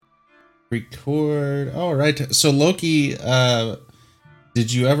Record. All right. So Loki,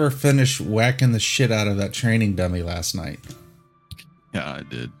 did you ever finish whacking the shit out of that training dummy last night? Yeah, I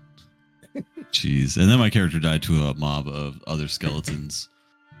did. Jeez. And then my character died to a mob of other skeletons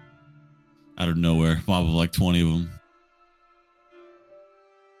out of nowhere. Mob of like 20 of them.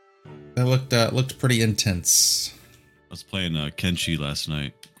 That looked pretty intense. I was playing Kenshi last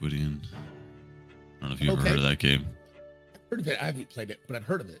night, Gwydion. I don't know if you've ever heard of that game. I've heard of it. I haven't played it, but I've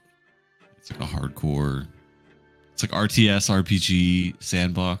heard of it. It's like a hardcore. It's like RTS RPG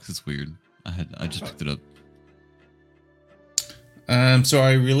sandbox. It's weird. I just picked it up. So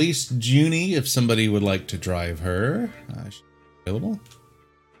I released Junie. If somebody would like to drive her, she's available.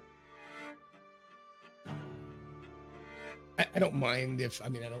 I don't mind I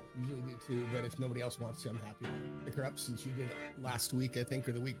don't usually do too, but if nobody else wants to, I'm happy to pick her up since you did it last week, I think,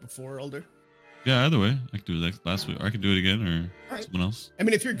 or the week before, Elder. Yeah, either way. I could do it last week, or I could do it again, or right. Someone else. I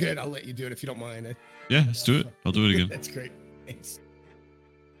mean, if you're good, I'll let you do it if you don't mind. Yeah, let's do it. I'll do it again. That's great. Thanks.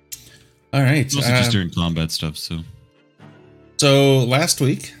 All right. Mostly just during combat stuff, so. So last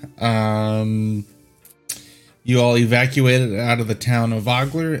week, you all evacuated out of the town of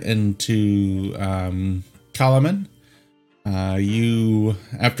Vogler into Kalaman. You,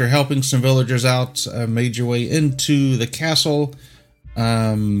 after helping some villagers out, made your way into the castle,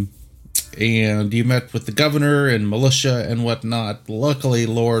 and you met with the governor and militia and whatnot. Luckily,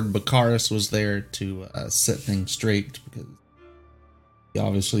 Lord Baccharis was there to set things straight because he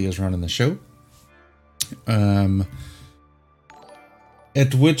obviously is running the show.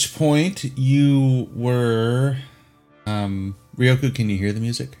 At which point you were, Ryoku, can you hear the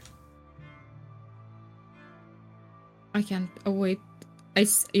music? I can't. Oh wait, I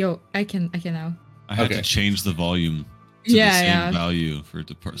can now. I had to change the volume to the same value for it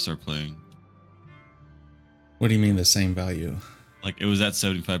to start playing. What do you mean the same value? Like it was at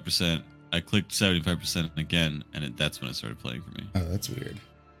 75%. I clicked 75% again, and that's when it started playing for me. Oh, that's weird.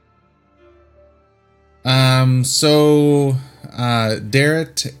 So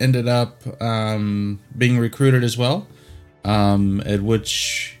Darrett ended up being recruited as well. At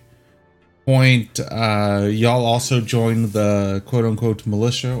which point y'all also joined the quote unquote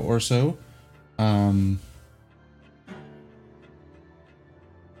militia or so. And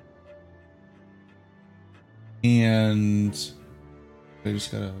I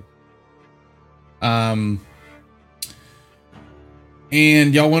just gotta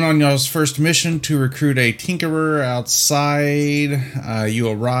and y'all went on y'all's first mission to recruit a tinkerer outside. You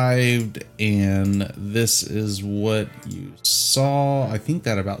arrived, and this is what you saw. I think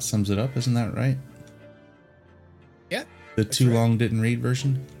that about sums it up. Isn't that right? Yeah. The too long didn't read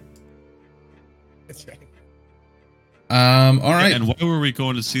version? That's right. All right. And why were we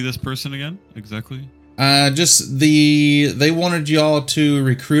going to see this person again? Exactly. They wanted y'all to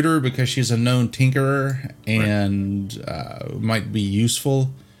recruit her because she's a known tinkerer and might be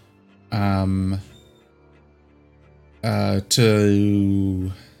useful to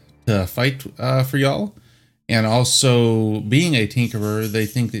fight for y'all. And also, being a tinkerer, they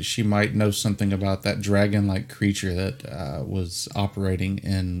think that she might know something about that dragon-like creature that was operating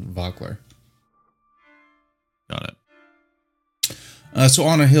in Vogler. Got it. So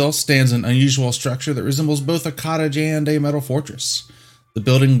on a hill stands an unusual structure that resembles both a cottage and a metal fortress. The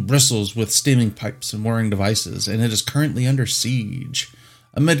building bristles with steaming pipes and whirring devices, and it is currently under siege.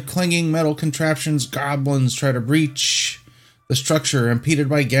 Amid clanging metal contraptions, goblins try to breach the structure, impeded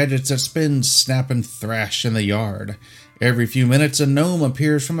by gadgets that spin, snap, and thrash in the yard. Every few minutes, a gnome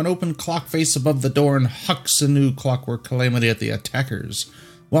appears from an open clock face above the door and hucks a new clockwork calamity at the attackers,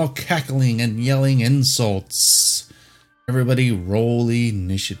 while cackling and yelling insults. Everybody roll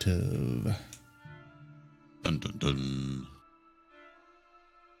initiative. Dun dun dun.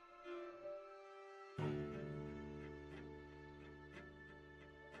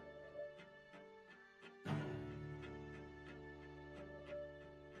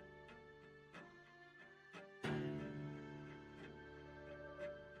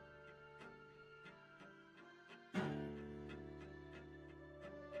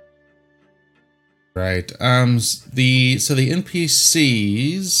 Right. The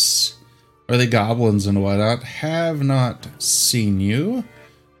NPCs or the goblins and whatnot have not seen you.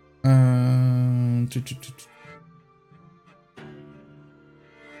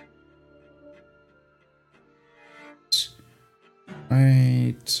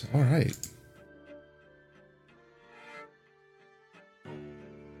 Right. All right.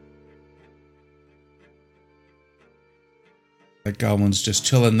 That goblin's just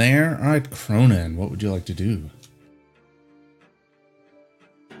chilling there. All right, Cronin, what would you like to do?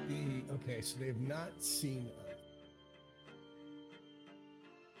 Okay, so they have not seen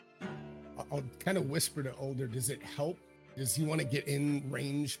us. I'll kind of whisper to Older. Does it help? Does he want to get in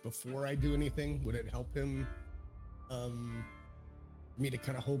range before I do anything? Would it help him? Me to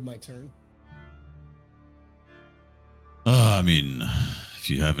kind of hold my turn. I mean, if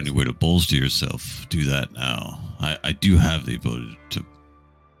you have any way to bolster yourself, do that now. I do have the ability to,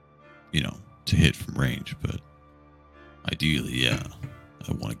 to hit from range, but ideally, yeah,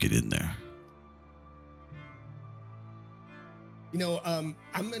 I want to get in there. I'm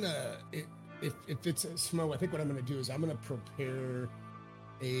gonna if it's a Smo, I think what I'm gonna do is I'm gonna prepare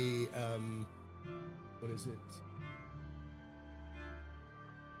a what is it?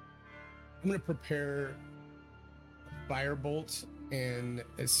 I'm gonna prepare a firebolt, and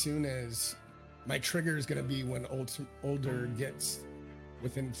as soon as my trigger is gonna be when Older gets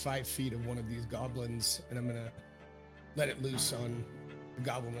within 5 feet of one of these goblins, and I'm gonna let it loose on the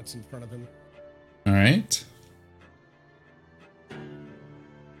goblin that's in front of him. All right.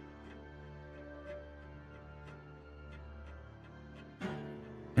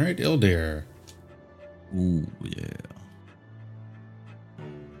 All right, Ildir. Ooh, yeah.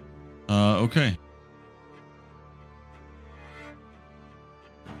 Okay.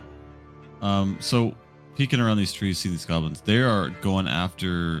 So peeking around these trees, see these goblins. They are going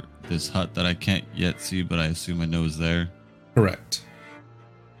after this hut that I can't yet see, but I assume I know is there. Correct.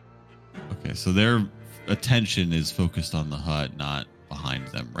 Okay, so their attention is focused on the hut, not behind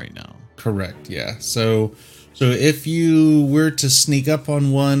them right now. Correct. Yeah. So if you were to sneak up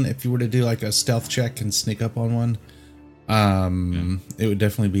on one, if you were to do like a stealth check and sneak up on one, it would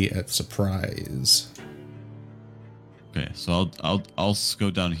definitely be at surprise. Okay, so I'll go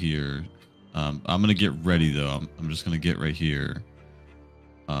down here. I'm gonna get ready though. I'm just gonna get right here.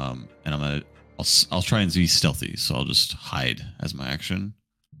 And I'll try and be stealthy. So I'll just hide as my action.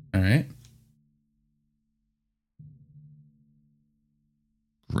 All right.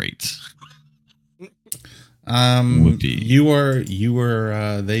 Great. Whoopee. You are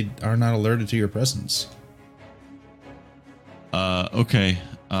they are not alerted to your presence. Okay.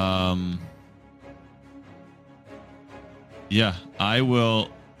 Yeah, I will.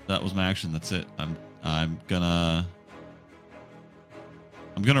 That was my action. That's it. I'm gonna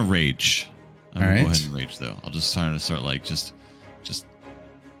rage. I'm gonna go ahead and rage though. I'll just try to start like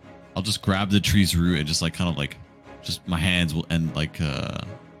I'll just grab the tree's root and just like kind of like just my hands will end like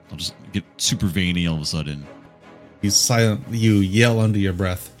I'll just get super veiny all of a sudden. You silent. You yell under your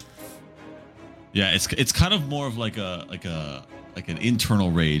breath. Yeah, it's kind of more of like an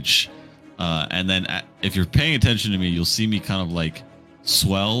internal rage, and then if you're paying attention to me, you'll see me kind of like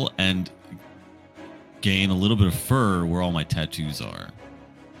swell and gain a little bit of fur where all my tattoos are.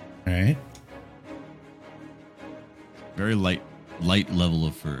 All right. Very light level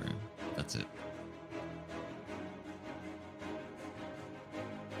of fur. That's it.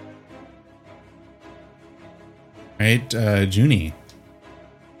 All right, Junie.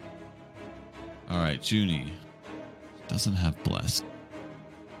 All right, Junie doesn't have bless.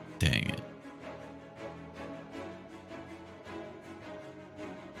 Dang it.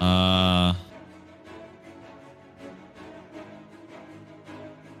 I'm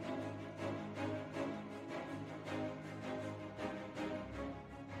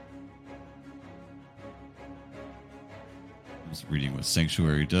just reading what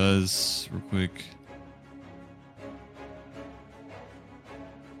Sanctuary does real quick.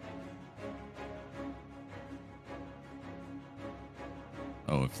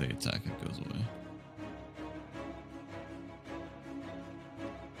 Oh, if they attack, it goes away.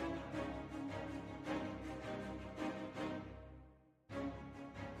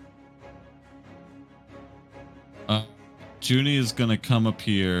 Junie is gonna come up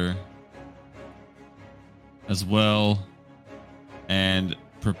here as well and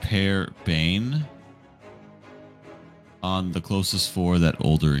prepare Bane on the closest 4 that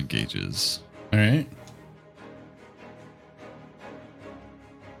Older engages. All right.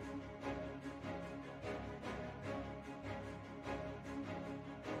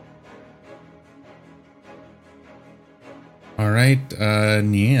 All right,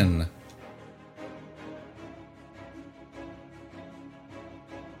 Nian.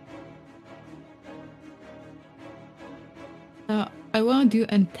 I want to do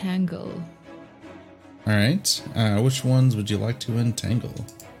entangle. All right. Which ones would you like to entangle?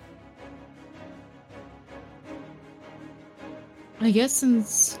 I guess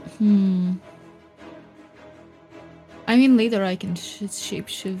since I mean later I can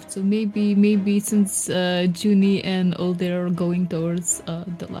shapeshift, so maybe since Junie and Older are going towards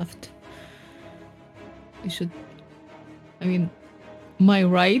the left, we should. I mean, my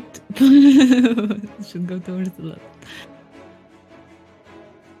right should go towards the left.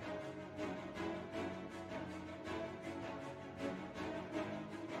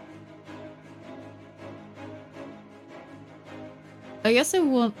 I guess I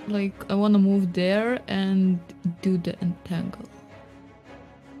want to move there and do the entangle.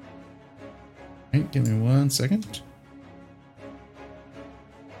 Right, give me 1 second.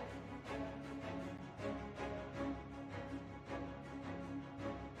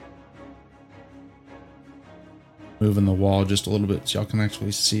 Moving the wall just a little bit so y'all can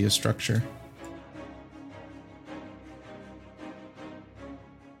actually see a structure.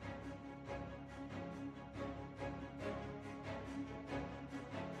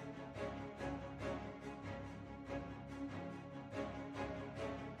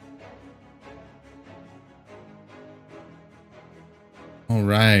 All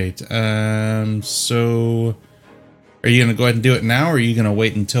right. So are you going to go ahead and do it now, or are you going to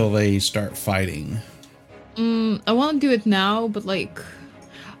wait until they start fighting? I want to do it now, but like,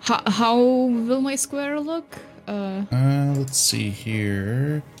 how will my square look? Let's see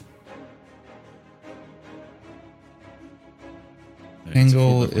here.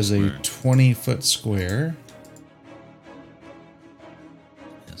 Angle is a 20-foot square.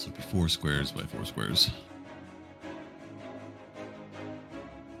 Yeah, so it'd be 4 squares by 4 squares.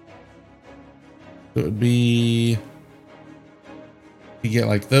 It would be, you get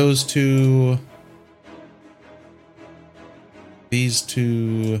like those two, these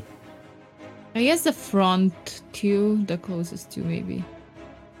two. I guess the front two, the closest two, maybe.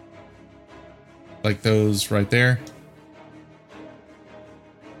 Like those right there.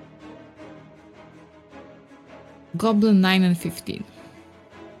 Goblin 9 and 15.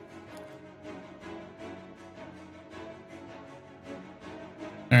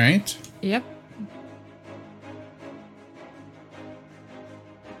 All right. Yep.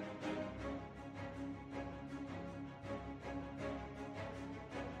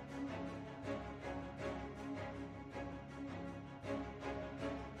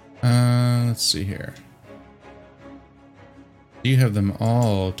 Let's see here. Do you have them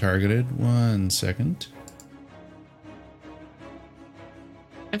all targeted? 1 second.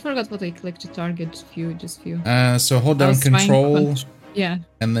 I forgot what I clicked to target few, just few. So hold down was trying to control Yeah.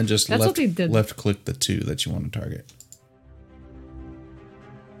 and then just That's what they did. left click the 2 that you want to target.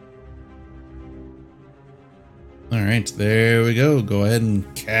 All right, there we go. Go ahead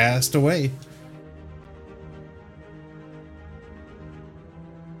and cast away.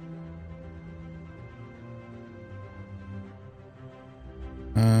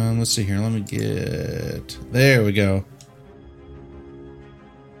 Let's see here. Let me get... There we go.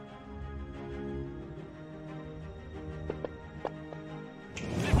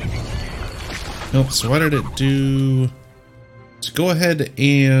 Nope, so what did it do? So go ahead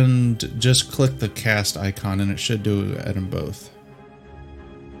and just click the cast icon and it should do it in both.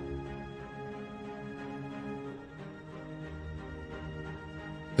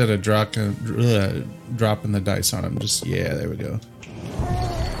 Instead of dropping the dice on them, just, yeah, there we go.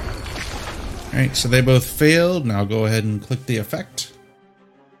 Alright, so they both failed. Now go ahead and click the effect.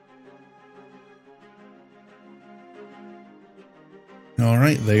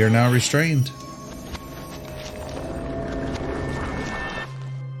 Alright, they are now restrained.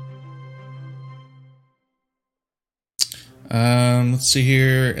 Let's see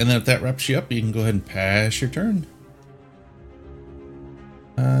here. And then if that wraps you up, you can go ahead and pass your turn.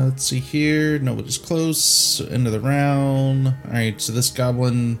 Let's see here. Nobody's close. End of the round. Alright, so this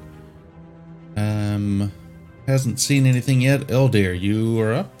goblin hasn't seen anything yet. Eldir, you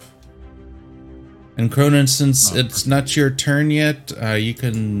are up. And Cronin, since it's not your turn yet, you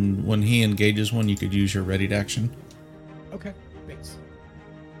can, when he engages one, you could use your ready to action. Okay, thanks.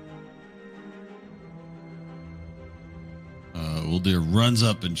 Uldir runs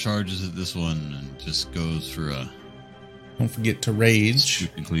up and charges at this one and just goes for a... Don't forget to rage.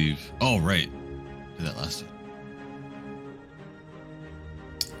 Shoot and cleave. Oh, right. Did that last time.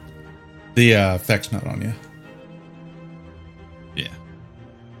 The effect's not on you. Yeah.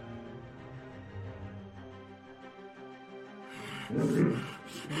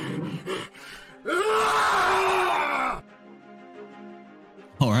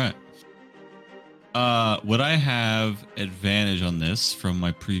 All right. Would I have advantage on this from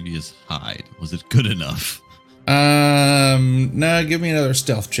my previous hide? Was it good enough? No, give me another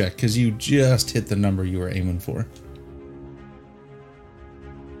stealth check because you just hit the number you were aiming for.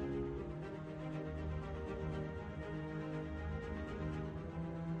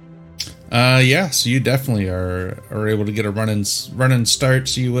 Yeah, so you definitely are able to get a running start,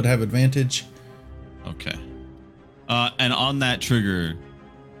 so you would have advantage. Okay. And on that trigger,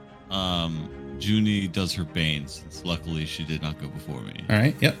 Junie does her bane, since luckily she did not go before me. All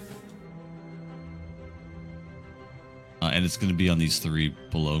right, yep. And it's going to be on these 3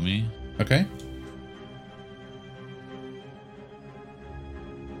 below me. Okay.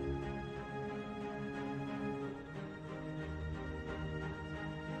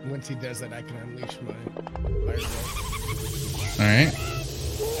 Once he does that, I can unleash my firebolt. All right.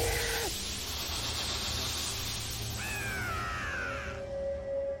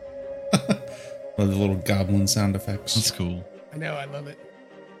 One of the little goblin sound effects. That's cool. I know, I love it.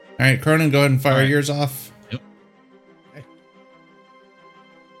 All right, Cronin, go ahead and fire All right. yours off. Yep. Okay.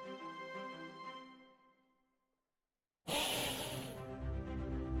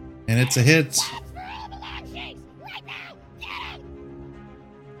 And it's a hit.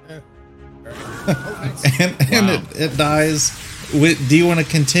 Oh, nice. And Wow. it dies. Do you want to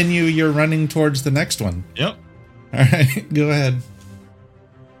continue your running towards the next one? Yep. All right, go ahead.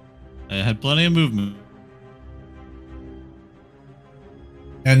 I had plenty of movement.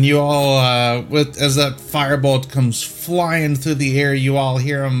 And you all, as that firebolt comes flying through the air, you all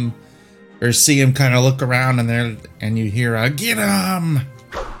hear him or see him kind of look around, and you hear, "Get him!"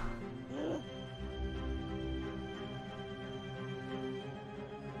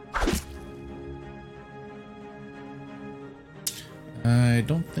 I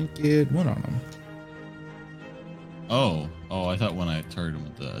don't think it went on him. Oh, I thought when I target him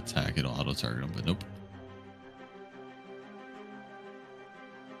with the attack, it'll auto target him, but nope.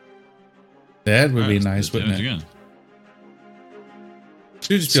 That would All be right, nice, so wouldn't it? damage again.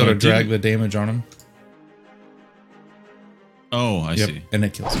 You'd just be So able to it drag didn't- the damage on him. Oh, I see. And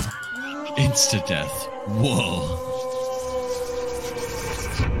it kills him. Insta death. Whoa.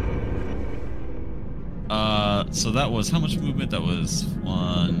 So that was how much movement? That was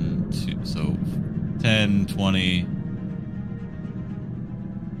 1, 2, so 10, 20.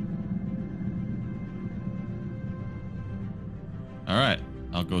 All right,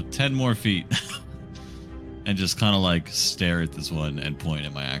 I'll go 10 more feet and just kind of like stare at this one and point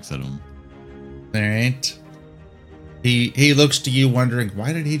at my axe at him. All right. He looks to you wondering,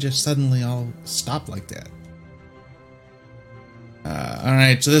 why did he just suddenly all stop like that? All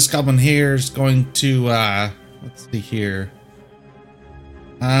right, so this goblin here is going to, let's see here.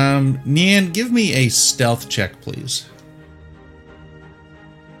 Nian, give me a stealth check, please.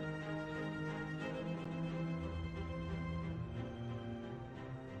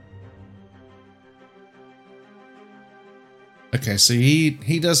 Okay, so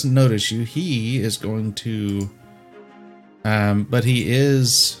he doesn't notice you. He is going to, but he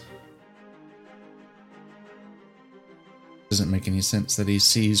is. Doesn't make any sense that he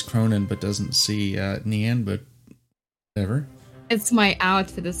sees Cronin but doesn't see Nian, but whatever. It's my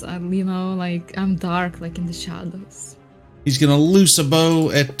outfit. It's, like I'm dark, like in the shadows. He's gonna loose a bow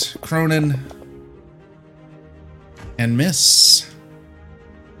at Cronin and miss.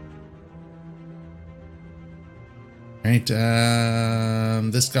 Right,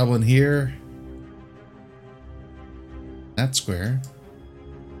 this goblin here, that square.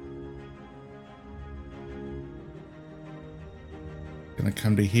 Gonna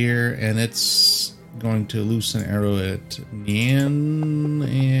come to here, and it's going to loose an arrow at Nian,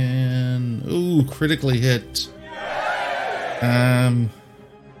 and ooh, critically hit. Oh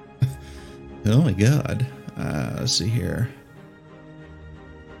my god. Let's see here.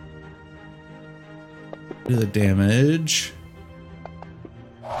 Do the damage.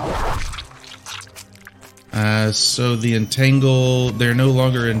 So the entangle, they're no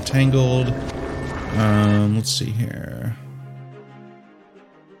longer entangled. Let's see here.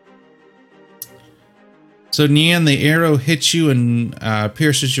 So Nian, the arrow hits you and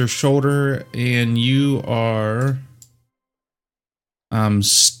pierces your shoulder, and you are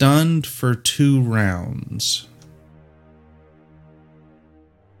stunned for 2 rounds.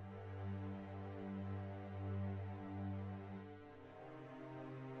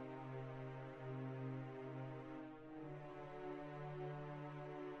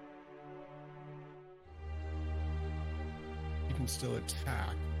 You can still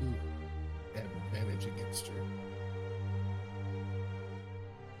attack. Ooh, they have advantage against her.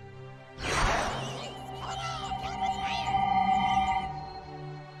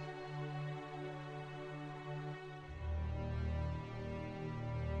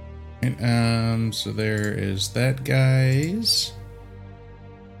 And, so there is that guy's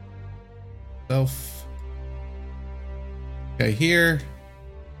self. Okay, here.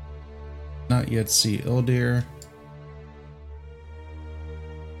 Not yet see Ildir.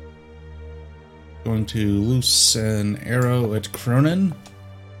 Going to loose an arrow at Cronin.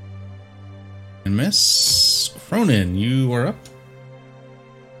 And miss. Cronin, you are up.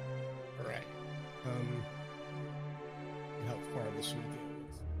 All right. How far this should go?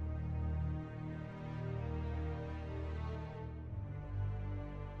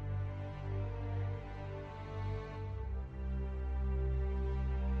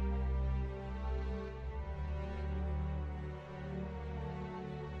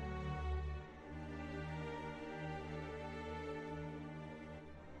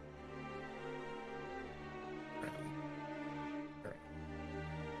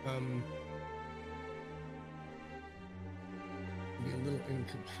 be a little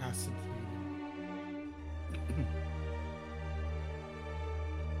incapacitated.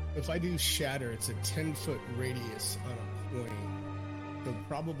 If I do shatter, it's a 10-foot radius on a point. So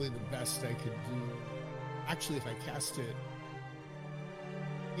probably the best I could do. Actually, if I cast it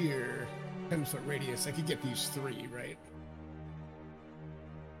here, 10-foot radius, I could get these 3, right?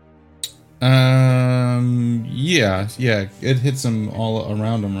 Yeah. It hits them all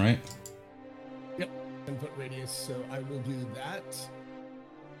around them, right? Yep, 10-foot radius. So I will do that.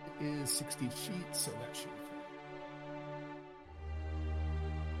 It is 60 feet, so that should.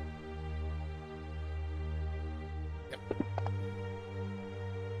 Yep.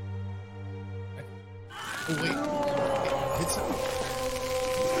 Oh wait, it's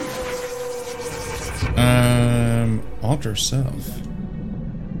Alter self.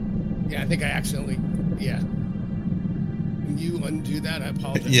 Yeah, I think I accidentally. Yeah. Can you undo that? I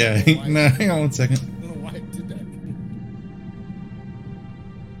apologize. Yeah. No, hang on 1 second. I don't know why I did that.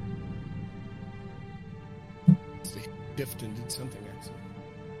 Shift and did something accidentally.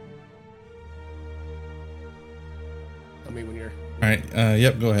 Tell me when you're. All right.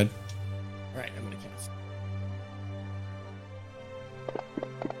 Yep. Go ahead. All right, I'm gonna cast.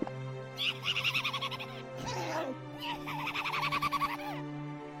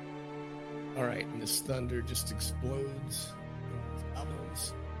 All right, and this thunder just explodes.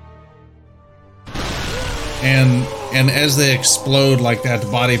 Goblins. And as they explode like that, the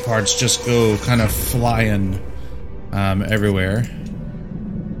body parts just go kind of flying everywhere.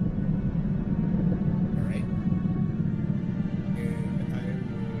 All right.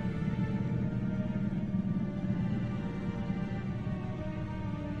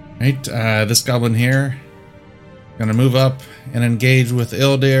 And Right. This goblin here gonna move up and engage with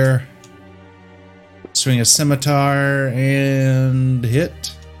Ildir. Swing a scimitar and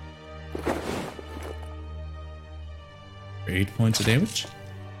hit. 8 points of damage.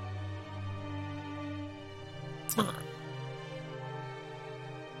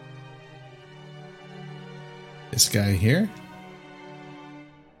 This guy here.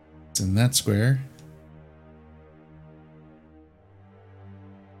 It's in that square.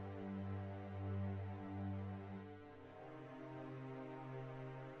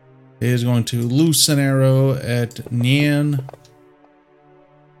 Is going to loose an arrow at Nian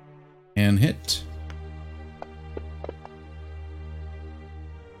and hit.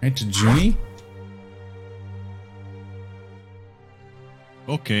 Right to Junie.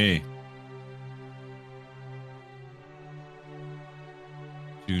 Okay.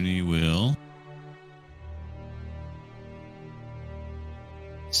 Junie will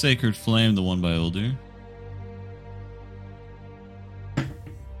Sacred Flame, the one by Uldir.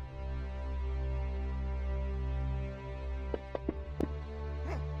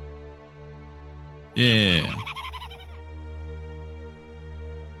 Yeah.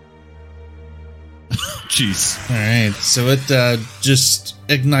 Jeez. All right, so it just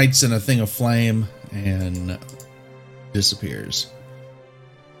ignites in a thing of flame and disappears.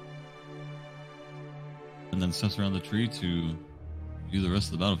 And then steps around the tree to view the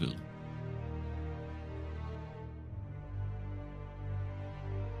rest of the battlefield.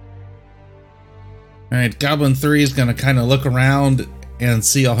 All right, Goblin 3 is going to kind of look around and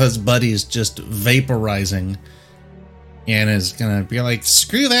see all his buddies just vaporizing. And is going to be like,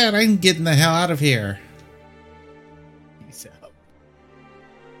 screw that, I'm getting the hell out of here. peace out.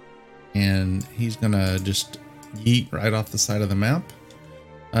 And he's going to just yeet right off the side of the map.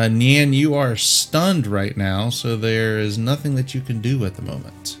 Nian, you are stunned right now, so there is nothing that you can do at the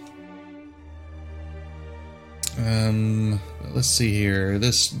moment. Let's see here.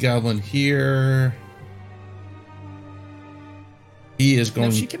 This goblin here, he is going.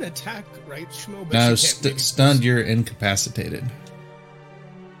 Now she can attack, right, Shmo? But No, she can't maybe stunned. You're incapacitated.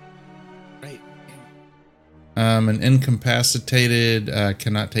 Right. An incapacitated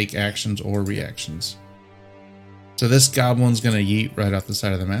cannot take actions or reactions. So this goblin's going to yeet right off the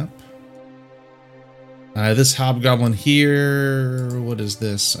side of the map. This hobgoblin here, what is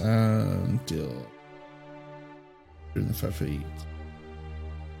this? Deal 5 feet.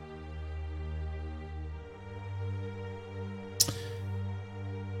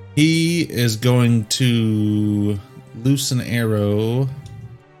 He is going to loose an arrow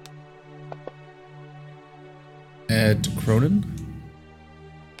at Cronin.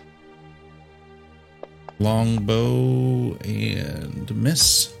 Longbow and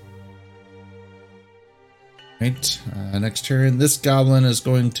miss. Right. Next turn, this goblin is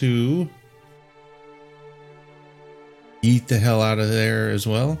going to eat the hell out of there as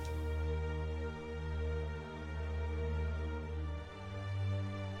well.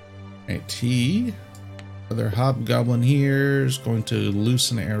 Right, other hobgoblin here is going to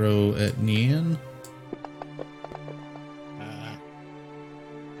loose an arrow at Nian.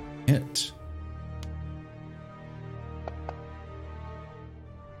 Hit.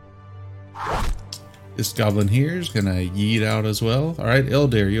 This goblin here is gonna yeet out as well. All right,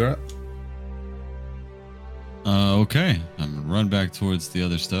 Ildir, you're up. Okay. I'm gonna run back towards the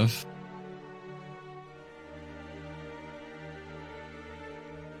other stuff.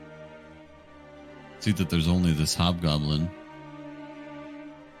 See that there's only this hobgoblin.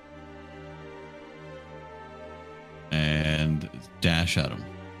 And dash at him.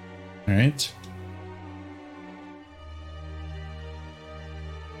 All right.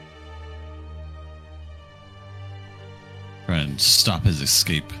 Try and stop his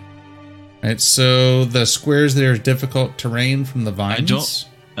escape. All right, so the squares there are difficult terrain from the vines.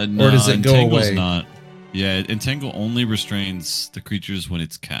 I don't. Or does it go Entangle's away? Not. Yeah, Entangle only restrains the creatures when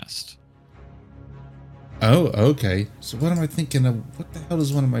it's cast. Oh, okay. So what am I thinking of? What the hell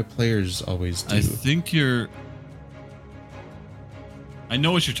does one of my players always do? I think you're. I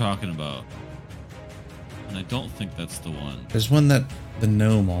know what you're talking about, and I don't think that's the one. There's one that the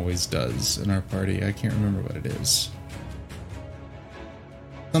gnome always does in our party. I can't remember what it is.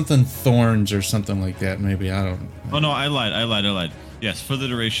 Something thorns or something like that. Maybe I don't. Oh no, I lied. Yes, for the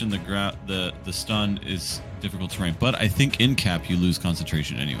duration, the stun is difficult terrain, but I think in cap you lose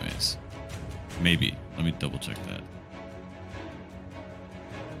concentration anyways. Maybe. Let me double check that.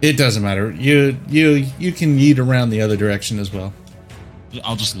 It doesn't matter. You can yeet around the other direction as well.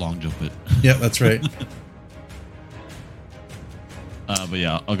 I'll just long jump it. Yeah, that's right. But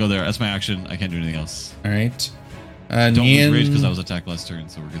yeah, I'll go there. That's my action. I can't do anything else. All right. Don't lose Nian, rage because I was attacked last turn,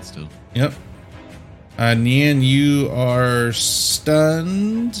 so we're good still. Yep. Nian, you are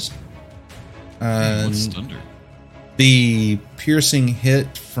stunned. What's stunned? The piercing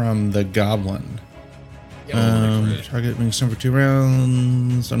hit from the goblin. right. Target being stunned for 2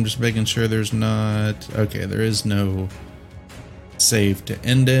 rounds. I'm just making sure there's not. Okay, there is no save to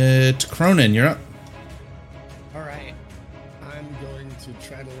end it. Cronin, you're up. All right. I'm going to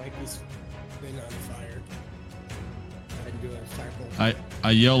try to light this thing on fire. And do a firebolt.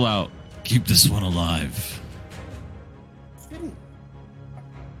 I yell out, "Keep this one alive!"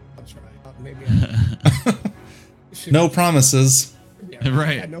 I'll try. Maybe I No promises. yeah,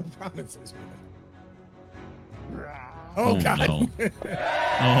 Right. yeah, no promises. Oh, God. No.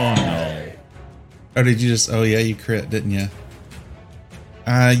 Oh no! Oh, did you just? Oh yeah, you crit, didn't you?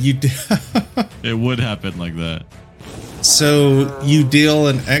 You did. It would happen like that. So you deal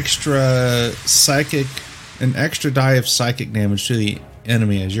an extra die of psychic damage to the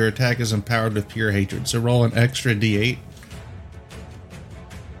enemy as your attack is empowered with pure hatred. So roll an extra d8.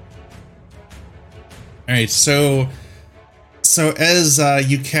 All right, so as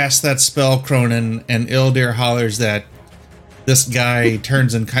you cast that spell, Cronin, and Ildir hollers that this guy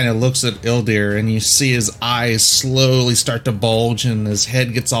turns and kind of looks at Ildir, and you see his eyes slowly start to bulge, and his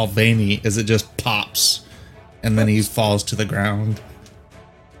head gets all veiny as it just pops, and then he falls to the ground.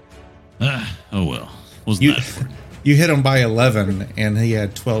 Oh well. Wasn't You, that important? you hit him by 11, and he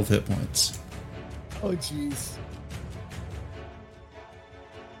had 12 hit points. Oh, jeez.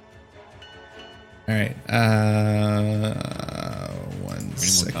 All right, 1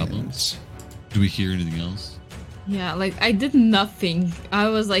 second. goblins? Do we hear anything else? Yeah, like I did nothing. I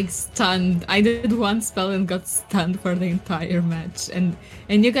was like stunned. I did one spell and got stunned for the entire match, and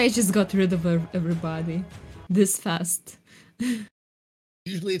you guys just got rid of everybody this fast.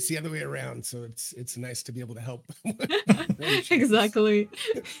 Usually it's the other way around, so it's nice to be able to help. Exactly.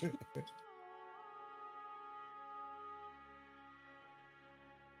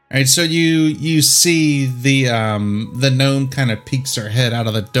 All right, so you see the gnome kind of peeks her head out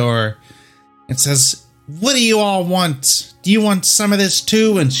of the door and says, "What do you all want? Do you want some of this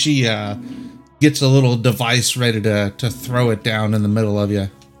too?" And she gets a little device ready to throw it down in the middle of you.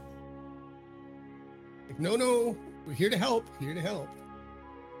 No, we're here to help. Here to help.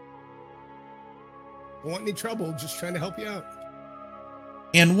 Don't want any trouble. Just trying to help you out.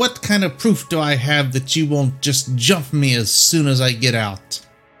 And what kind of proof do I have that you won't just jump me as soon as I get out?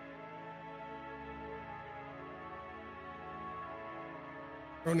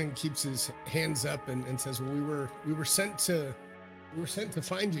 Ronan keeps his hands up and says, "Well, we were sent to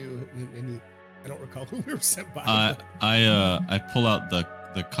find you." And I don't recall who we were sent by. I pull out the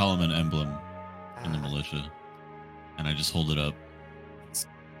column and emblem from the militia, and I just hold it up.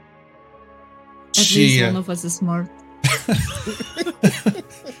 At least one of us is smart.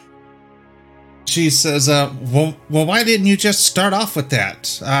 She says, well, why didn't you just start off with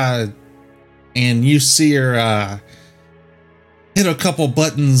that? And you see her hit a couple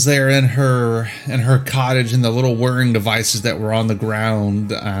buttons there in her cottage, and the little whirring devices that were on the ground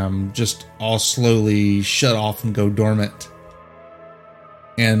just all slowly shut off and go dormant.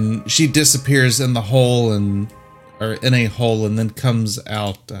 And she disappears in the hole or in a hole, and then comes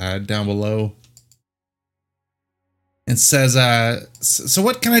out down below and says, "So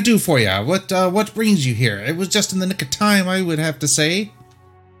what can I do for you? What brings you here? It was just in the nick of time, I would have to say."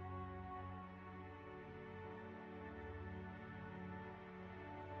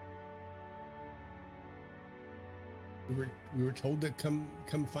 We were told to come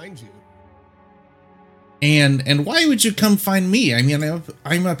find you. And why would you come find me? I mean,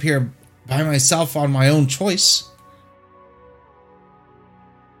 I'm up here by myself on my own choice.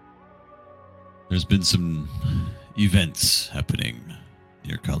 There's been some events happening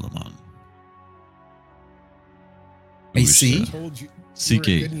near Kalaman. I see. I told you, CK.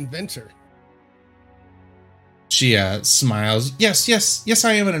 you're a good inventor. She smiles. Yes,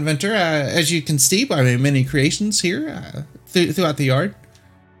 I am an inventor. As you can see by my many creations here throughout the yard.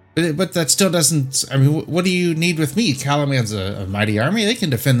 But that still doesn't... I mean, what do you need with me? Kalaman's a mighty army. They can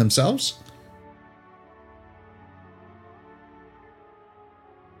defend themselves.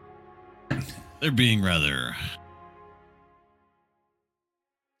 They're being rather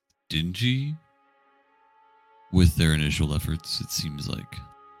stingy with their initial efforts, it seems like.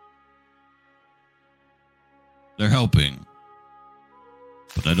 They're helping,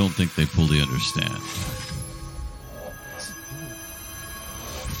 but I don't think they fully understand.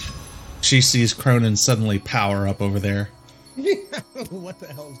 She sees Cronin suddenly power up over there. What the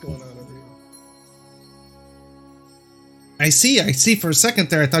hell is going on over here? I see. For a second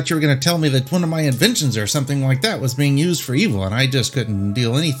there, I thought you were going to tell me that one of my inventions or something like that was being used for evil, and I just couldn't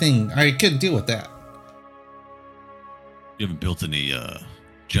deal with that. You haven't built any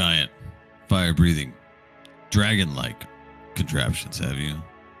giant fire-breathing dragon-like contraptions, have you?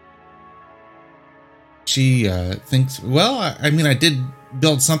 She thinks, well, I mean, I did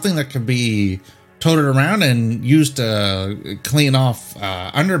build something that could be toted around and used to clean off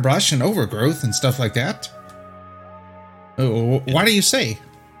underbrush and overgrowth and stuff like that. Why do you say?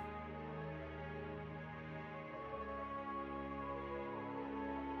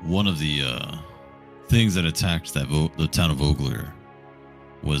 One of the things that attacked the town of Ogler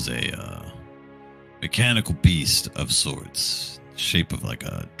was a mechanical beast of sorts, shape of like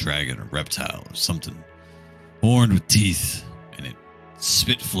a dragon or reptile or something, horned with teeth, and it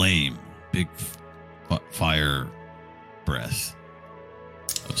spit flame, big fire breath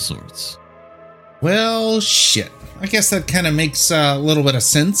of sorts. Well, shit. I guess that kind of makes a little bit of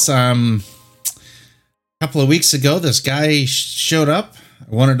sense. A couple of weeks ago, this guy showed up,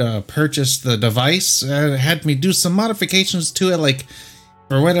 wanted to purchase the device, had me do some modifications to it, like,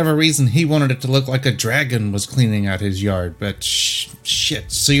 for whatever reason, he wanted it to look like a dragon was cleaning out his yard, but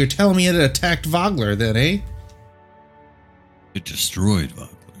shit. So you're telling me it attacked Vogler then, eh? It destroyed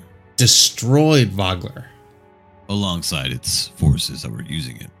Vogler. Destroyed Vogler. Alongside its forces that were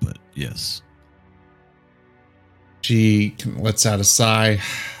using it, but yes. She lets out a sigh.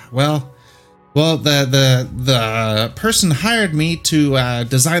 Well, the person hired me to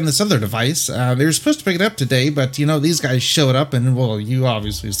design this other device. They were supposed to pick it up today, but these guys showed up, and well, you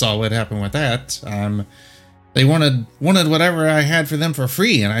obviously saw what happened with that. They wanted whatever I had for them for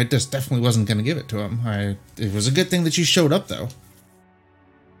free, and I just definitely wasn't going to give it to them. It was a good thing that you showed up, though.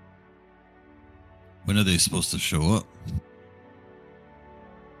 When are they supposed to show up?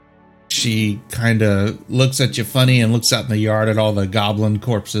 She kind of looks at you funny and looks out in the yard at all the goblin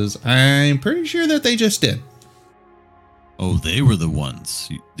corpses. I'm pretty sure that they just did. Oh, they were the ones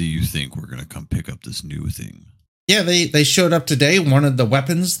that you think were going to come pick up this new thing. Yeah, they showed up today, wanted the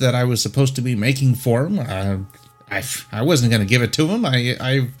weapons that I was supposed to be making for them. I wasn't going to give it to them.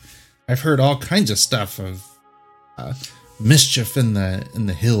 I've heard all kinds of stuff of mischief in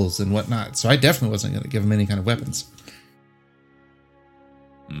the hills and whatnot, so I definitely wasn't going to give them any kind of weapons.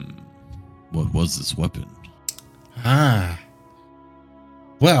 What was this weapon?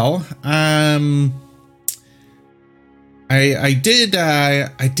 Well, I did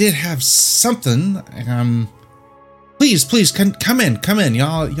have something. Please come in.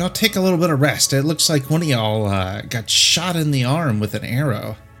 Y'all take a little bit of rest. It looks like one of y'all got shot in the arm with an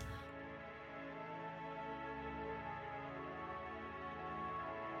arrow.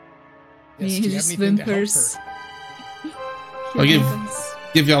 Yes, He do you have just anything to help whimpers. I'll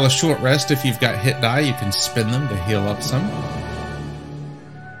give y'all a short rest. If you've got hit die, you can spin them to heal up some.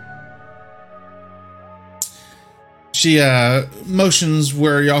 She motions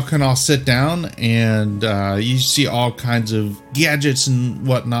where y'all can all sit down, and you see all kinds of gadgets and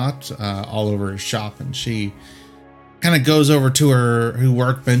whatnot all over her shop, and she kind of goes over to her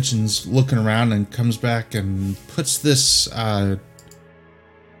workbench and's looking around and comes back and puts this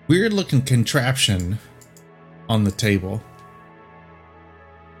weird looking contraption on the table.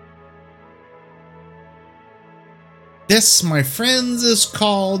 This, my friends, is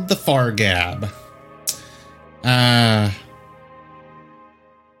called the Fargab.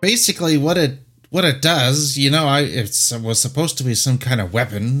 Basically what it does, you know, it was supposed to be some kind of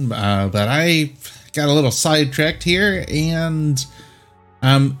weapon, but I got a little sidetracked here, and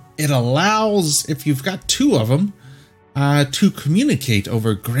it allows, if you've got two of them, to communicate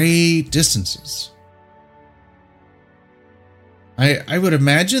over great distances. I would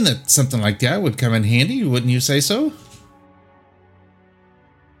imagine that something like that would come in handy, wouldn't you say so?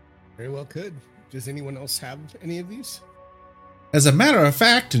 Very well could. Does anyone else have any of these? As a matter of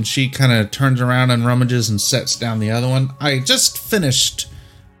fact, and she kind of turns around and rummages and sets down the other one, I just finished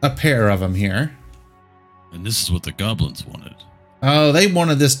a pair of them here. And this is what the goblins wanted. Oh, they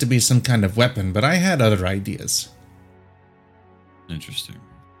wanted this to be some kind of weapon, but I had other ideas. Interesting.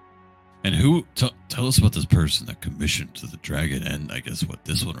 And who? Tell us about this person that commissioned to the dragon, and I guess what,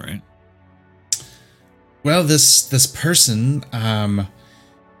 this one, right? Well, this person,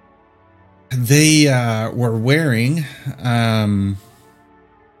 they were wearing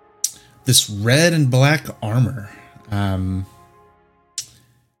this red and black armor.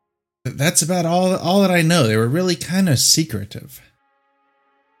 That's about all that I know. They were really kind of secretive.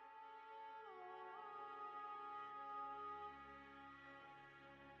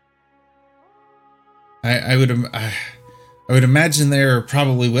 I would imagine they're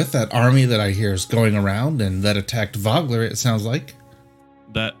probably with that army that I hear is going around and that attacked Vogler, it sounds like.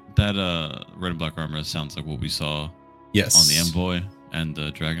 That red and black armor sounds like what we saw Yes. on the envoy and the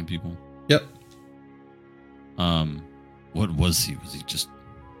dragon people. Yep. What was he? Was he just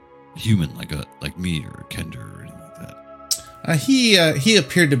human like me or Kender or anything like that? He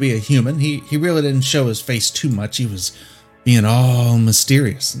appeared to be a human. He really didn't show his face too much. He was being all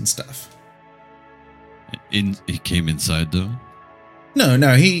mysterious and stuff. He came inside though.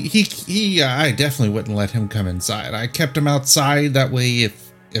 No, he I definitely wouldn't let him come inside. I kept him outside. That way,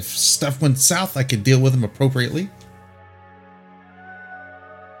 if stuff went south, I could deal with him appropriately.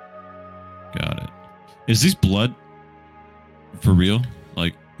 Got it. Is this blood for real?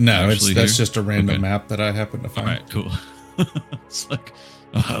 Like, No, actually that's here? just a random Okay. map that I happen to All find. right, cool. It's like,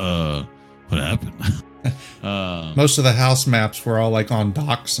 what happened? Most of the house maps were all like on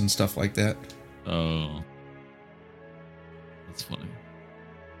docks and stuff like that. Oh, that's funny.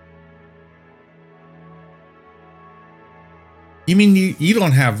 You mean you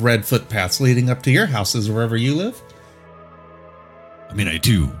don't have red footpaths leading up to your houses wherever you live? I mean, I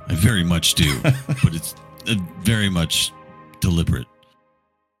do. I very much do. But it's very much deliberate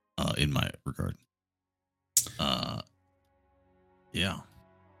in my regard. Yeah.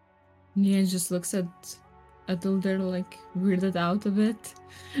 Nia just looks at Ulder like weirded out a bit.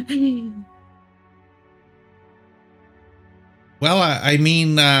 Well, I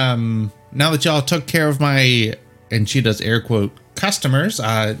mean, now that y'all took care of my, and she does air quote, customers,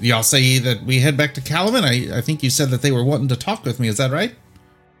 y'all say that we head back to Calaman. I think you said that they were wanting to talk with me. Is that right?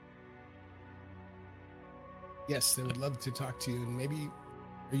 Yes, they would love to talk to you. And maybe,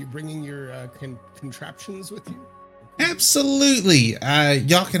 are you bringing your contraptions with you? Absolutely.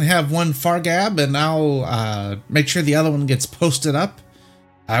 Y'all can have one Fargab, and I'll make sure the other one gets posted up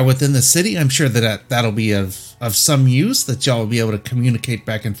within the city. I'm sure that'll be of some use, that y'all will be able to communicate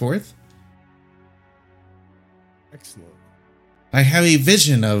back and forth. Excellent. I have a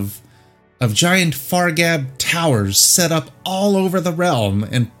vision of giant Fargab towers set up all over the realm,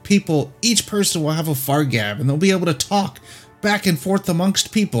 and each person will have a Fargab, and they'll be able to talk back and forth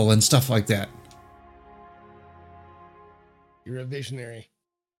amongst people and stuff like that. You're a visionary.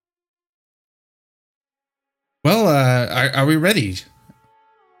 Well, are we ready?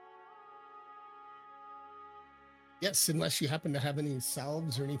 Yes, unless you happen to have any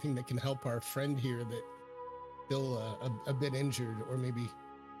salves or anything that can help our friend here that still a bit injured, or maybe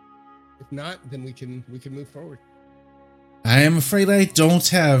if not, then we can move forward. I am afraid I don't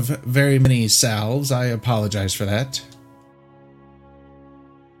have very many salves. I apologize for that.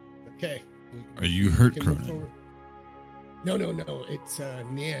 Okay. Are you hurt, can move Cronin? forward. No. It's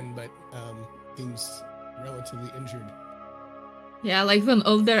Nian, but seems relatively injured. Yeah, like when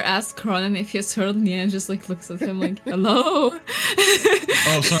Ulder asks Cronin if he's hurt, Nia just like looks at him like, hello?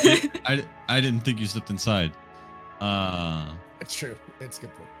 Oh, sorry. I didn't think you slipped inside. That's true. It's a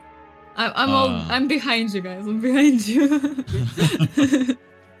good point. I'm behind you guys. I'm behind you.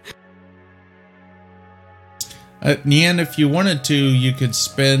 Nian, if you wanted to, you could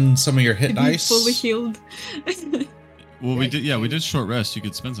spend some of your hit Be dice. fully healed. Well, we did short rest. You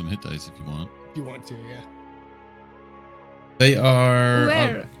could spend some hit dice if you want. If you want to, yeah. They are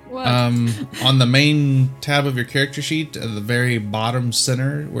Where? What? on the main tab of your character sheet at the very bottom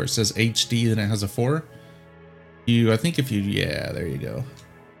center where it says HD, then it has a 4. I think if you, there you go.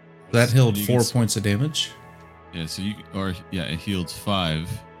 That healed 4 points of damage. Yeah, so it healed 5.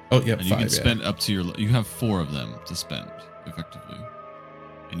 Oh, yep, and 5, you can spend up to you have 4 of them to spend effectively,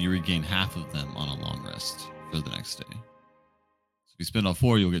 and you regain half of them on a long rest for the next day. So if you spend all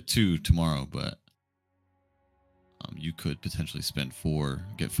 4, you'll get 2 tomorrow, but you could potentially spend 4,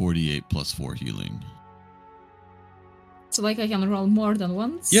 get 48 plus 4 healing. So like I can roll more than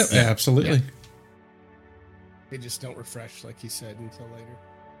once? Yep, absolutely. Yeah. They just don't refresh, like you said, until later.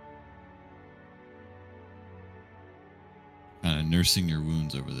 Kind of nursing your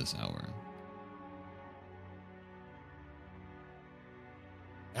wounds over this hour.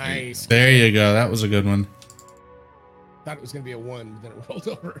 Nice. There you go. That was a good one. Thought it was going to be a 1, but then it rolled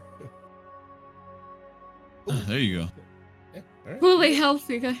over. There you go. Yeah, all right. Fully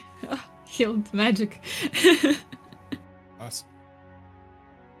healthy guy. Oh, healed magic. Awesome.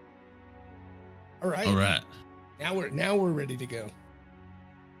 All right. All right. Now we're ready to go.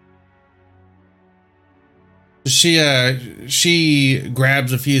 She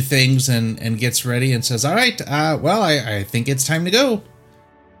grabs a few things and gets ready and says, "All right, well, I think it's time to go."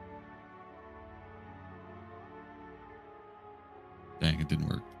 Dang, it didn't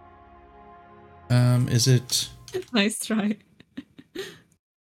work. Is it? Nice try.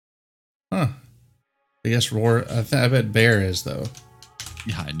 Huh. I guess Roar. I bet Bear is though.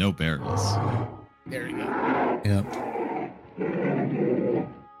 Yeah, I know Bear is. There you go. Yep.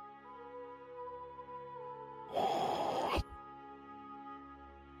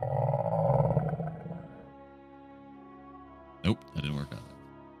 Nope, that didn't work out.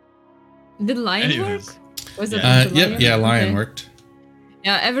 Did Lion Anyways. work? Was it Yeah. the Yep. Yeah, Lion Okay. worked.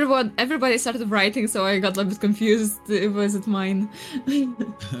 Yeah, everybody started writing, so I got a bit confused. Was it mine?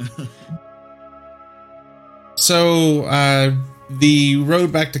 So, the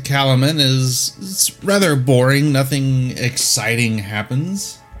road back to Kalaman is rather boring. Nothing exciting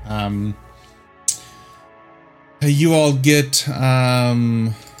happens. You all get,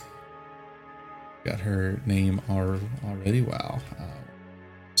 got her name already. Wow.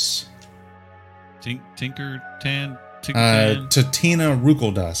 Tinker Tan. Tatina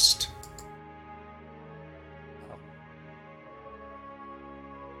Rukeldust.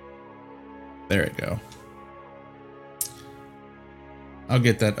 There we go. I'll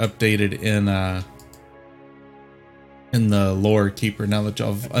get that updated in the lore keeper now that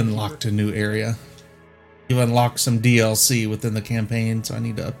y'all have unlocked a new area. You've unlocked some DLC within the campaign, so I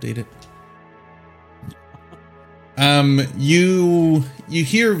need to update it. You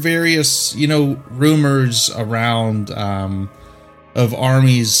hear various, rumors around of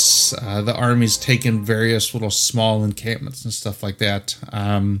armies, the armies taking various little small encampments and stuff like that.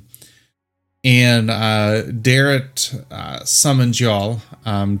 And Darrett summons y'all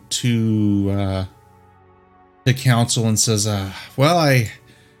to council and says, "Well,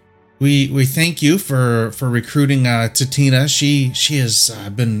 we thank you for recruiting Tatina. She has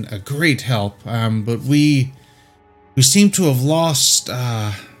been a great help, but we seem to have lost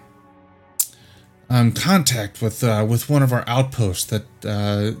contact with one of our outposts that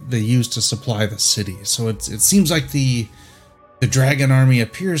they use to supply the city. So it seems like the dragon army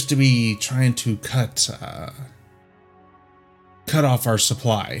appears to be trying to cut off our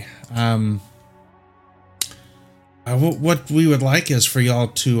supply. What we would like is for y'all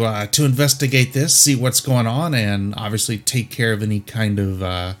to investigate this, see what's going on, and obviously take care of any kind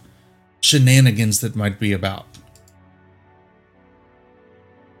of shenanigans that might be about."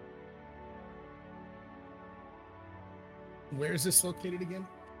 Where is this located again?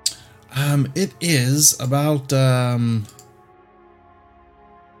 It is about for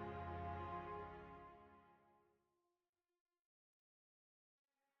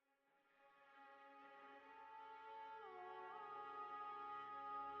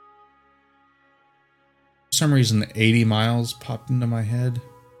some reason 80 miles popped into my head.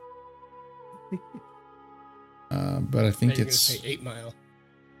 But I think You're it's gonna say 8 Mile.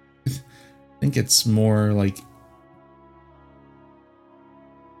 I think it's more like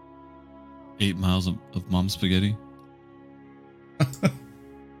 8 miles of mom spaghetti. I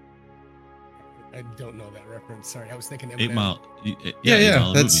don't know that reference. Sorry, I was thinking Eminem. 8 Mile. yeah, 8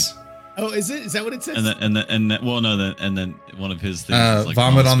 Mile that's movie. Oh, is it? Is that what it says? And then one of his things is like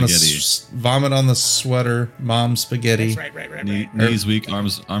vomit mom on spaghetti. vomit on the sweater, mom spaghetti. That's right. Knees weak,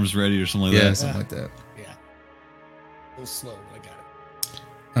 arms ready, or something like Yeah, that. something like that. Yeah. A little slow, but I got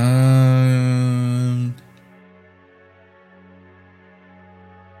it.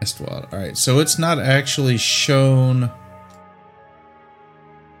 Westwild. All right, so it's not actually shown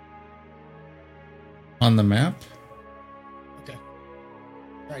on the map. Okay.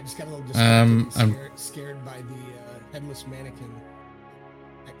 All right, just got a little I'm scared by the headless mannequin.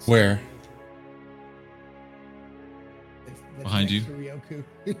 Where? Behind you? Ryoku.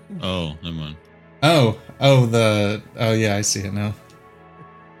 Oh, never mind. Oh, yeah, I see it now.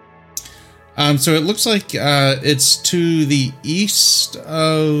 So it looks like it's to the east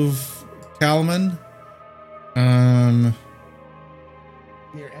of Kalman. Near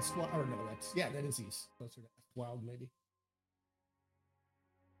Eswild, or no, that is east. Closer to Eswild, maybe.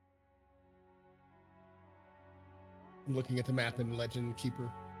 I'm looking at the map in Legend Keeper.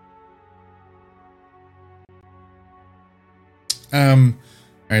 All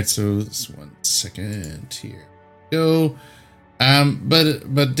right, so this 1 second here. Go.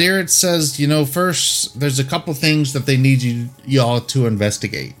 But Darrett says, first there's a couple things that they need y'all to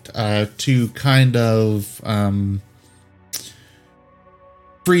investigate, to kind of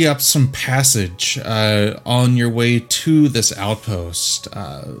free up some passage on your way to this outpost.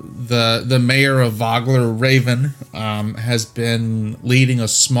 The mayor of Vogler, Raven, has been leading a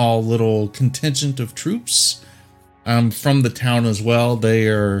small little contingent of troops from the town as well. They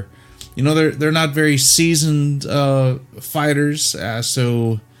are, they're not very seasoned fighters,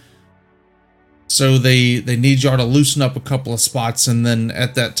 so they need y'all to loosen up a couple of spots, and then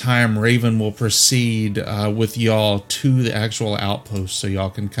at that time, Raven will proceed with y'all to the actual outpost, so y'all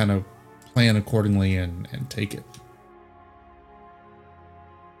can kind of plan accordingly and take it.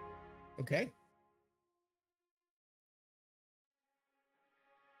 Okay.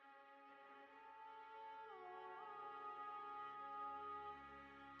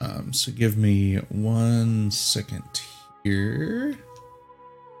 So give me 1 second here.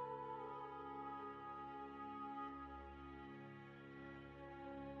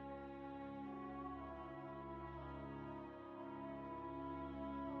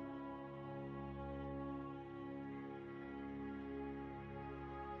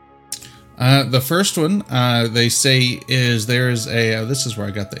 The first one, they say is there's a, this is where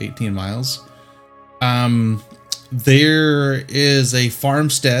I got the 18 miles. There is a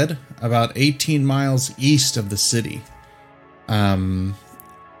farmstead about 18 miles east of the city. Some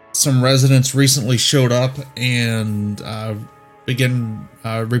residents recently showed up and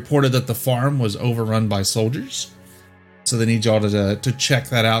reported that the farm was overrun by soldiers. So they need y'all to check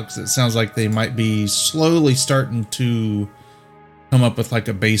that out, because it sounds like they might be slowly starting to come up with like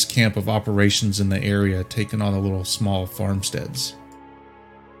a base camp of operations in the area, taking on the little small farmsteads.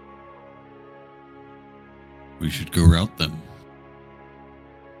 We should go rout them.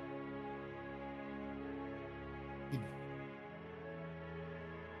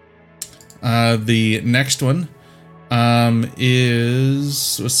 The next one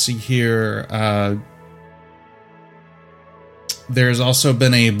is, let's see here. There's also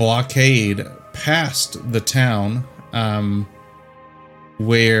been a blockade past the town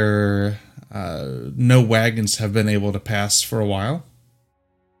where no wagons have been able to pass for a while.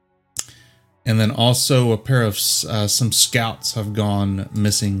 And then also a pair of some scouts have gone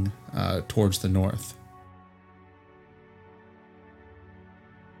missing towards the north.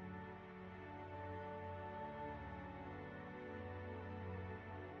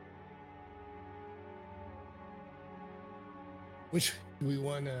 Which do we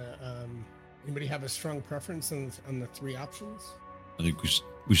want to? Anybody have a strong preference on the three options? I think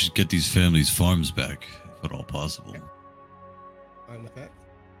we should get these families' farms back, if at all possible. Okay. Fine with that.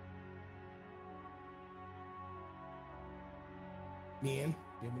 Nian, do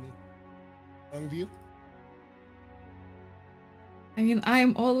you have any strong view? I mean,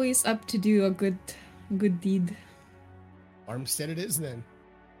 I'm always up to do a good deed. Farmstead it is then.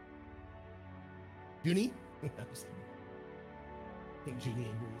 Junie? I think Junie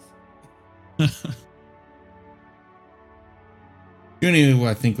agrees. Junie,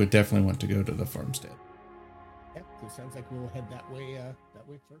 I think, would definitely want to go to the farmstead. Yeah, so it sounds like we'll head that way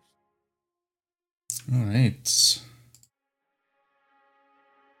first. All right.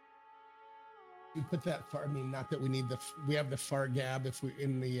 You put that far. I mean, not that we need we have the far gab if we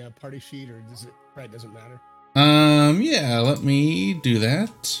in the party sheet, or does it? Probably doesn't matter. Yeah. Let me do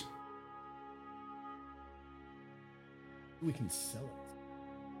that. We can sell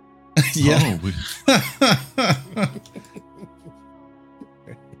it. Yeah.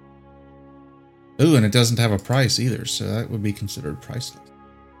 Ooh, and it doesn't have a price either, so that would be considered priceless.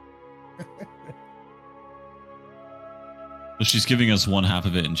 So she's giving us one half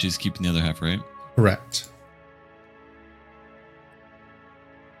of it, and she's keeping the other half, right? Correct.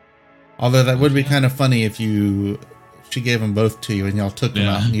 Although that would be kind of funny if she gave them both to you, and y'all took them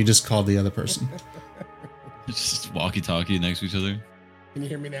Yeah. out, and you just called the other person. It's just walkie-talkie next to each other. Can you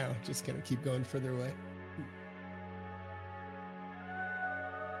hear me now? Just gonna keep going further away.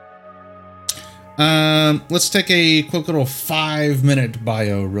 Let's take a quick little 5-minute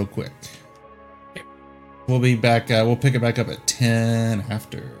bio real quick. Okay. We'll be back. We'll pick it back up at 10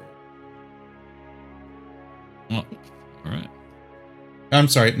 after. Well, all right. I'm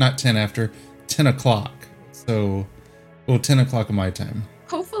sorry, not 10 after, 10 o'clock. So, 10 o'clock of my time.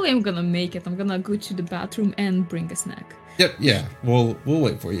 Hopefully, I'm gonna make it. I'm gonna go to the bathroom and bring a snack. Yep, yeah. We'll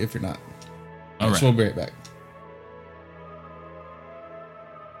wait for you if you're not. All right. So we'll be right back.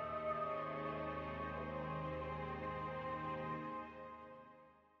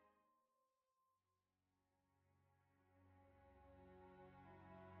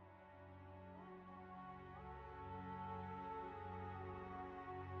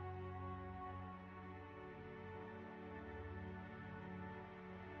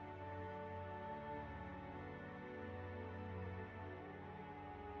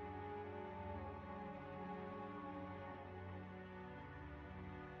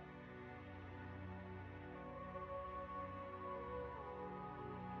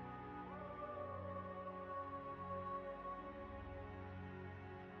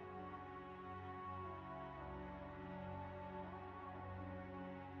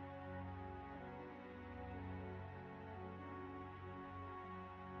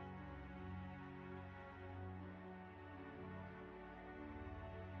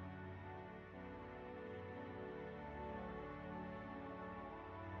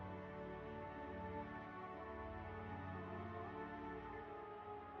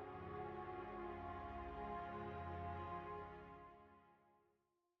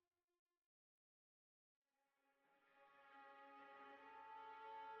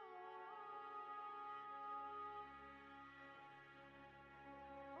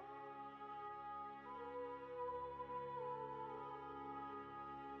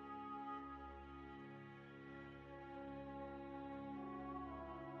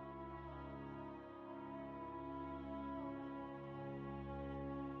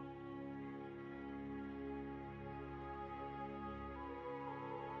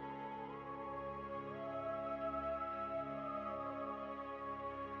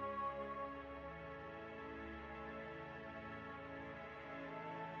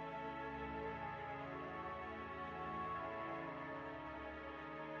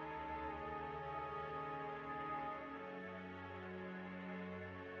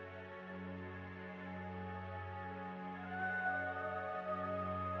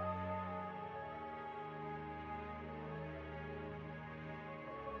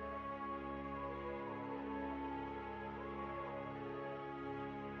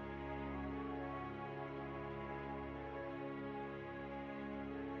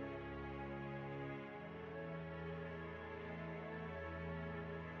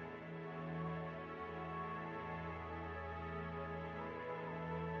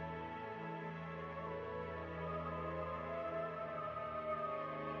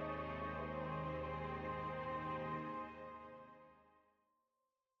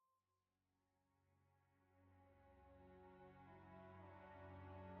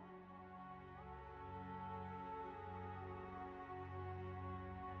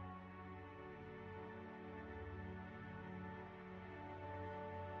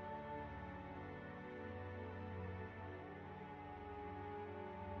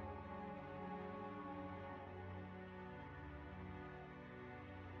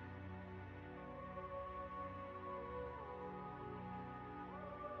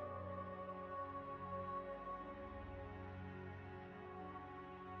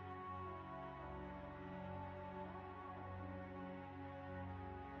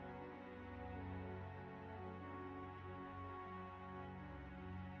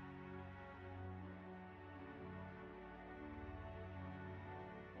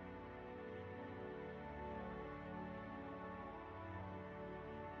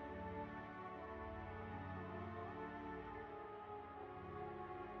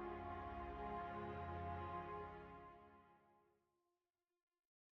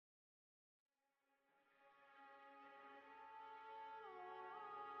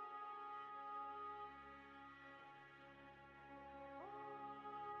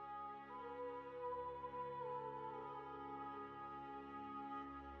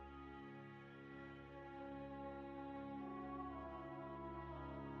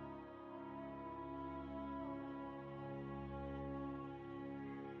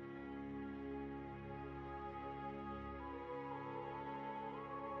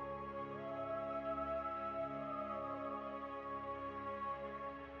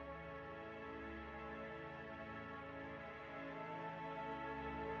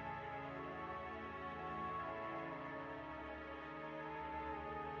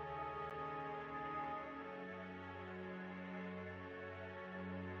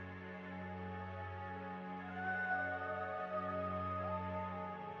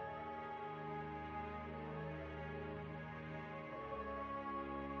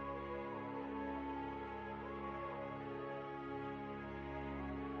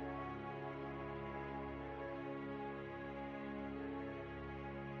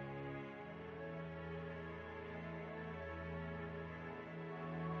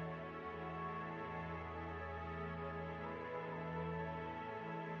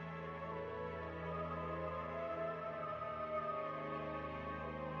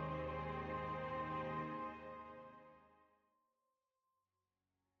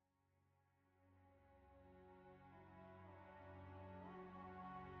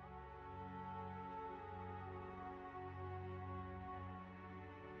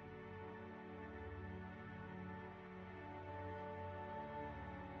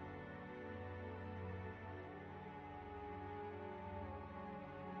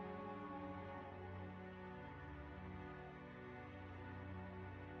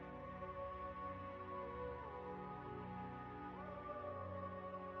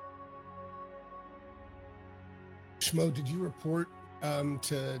 Schmo, did you report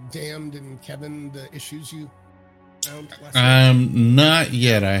to Damned and Kevin the issues you found last night? Not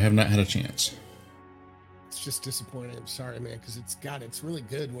yet. I have not had a chance. It's just disappointing. I'm sorry, man, because it's really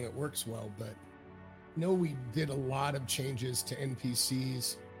good when it works well, but we did a lot of changes to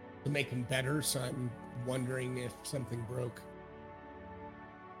NPCs to make them better, so I'm wondering if something broke.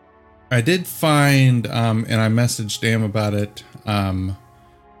 I did find, and I messaged Dam about it,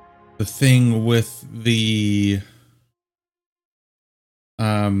 the thing with the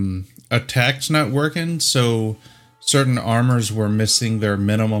attacks not working, so certain armors were missing their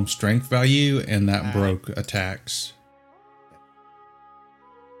minimum strength value, and that broke attacks.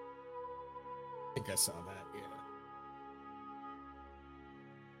 I think I saw that, yeah.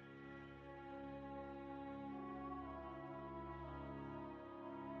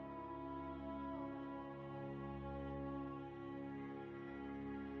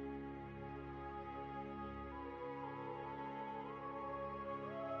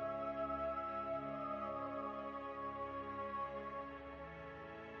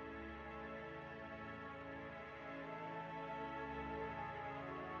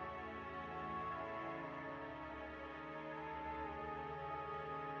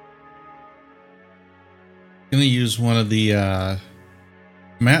 Gonna use one of the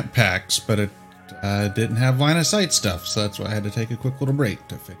map packs, but it didn't have line of sight stuff, so that's why I had to take a quick little break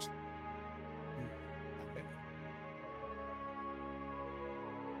to fix it.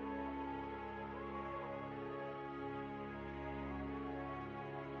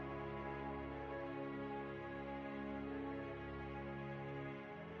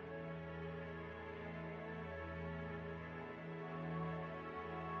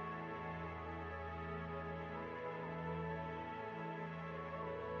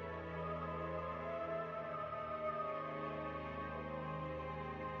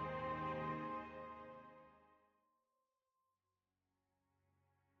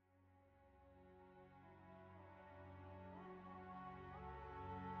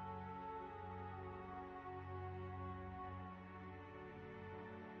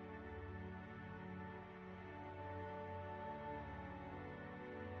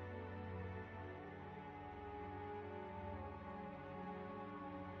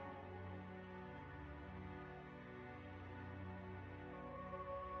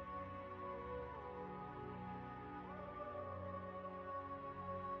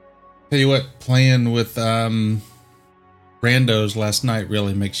 Tell you what, playing with randos last night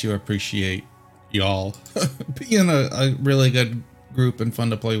really makes you appreciate y'all being a really good group and fun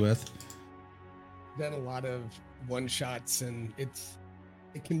to play with. Done a lot of one shots, and it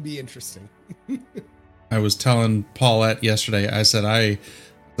can be interesting. I was telling Paulette yesterday, I said I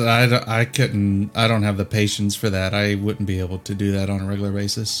don't have the patience for that. I wouldn't be able to do that on a regular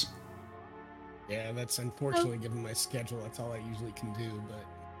basis. Yeah, that's unfortunately, given my schedule, that's all I usually can do, but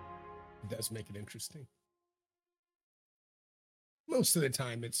it does make it interesting. Most of the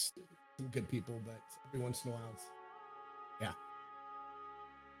time, it's some good people, but every once in a while,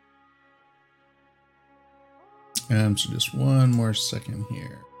 So just one more second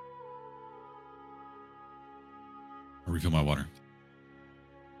here. I'll refill my water.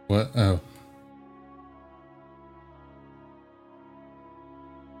 What? Oh.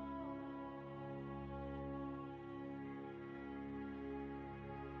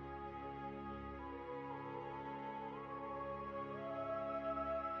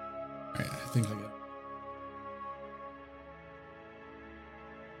 All right, I think I got it.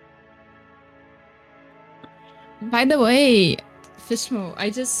 By the way, Fishmo, I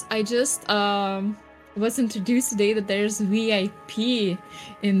just was introduced today that there's VIP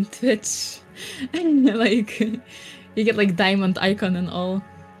in Twitch. Like you get like diamond icon and all.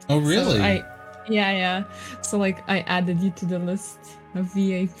 Oh really? So yeah. So like I added you to the list of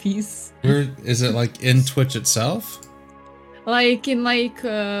VIPs. Where is it, like in Twitch itself? Like in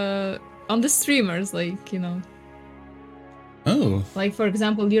on the streamers, like, you know. Oh. Like for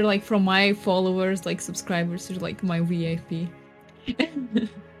example, you're like from my followers, like subscribers, you're like my VIP.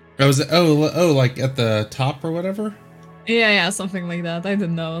 Like at the top or whatever? Yeah, something like that. I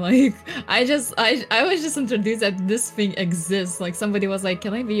don't know. Like I was just introduced that this thing exists. Like somebody was like,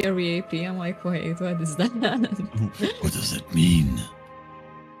 "Can I be your VIP?" I'm like, "Wait, what is that?" What does it mean?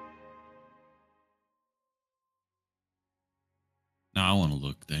 Now I want to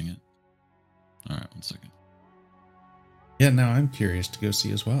look, dang it. All right, 1 second. Yeah, now I'm curious to go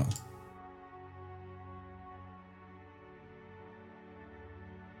see as well.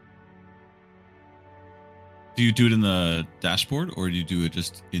 Do you do it in the dashboard, or do you do it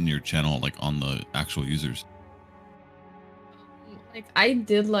just in your channel, like on the actual users? Like I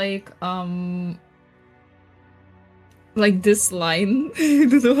did like like this line. I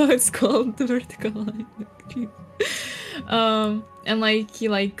don't know how it's called, the vertical line. And like he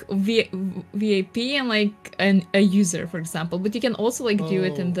like VAP and like a user, for example. But you can also like do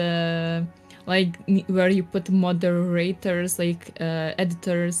it in the like where you put moderators, like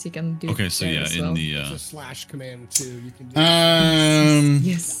editors. You can do. Okay, it so there yeah, as in well. the There's a slash command too. You can do.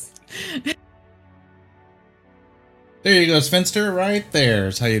 Yes. There you go, Spencer. Right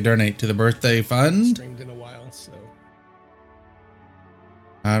there's how you donate to the birthday fund. Streamed in a while, so.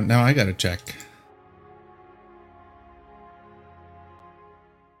 Now I gotta check.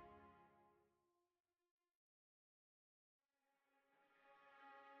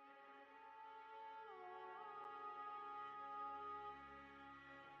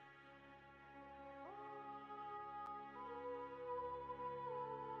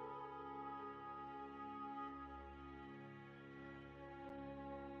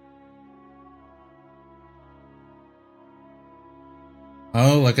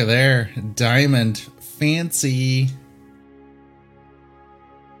 Oh, look at there. Diamond. Fancy.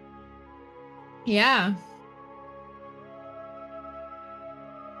 Yeah.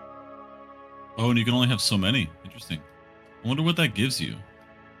 oh, and you can only have so many. Interesting. I wonder what that gives you.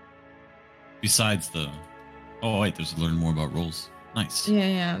 Besides the, oh wait, there's learn more about roles. Nice.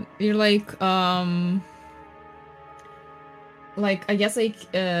 Yeah. You're like I guess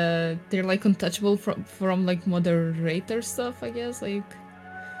like they're like untouchable from like moderator stuff, I guess, like.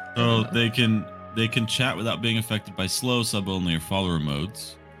 So they can chat without being affected by slow, sub only, or follower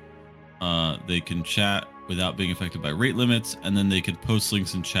modes. They can chat without being affected by rate limits, and then they can post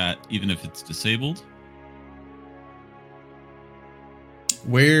links in chat even if it's disabled.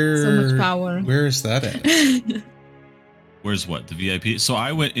 Where? So much power. Where is that at? Where's what? The VIP? So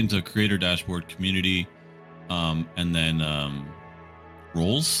I went into creator dashboard, community, and then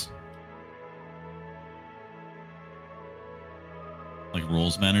roles. Like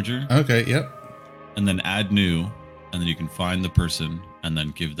roles manager. Okay, yep. And then add new, and then you can find the person and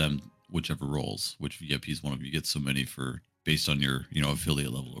then give them whichever roles, which VIP is one of you get so many for based on your,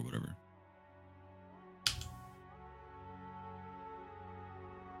 affiliate level or whatever.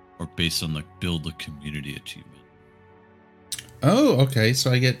 Or based on the build the community achievement. Oh, okay.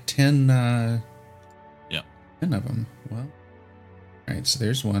 So I get 10 Yeah. 10 of them. Well. All right, so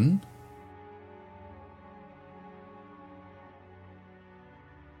there's one.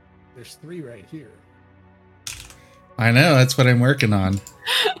 There's 3 right here. I know, that's what I'm working on.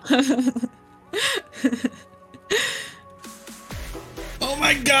 Oh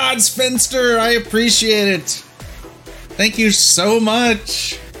my god, Spencer, I appreciate it. Thank you so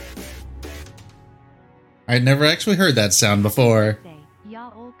much. I'd never actually heard that sound before.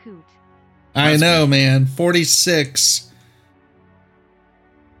 I know, man. 46.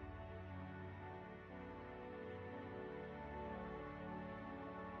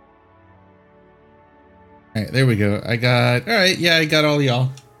 All right, there we go. I got all y'all.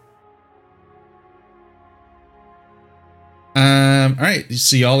 All right,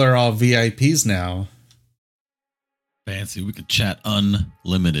 so y'all are all VIPs now. Fancy. We could chat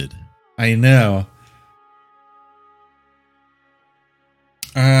unlimited. I know.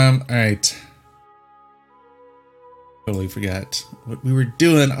 All right. Totally forgot what we were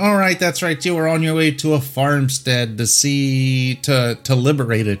doing. All right, that's right. You were on your way to a farmstead to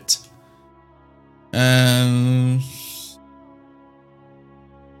liberate it.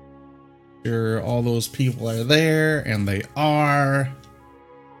 Sure, all those people are there, and they are.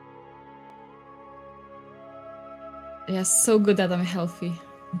 Yeah, so good that I'm healthy.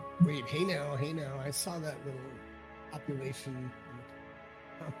 Wait, hey now, I saw that little population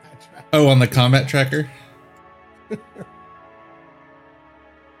on the combat tracker. Oh, on the combat tracker?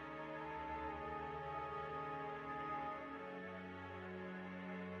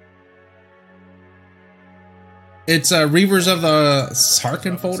 It's Reavers of the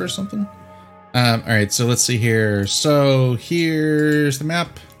Sarkenfold or something. All right, so let's see here. So here's the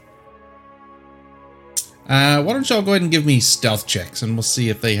map. Why don't y'all go ahead and give me stealth checks, and we'll see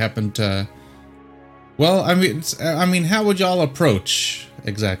if they happen to. Well, I mean, how would y'all approach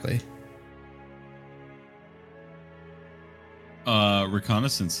exactly?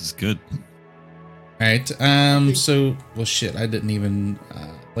 Reconnaissance is good. All right. So, well, shit. I didn't even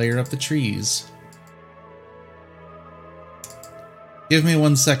layer up the trees. Give me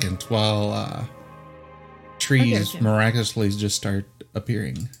 1 second while trees miraculously just start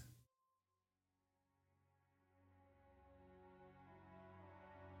appearing.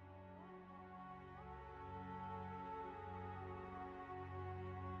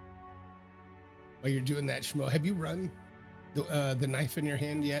 While you're doing that, Shmo, have you run the knife in your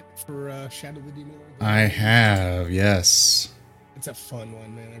hand yet for Shadow the Demon Lord? I have, yes. It's a fun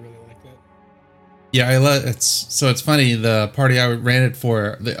one, man. I really like that. Yeah, it's funny. The party I ran it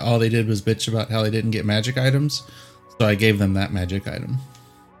for, all they did was bitch about how they didn't get magic items, so I gave them that magic item.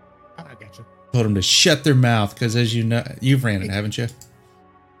 I gotcha. Told them to shut their mouth because, as you know, you've ran it, haven't you?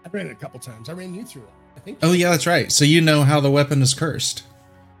 I ran it a couple times. I ran you through it. I think. Oh yeah, that's right. So you know how the weapon is cursed.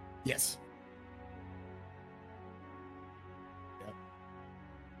 Yes.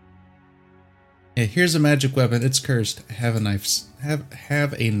 Yeah, here's a magic weapon. It's cursed. Have a nice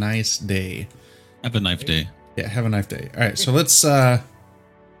day. Have a knife day. Yeah, have a nice day. All right, so let's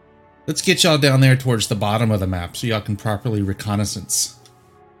get y'all down there towards the bottom of the map so y'all can properly reconnaissance.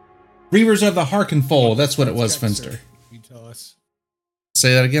 Reavers of the Harkenfold. That's what it was, Finster. You tell us.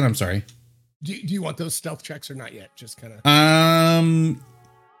 Say that again. I'm sorry. Do you want those stealth checks or not yet? Just kind of.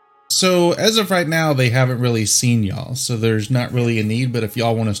 So as of right now, they haven't really seen y'all, so there's not really a need. But if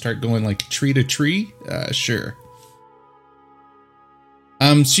y'all want to start going like tree to tree, sure.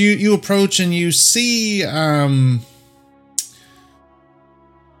 So you approach and you see the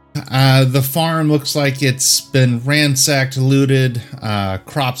farm looks like it's been ransacked, looted.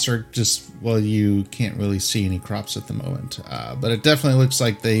 Crops are just, well, you can't really see any crops at the moment, but it definitely looks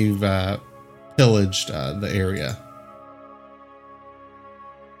like they've pillaged the area.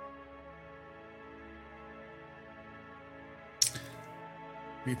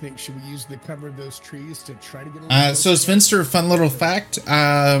 Do you think, should we use the cover of those trees to try to get so Svenster, fun little fact,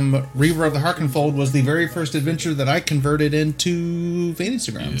 Reaver of the Harkenfold was the very first adventure that I converted into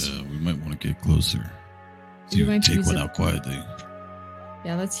Fantasy Grounds. Yeah, we might want to get closer. So You you might take use one it. out quietly.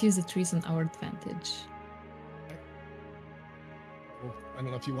 Yeah, let's use the trees on our advantage. Well, I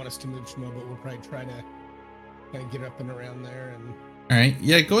don't know if you want us to move Shmo, but we'll probably try to kind of get up and around there. And All right,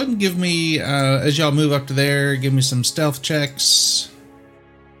 yeah, go ahead and give me, as y'all move up to there, give me some stealth checks.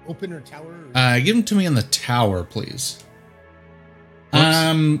 open or tower? Or... Give them to me in the tower, please.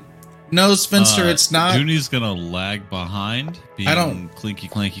 Whoops. No, Spencer, it's not. Junie's gonna lag behind. Being I don't- clinky,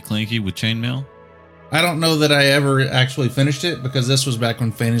 clanky, clanky with chainmail. I don't know that I ever actually finished it because this was back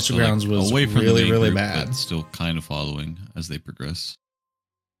when Fantasy So, like, Grounds was away from the really, main really group, bad. but still kind of following as they progress.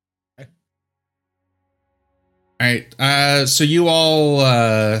 All right, so you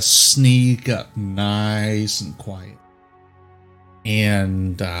all sneak up nice and quiet.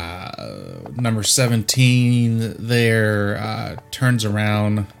 And number 17 there turns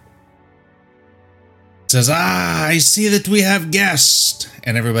around, says, I see that we have guests.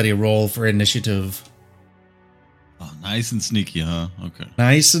 And everybody roll for initiative. Oh, nice and sneaky, huh? Okay.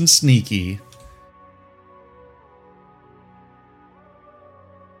 Nice and sneaky.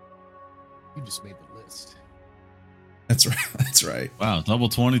 You just made the list. That's right. That's right. Wow, double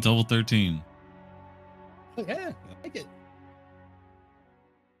 20, double 13. Oh, yeah, I like it.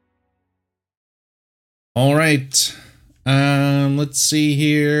 All right. Let's see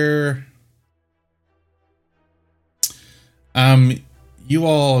here. You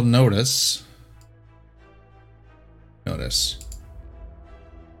all notice. It's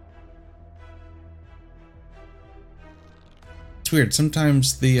weird.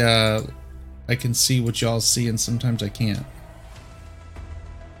 Sometimes the I can see what y'all see, and sometimes I can't.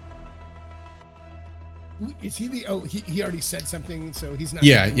 Is he the? Oh, he already said something, so he's not.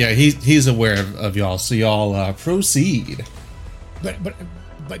 Yeah, he's aware of y'all. So y'all proceed.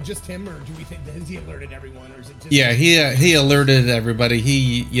 But just him, or do we think has he alerted everyone, or is it just? Yeah, he alerted everybody.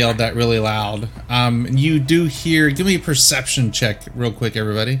 He yelled that really loud. You do hear. Give me a perception check, real quick,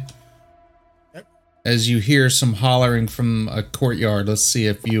 everybody. Yep. As you hear some hollering from a courtyard. Let's see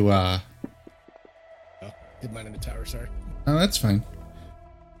if you. Oh, did mine in the tower. Sorry. Oh, that's fine.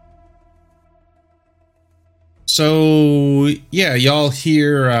 So yeah, y'all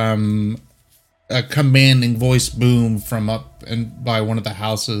hear a commanding voice boom from up and by one of the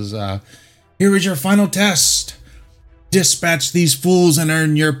houses. Here is your final test. Dispatch these fools and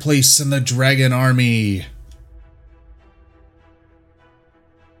earn your place in the dragon army.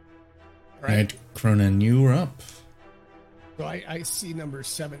 All right. Cronin, you are up. So I see number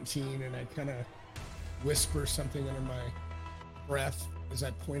 17, and I kind of whisper something under my breath as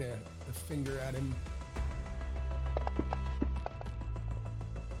I point a finger at him.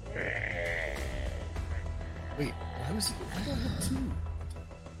 Wait, why was he? Why do I have two?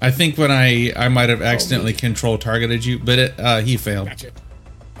 I think when I might have accidentally control targeted you, but he failed. Gotcha.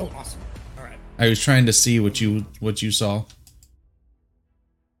 Oh, awesome. All right. I was trying to see what you saw.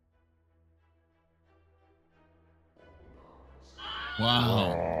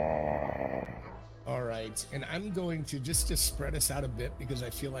 Wow. All right, and I'm going to just spread us out a bit because I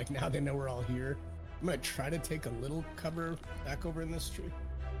feel like now they know we're all here. I'm gonna try to take a little cover back over in this tree.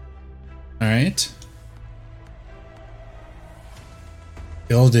 All right.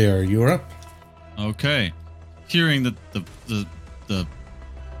 Ildir, you're up. Okay. Hearing the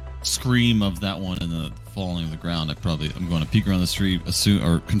scream of that one and the falling to the ground, I'm going to peek around the street, assume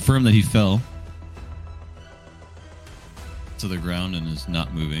or confirm that he fell to the ground and is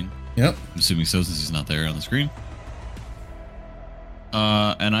not moving. Yep. I'm assuming so since he's not there on the screen.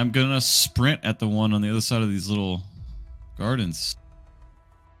 And I'm gonna sprint at the one on the other side of these little gardens.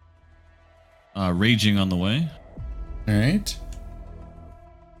 Raging on the way. All right.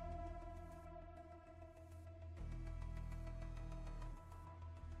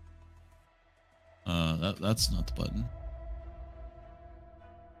 That's not the button.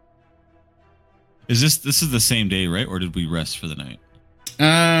 This is the same day, right? Or did we rest for the night?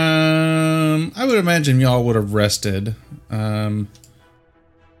 I would imagine y'all would have rested. I'll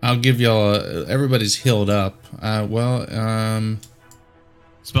give y'all everybody's healed up.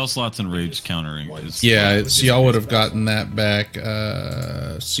 Spell slots and rage countering. Yeah, so y'all would have gotten that back.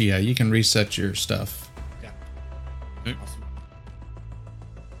 So yeah, you can reset your stuff. Yeah. Okay. Awesome.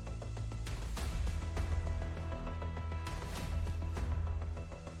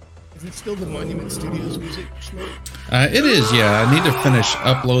 Is it still the Monument Studios music, Schmidt? It is, yeah. I need to finish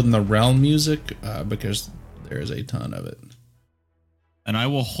uploading the Realm music because there is a ton of it. And I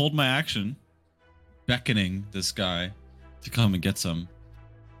will hold my action, beckoning this guy to come and get some,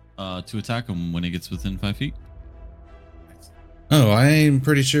 to attack him when he gets within 5 feet. Oh, I'm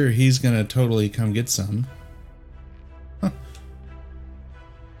pretty sure he's gonna totally come get some. Huh.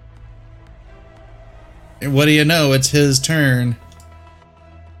 And what do you know? It's his turn.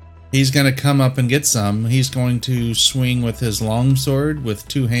 He's gonna come up and get some. He's going to swing with his longsword with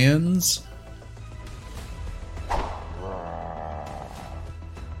 2 hands.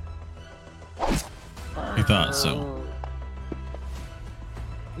 He thought so.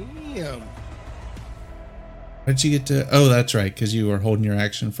 Damn. How'd you get to? Oh, that's right, because you were holding your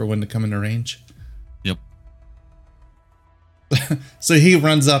action for when to come into range. Yep. So he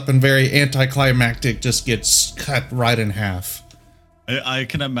runs up and very anticlimactic just gets cut right in half. I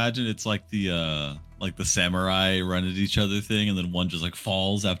can imagine it's like the samurai run at each other thing, and then one just like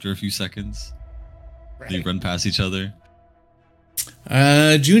falls after a few seconds. Right. They run past each other.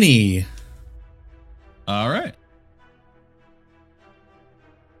 Junie. All right.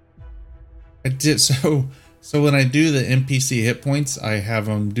 I did so when I do the NPC hit points, I have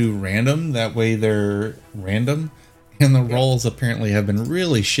them do random. That way they're random, and the rolls apparently have been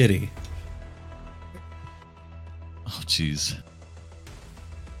really shitty. Oh, jeez.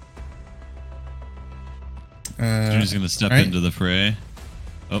 She's gonna step right. into the fray.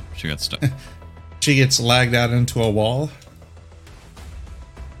 Oh, she got stuck. She gets lagged out into a wall.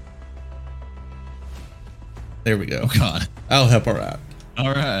 There we go. Oh God. I'll help her out.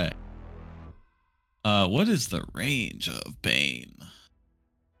 All right. What is the range of Bane?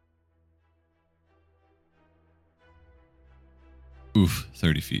 Oof,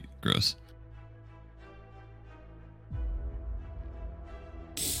 30 feet. Gross.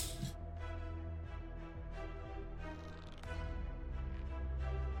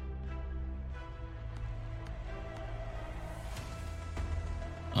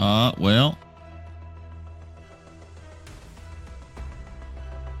 Well.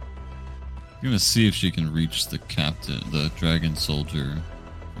 I'm gonna see if she can reach the captain, the dragon soldier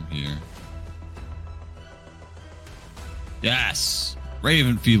from here. Yes! Ray of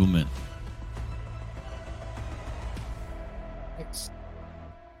Enfeeblement. Thanks.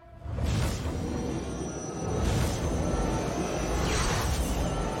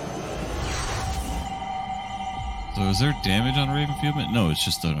 So is there damage on Ray of Enfeeblement? No, it's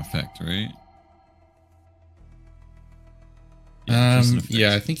just an effect, right? Just an effect.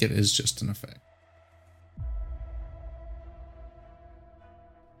 Yeah, I think it is just an effect.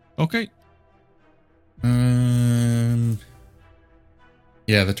 Okay.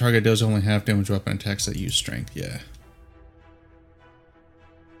 Yeah, the target does only have damage weapon attacks that use strength, yeah.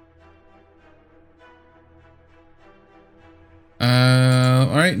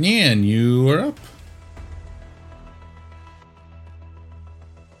 Alright, Nian, you are up.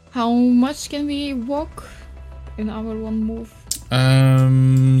 How much can we walk in our one move?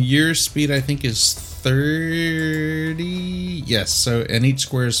 Your speed I think is 30. Yes, so and each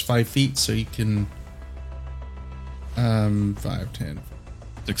square is 5 feet, so you can 5, 10.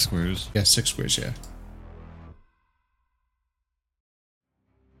 6 squares. Yeah, 6 squares, yeah.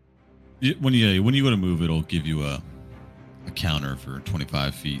 When you go to move, it'll give you a counter for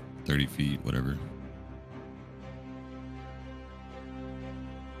 25 feet, 30 feet, whatever.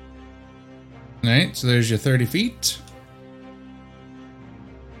 All right, so there's your 30 feet.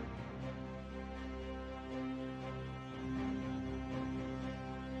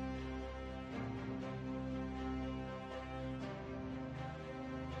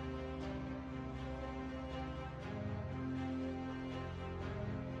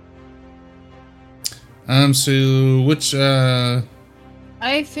 So which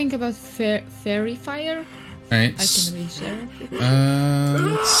I think about fairy fire. right. I can reach there.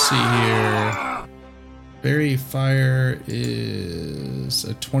 Let's see here. Fairy fire is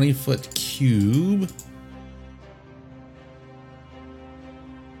a 20-foot cube.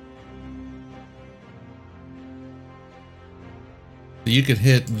 You could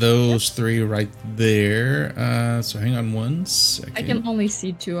hit those three right there. So hang on one second. I can only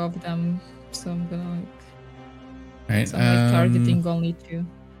see 2 of them, so I'm gonna like. Right, So I'm like targeting only 2.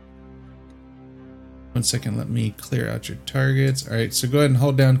 1 second, let me clear out your targets. All right, so go ahead and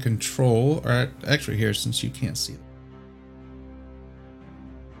hold down control. All right, actually here, since you can't see it.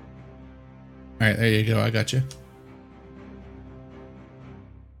 All right, there you go. I got you.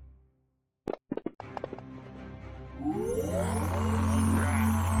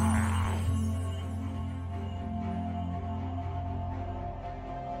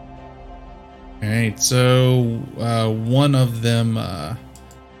 All right, so one of them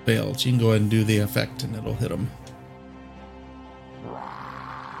failed. You can go ahead and do the effect, and it'll hit them.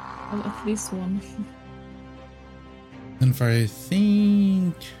 Well, at least one. And if I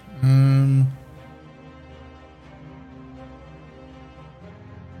think,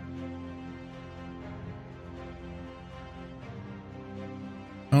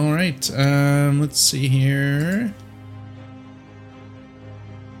 all right, let's see here.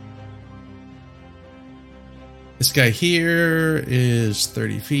 This guy here is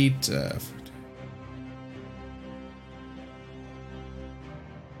 30 feet.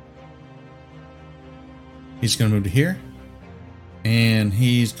 He's going to move to here. And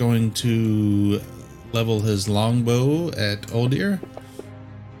he's going to level his longbow at Oldir.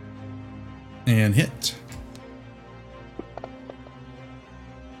 And hit.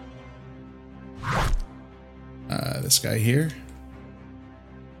 This guy here.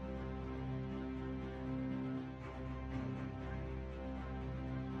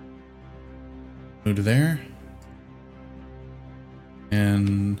 Move to there.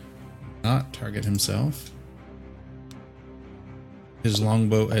 And not target himself. His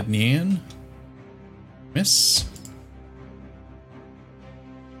longbow at Nian. Miss.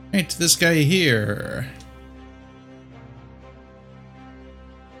 Right, this guy here.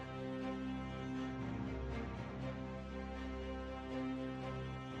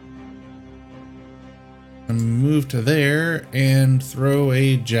 Move to there and throw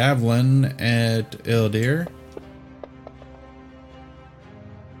a javelin at Eldir.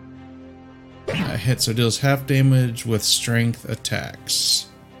 Hit, so deals half damage with strength attacks.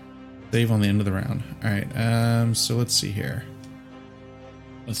 Save on the end of the round. Alright, so let's see here.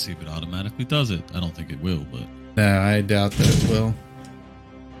 Let's see if it automatically does it. I don't think it will, but... Nah, I doubt that it will.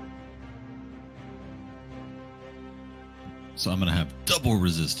 So I'm going to have double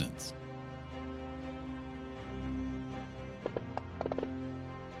resistance.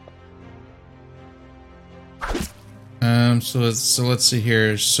 So let's see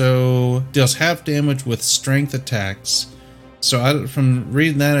here. So deals half damage with strength attacks. So from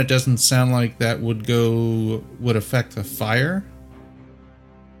reading that, it doesn't sound like that would affect the fire.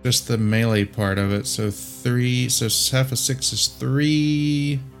 Just the melee part of it. So 3. So half of 6 is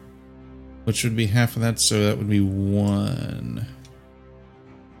 3, which would be half of that. So that would be 1.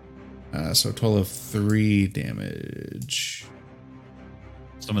 So a total of 3 damage.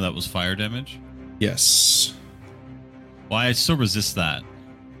 Some of that was fire damage? Yes. Well, I still resist that.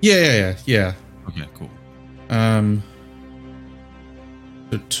 Yeah. Okay, cool.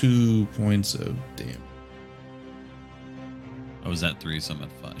 So 2 points of damage. I was at 3, so I'm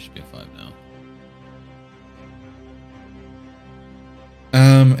at 5. Should be at 5 now.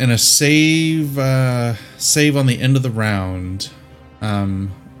 And a save on the end of the round. So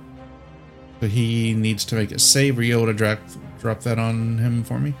he needs to make a save. Are you able to drop that on him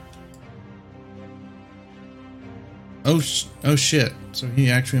for me? Oh shit. So he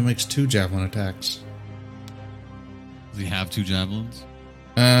actually makes 2 javelin attacks. Does he have 2 javelins?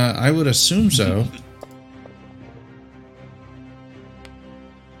 I would assume so.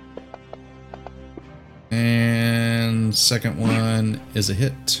 And second one is a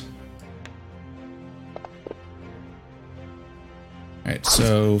hit. Alright,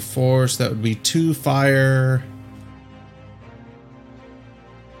 so 4, so that would be 2 fire.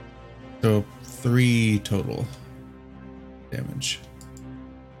 So 3 total damage.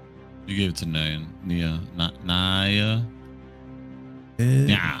 You gave it to Nia. Not Naya.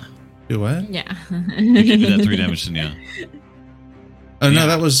 Yeah. Do what? Yeah. You gave that 3 damage to Nia. Oh no, Yeah.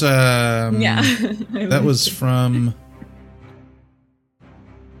 that was Yeah. that was from.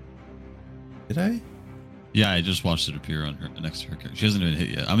 Did I? Yeah, I just watched it appear on her next to her character. She hasn't been hit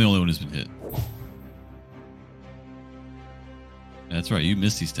yet. I'm the only one who's been hit. That's right. You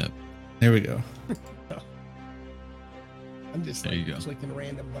Misty Step. There we go. I'm just There like you go. clicking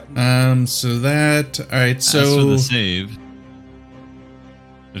random buttons. So that. All right. As for So the save,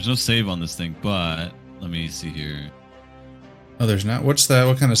 there's no save on this thing, but let me see here. oh, there's not. What's that?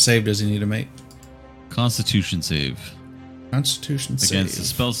 What kind of save does he need to make? Constitution save Constitution against the save.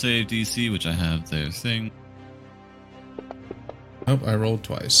 spell save DC, which I have their thing. Oh, I rolled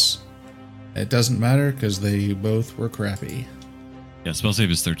twice. It doesn't matter because they both were crappy. Yeah, spell save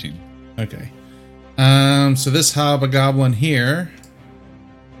is 13. Okay. So this hobgoblin here.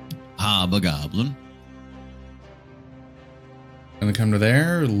 Hobgoblin. Gonna come to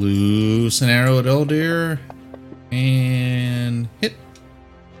there, loose an arrow at Eldir, and hit.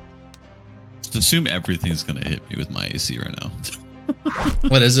 Just assume everything's gonna hit me with my AC right now.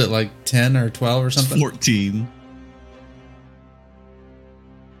 What is it, like 10 or 12 or something? 14.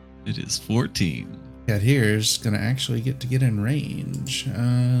 It is 14. Cat here's gonna actually get in range.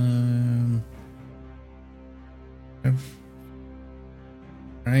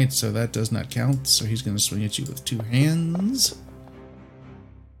 Alright, so that does not count, so he's gonna swing at you with 2 hands.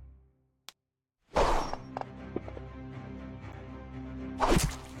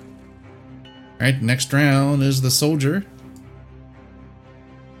 Alright, next round is the soldier.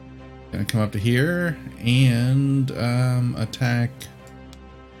 Gonna come up to here and attack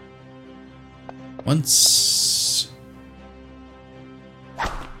once. Go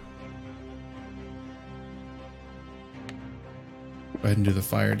ahead and do the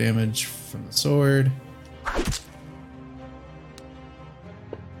fire damage from the sword.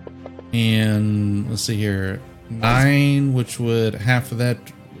 And let's see here. 9, which would half of that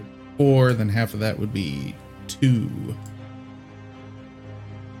 4, then half of that would be 2.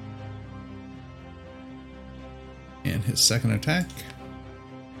 And his second attack.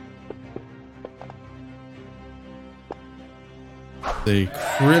 The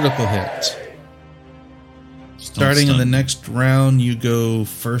critical hit. Just don't Starting in the stun. next round, you go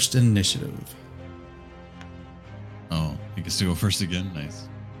first initiative. Oh, he gets to go first again. Nice.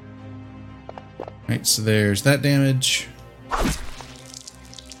 Right, so there's that damage.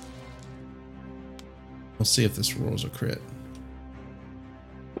 We'll see if this rolls a crit.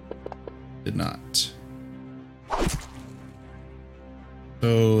 Did not.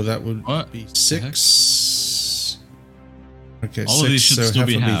 So that would What be the 6. Okay, All of 6, these should so still half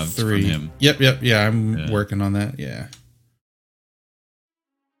be would halved from 3. him. Yep, yeah, I'm Yeah. working on that, yeah.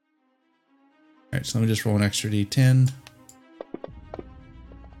 Alright, so let me just roll an extra d10.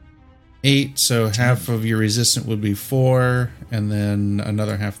 8, so half of your resistant would be 4, and then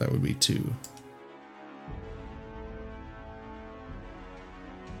another half that would be 2.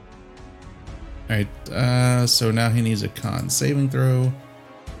 Alright, so now he needs a con saving throw.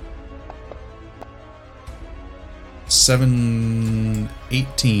 7,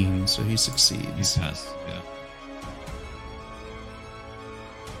 18, so he He's succeeds. passed. Yeah.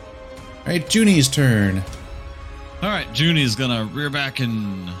 Alright, Junie's turn. All right, Junie is gonna rear back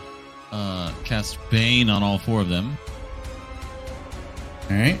and cast Bane on all 4 of them.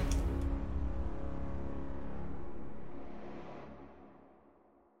 Alright.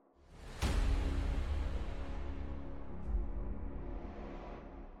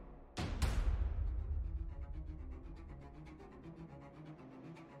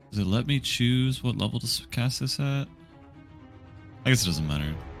 Does it let me choose what level to cast this at? I guess it doesn't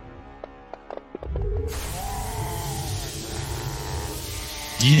matter.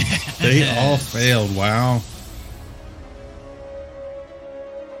 Yeah. They all failed, wow.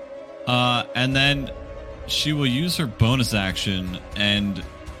 And then she will use her bonus action and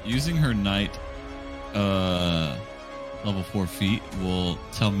using her knight level 4 feat will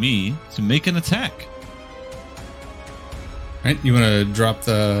tell me to make an attack. Alright, you want to drop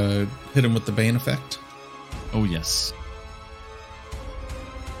the... hit him with the Bane effect? Oh yes.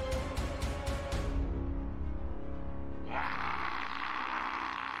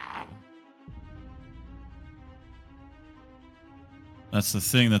 That's the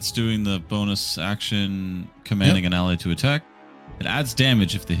thing that's doing the bonus action commanding an ally to attack. It adds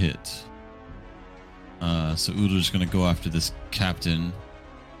damage if they hit. So Udo's going to go after this captain.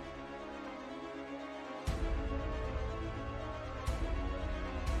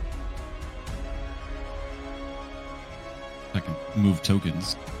 I can move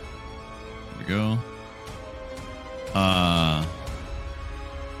tokens. we go.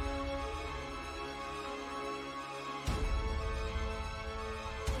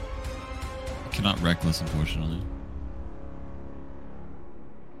 Cannot reckless, unfortunately.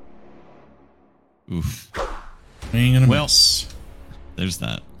 Oof. Ain't gonna Well, miss. there's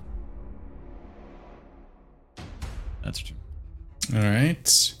that. That's true. All right.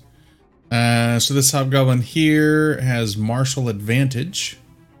 So this hobgoblin here has martial advantage.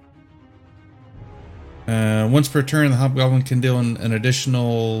 Once per turn, the hobgoblin can deal an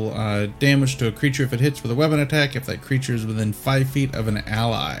additional damage to a creature if it hits with a weapon attack if that creature is within 5 feet of an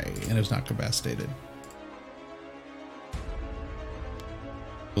ally and is not capacitated.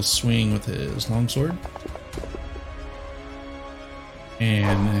 He'll swing with his longsword.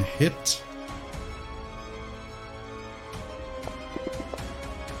 And hit.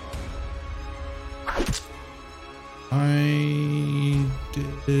 I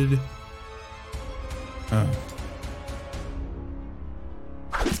did. Oh.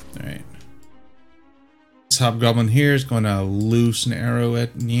 Alright. This hobgoblin here is going to loose an arrow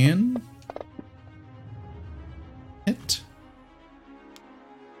at Nyan. Hit.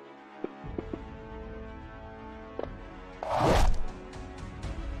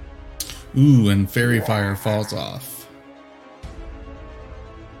 Ooh, and fairy fire falls off.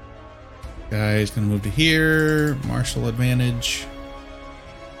 Guy's gonna move to here. Martial advantage.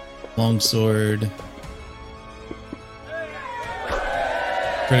 Longsword.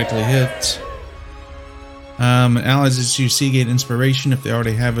 Critically hit. Allies that you see gain inspiration. If they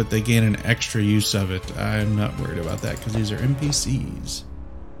already have it, they gain an extra use of it. I'm not worried about that because these are NPCs.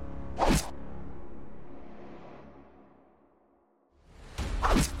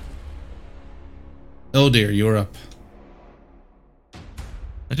 Oh dear, you're up.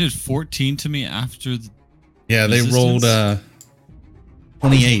 That did 14 to me after the Yeah, they resistance? rolled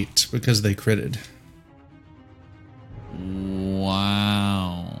 28 because they critted.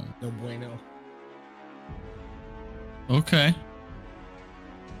 Wow. No bueno. Okay.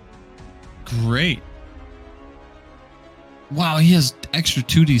 Great. Wow, he has extra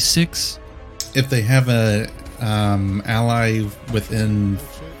 2d6. If they have a ally within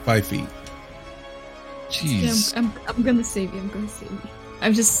 5 feet. Jeez. Yeah, I'm gonna save you. I'm gonna save you. I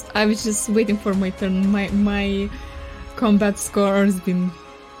was just waiting for my turn. My combat score has been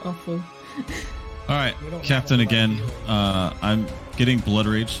awful. All right, Captain again. I'm getting blood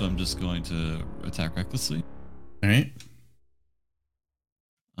rage, so I'm just going to attack recklessly. All right.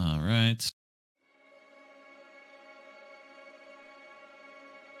 All right.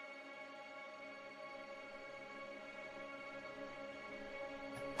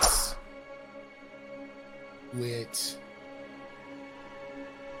 Wit.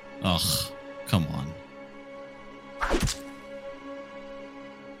 Ugh, come on.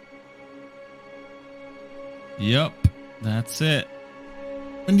 Yep, that's it.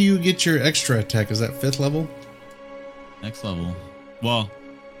 When do you get your extra attack? Is that 5th level? Next level. Well,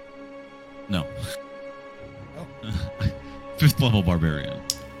 no. Oh. 5th level barbarian.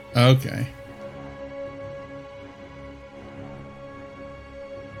 Okay.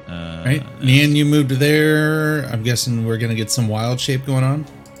 All right. Nian, you moved to there. I'm guessing we're going to get some wild shape going on.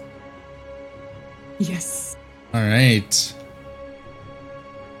 Yes. All right.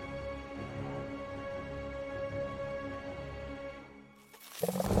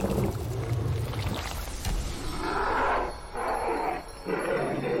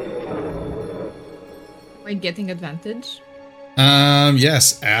 Am I getting advantage?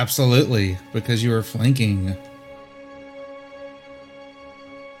 Yes, absolutely, because you were flanking.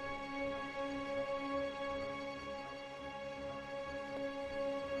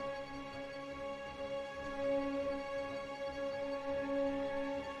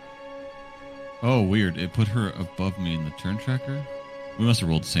 Oh, weird. It put her above me in the turn tracker. We must have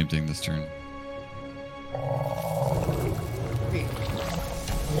rolled the same thing this turn. Wait.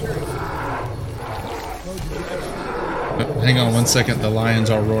 Hang on 1 second. The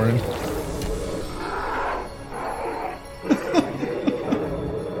lions are roaring.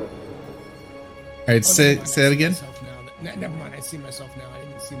 All right, say that again. Never mind. I see myself now. I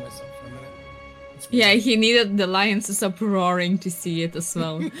didn't see myself for a minute. It's weird. Yeah, he needed the lions to stop roaring to see it as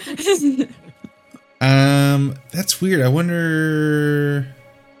well. That's weird. I wonder.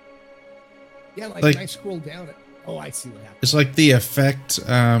 Yeah, like like- when I scroll down. Oh, I see what happened. It's like the effect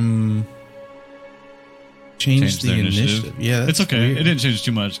changed the their initiative. Yeah, It's that's okay. weird. It didn't change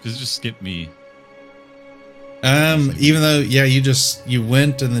too much because it just skipped me. Even though, yeah, you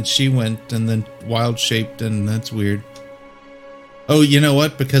went and then she went and then wild shaped, and that's weird. Oh, you know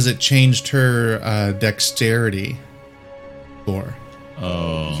what? Because it changed her dexterity score. You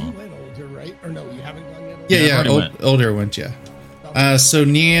Oh. went older, right? right? Or no, you haven't gone yet? Yeah, already went. Older went, yeah. Okay. So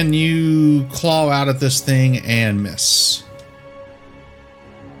Nian, you claw out at this thing and miss.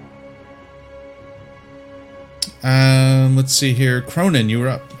 Let's see here. Cronin, you were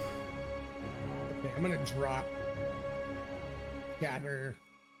up. Okay, I'm gonna drop Scatter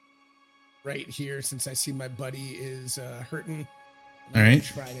right here since I see my buddy is hurting. All right.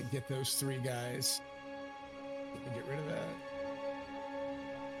 Try to get those 3 guys. Get rid of that.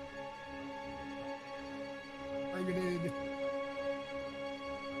 Targeted.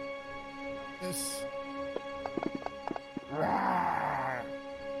 This.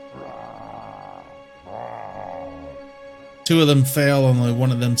 2 of them fail, only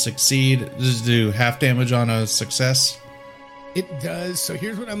 1 of them succeed. Just do half damage on a success. It does. So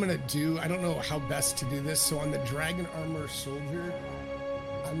here's what I'm going to do. I don't know how best to do this. So on the Dragon Armor Soldier,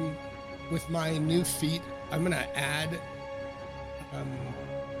 with my new feat, I'm going to add,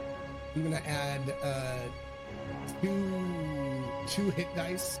 two hit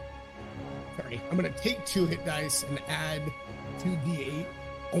dice. Sorry, I'm going to take 2 hit dice and add 2d8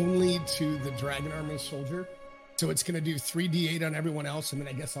 only to the Dragon Armor Soldier. So it's going to do 3d8 on everyone else, and then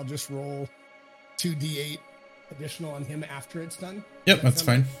I guess I'll just roll 2d8 additional on him after it's done. Yep, that's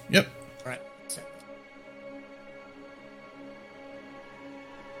fine. Yep. All right. So.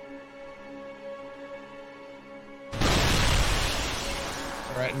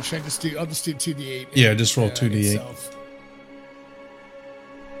 All right, and should I just do? I'll just do 2d8. Yeah, just roll 2d8. Itself.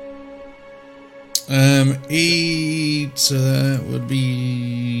 8. So that would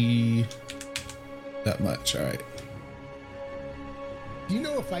be that much. All right. Do you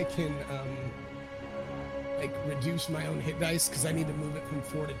know if I can like reduce my own hit dice because I need to move it from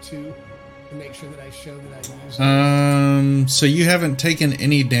 4 to 2 to make sure that I show that I use So you haven't taken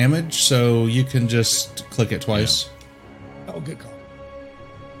any damage, so you can just click it twice. Oh, good call.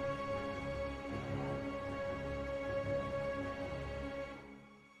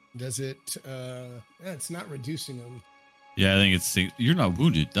 Does it it's not reducing them. Yeah, I think it's you're not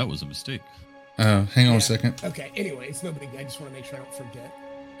wounded. That was a mistake. Hang on a second. Okay, anyway, it's no big. I just want to make sure I don't forget.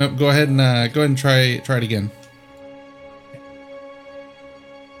 Nope, go ahead and try it again.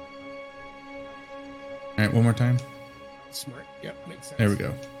 All right, one more time. Smart. Yep, makes sense. There we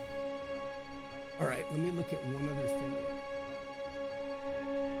go. All right, let me look at one other thing.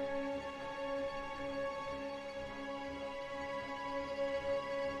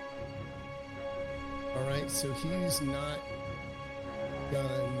 All right, so he's not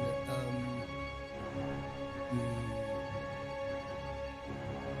done.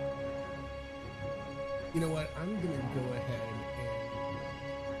 You know what? I'm gonna go ahead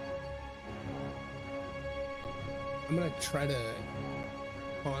and I'm gonna try to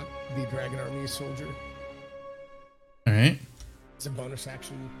haunt the Dragon Army Soldier. All right. It's a bonus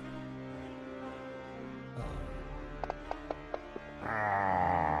action.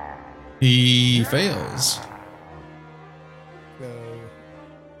 He fails. So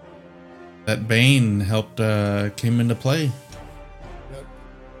That Bane helped came into play. nope.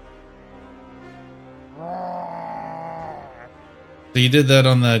 So you did that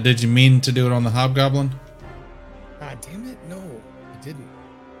on the. Did you mean to do it on the Hobgoblin? Ah, damn it! No, I didn't.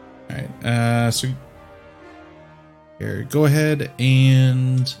 All right. So here, go ahead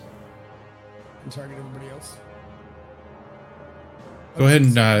and And target everybody else. go ahead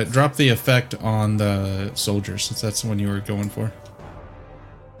and drop the effect on the soldier, since that's the one you were going for.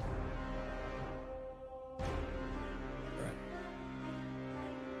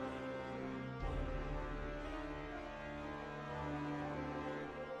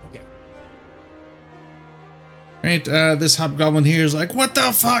 Okay. Right, this hobgoblin here is like, what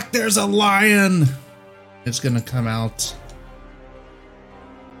the fuck? There's a lion! It's gonna come out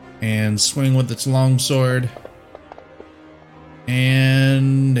and swing with its longsword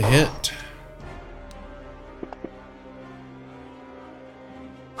and hit.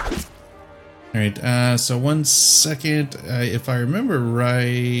 Alright, so 1 second. If I remember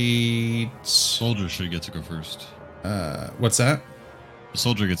right... Soldier should get to go first. What's that? The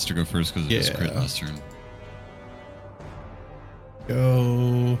soldier gets to go first because of his crit Yeah. last turn.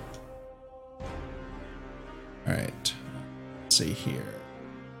 Go. Alright. Let's see here.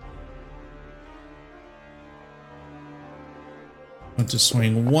 Want to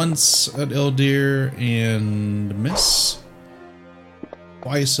swing once at Eldir and miss.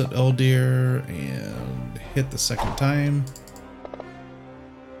 Twice at Eldir and hit the second time.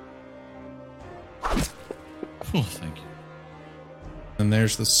 Oh, thank you. And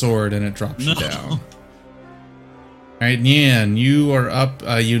there's the sword and it drops you No. down. Alright, Nyan, you are up.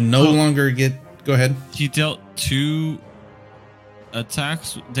 You no longer get... Go ahead. He dealt 2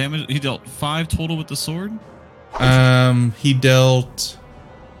 attacks damage? He dealt 5 total with the sword? He dealt.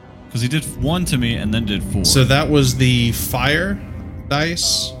 Because he did 1 to me and then did 4. So that was the fire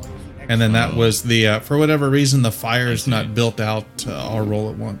dice, and then that was the for whatever reason the fire is not built out. I'll roll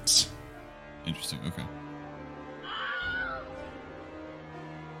at once. Interesting. Okay.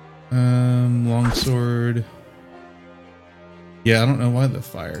 Longsword. Yeah, I don't know why the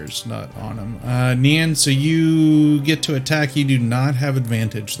fire's not on him. Nian, so you get to attack. You do not have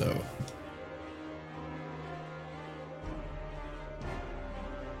advantage though.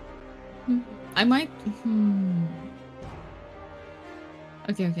 I might.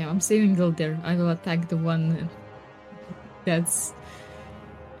 Okay, I'm saving Gildir. I will attack the one that's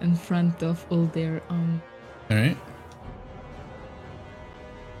in front of Uldir. All right.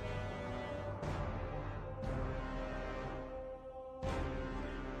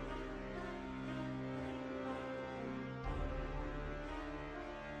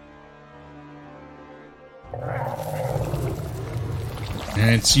 And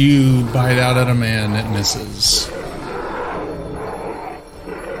it's you bite out at him and it misses.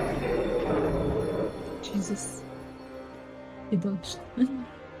 Jesus. He dodged.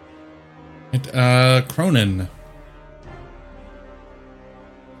 Cronin.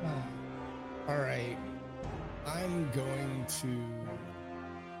 All right. I'm going to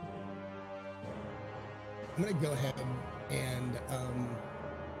go ahead and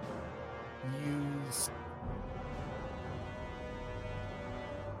use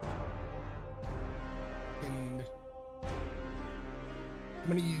I'm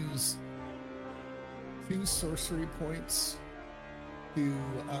going to use 2 sorcery points to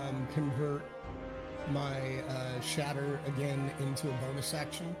convert my shatter again into a bonus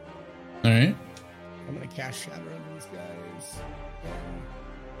action. All right. I'm going to cast shatter on these guys.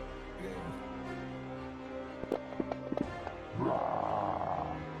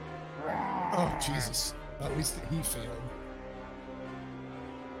 Oh, Jesus. At least he failed.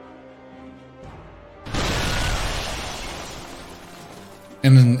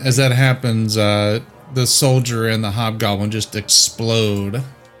 And then as that happens, the soldier and the hobgoblin just explode.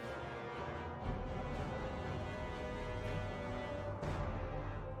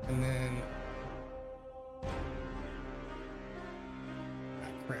 And then...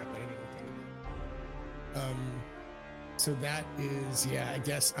 crap, I didn't even so that is, yeah, I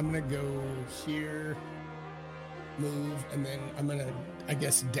guess I'm going to go here, move, and then I'm going to, I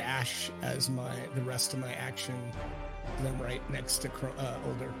guess, dash as the rest of my action. And I'm right next to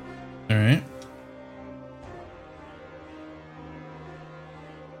Uldir. All right.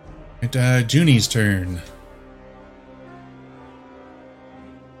 Junie's turn.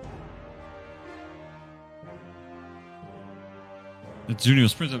 Junie will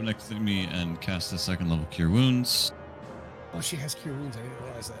sprint up next to me and cast a 2nd level Cure Wounds. Oh, she has Cure Wounds. I didn't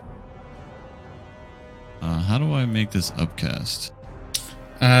realize that. How do I make this upcast?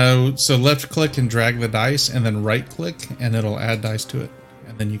 So left click and drag the dice, and then right click, and it'll add dice to it,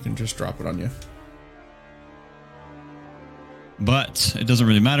 and then you can just drop it on you. But it doesn't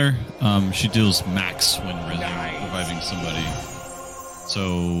really matter. She deals max when reviving somebody.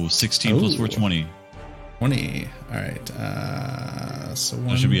 So 16 plus 4, 20. 20. All right. So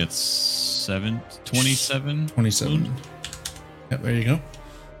that should be at 27. 27. Wound. Yep, there you go.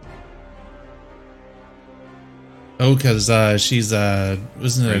 Oh, because she's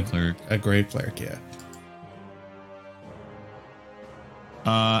wasn't it a grave cleric? Yeah.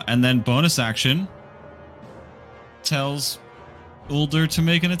 And then bonus action tells Uldir to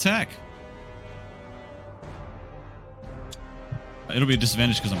make an attack. It'll be a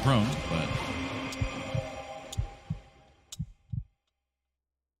disadvantage because I'm prone, but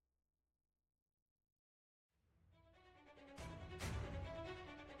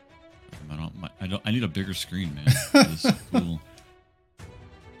I need a bigger screen, man. This is cool.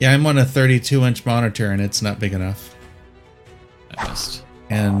 Yeah, I'm on a 32-inch monitor, and it's not big enough. I missed.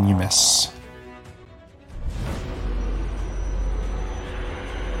 And you miss.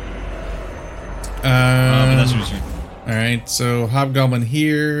 That's your turn. All right, so Hobgoblin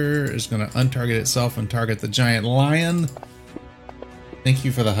here is going to untarget itself and target the giant lion. Thank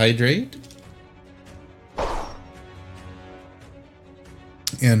you for the hydrate.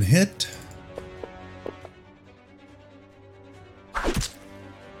 And hit.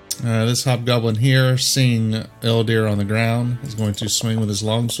 This Hobgoblin here, seeing Uldir on the ground, is going to swing with his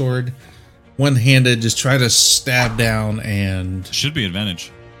longsword. One-handed, just try to stab down and... Should be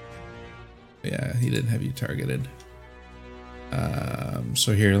advantage. Yeah, he didn't have you targeted.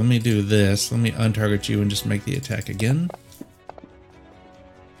 So here, let me do this. Let me untarget you and just make the attack again.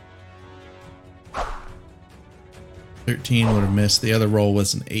 13 would have missed. The other roll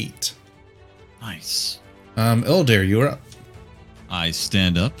was an 8. Nice. Elder, you're up. I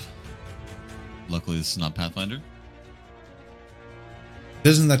stand up. Luckily, this is not Pathfinder.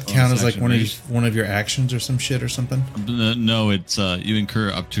 Doesn't that count as like Bonus action one of your actions or some shit or something? No, it's you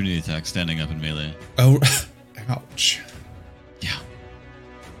incur opportunity attack standing up in melee. Oh, ouch. Yeah.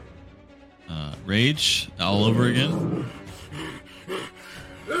 Rage all over again.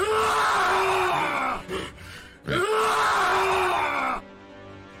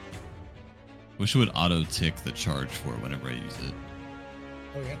 Wish it would auto tick the charge for it whenever I use it.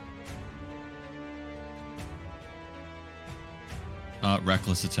 Okay.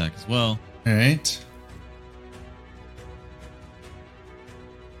 Reckless attack as well. All right.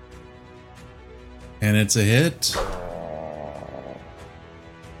 And it's a hit.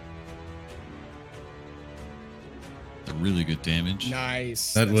 A really good damage.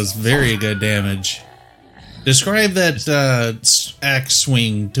 Nice. That That's was awesome. very good damage. Describe that axe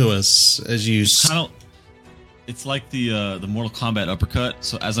swing to us as you. Kind of. It's like the Mortal Kombat uppercut.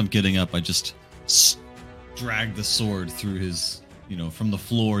 So as I'm getting up, I just drag the sword through his, from the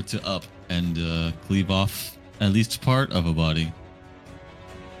floor to up and cleave off at least part of a body.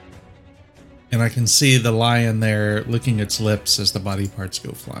 And I can see the lion there licking its lips as the body parts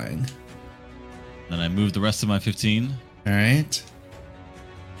go flying. Then I move the rest of my 15 All right.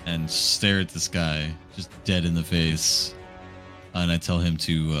 and stare at this guy, just dead in the face. And I tell him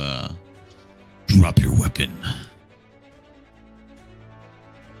to drop your weapon.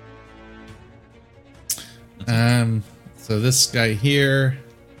 So this guy here,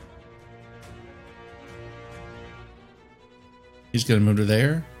 he's gonna move to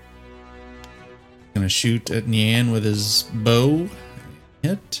there. Gonna shoot at Nyan with his bow.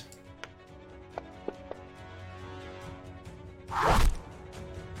 Hit.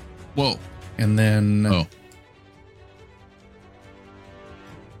 Whoa. And then Oh.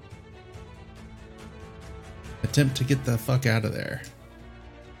 attempt to get the fuck out of there.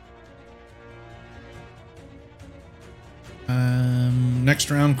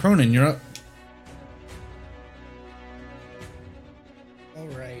 Next round, Cronin, you're up. All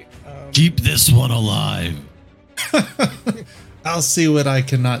right. Keep this one alive. I'll see what I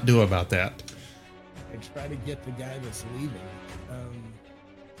cannot do about that. I try to get the guy that's leaving.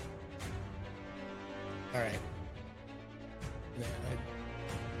 All right. Yeah,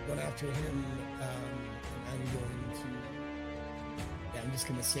 I went after him. And I'm going to. Yeah, I'm just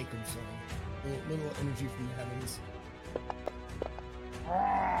going to Sacred Flame. Little energy from the heavens.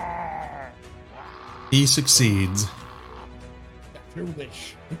 He succeeds. That's your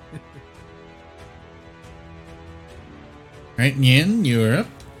wish. Right, Nyan, you're up.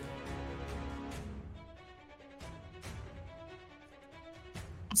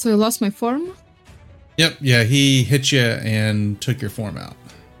 So I lost my form. Yep, yeah, he hit you and took your form out.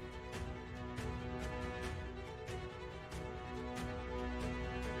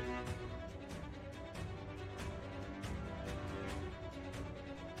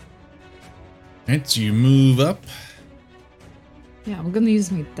 Right, so you move up. Yeah, I'm gonna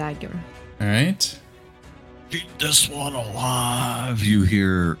use my dagger. All right. Keep this one alive. You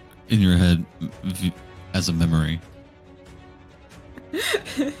hear in your head as a memory.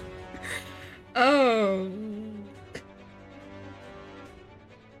 Oh.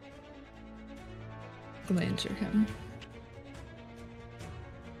 I'm gonna injure him.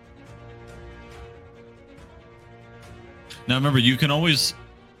 Now remember, you can always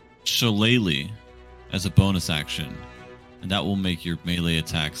shillelagh as a bonus action, and that will make your melee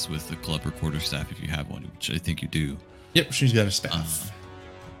attacks with the club or quarterstaff, if you have one, which I think you do, Yep, she's got a staff.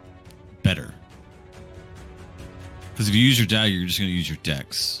 better. Because if you use your dagger, you're just going to use your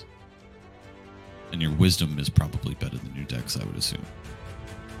dex, and your wisdom is probably better than your dex, I would assume.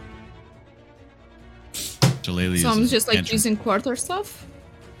 Shillelagh So is I'm a just like cantrip. using quarter stuff.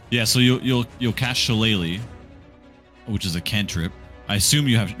 Yeah, so you'll cast Shillelagh, which is a cantrip. I assume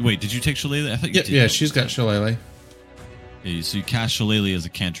you have. Wait, did you take Shillelagh? I thought you Yep, did. yeah, she's got Shillelagh. Yeah, so you cast Shillelagh as a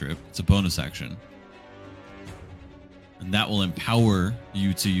cantrip. It's a bonus action, and that will empower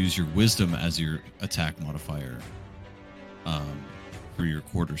you to use your wisdom as your attack modifier, for your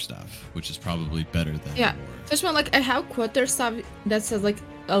quarterstaff, which is probably better than Yeah. your. First one, like I have quarter stuff that says like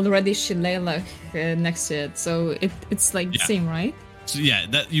already Shillelagh next to it, so it's like the Yeah. same, right? So yeah,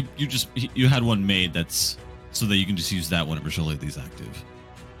 that you had one made that's so that you can just use that whenever Shillelagh is active.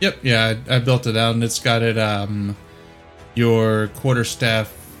 Yep, yeah, I built it out and it's got it, your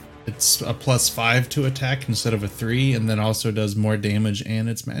quarterstaff, it's a +5 to attack instead of a 3, and then also does more damage and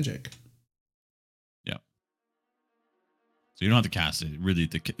it's magic. Yeah. So you don't have to cast it. Really,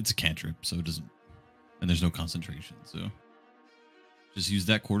 it's a cantrip, so it doesn't and there's no concentration, so just use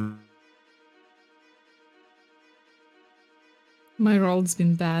that quarter. My roll's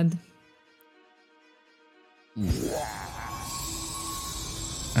been bad.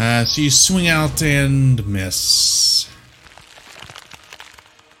 So you swing out and miss.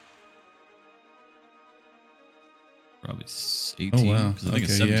 Probably 18. Oh, wow. 'Cause I think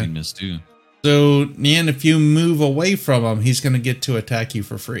it's Okay, 17 yeah. missed too. So, Nian, if you move away from him, he's going to get to attack you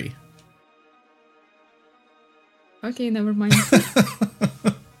for free. Okay, never mind.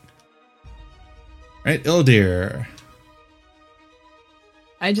 Right, Ildir.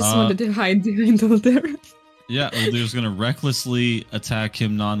 I just wanted to hide behind all there. Yeah, Ildir's gonna recklessly attack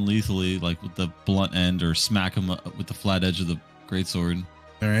him non-lethally, like with the blunt end, or smack him with the flat edge of the greatsword,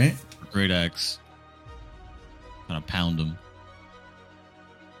 All right. or great axe. Kind of pound him.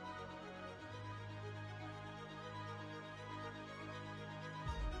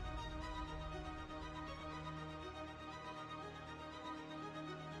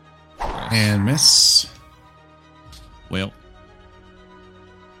 And miss. Well,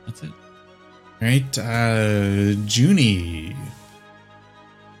 that's it. All right, Junie.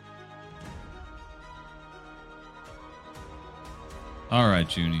 All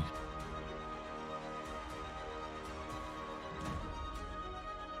right, Junie.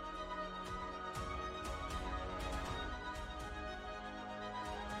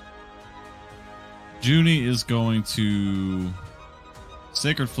 Junie is going to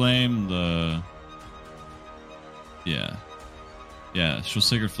Sacred Flame the... Yeah, she'll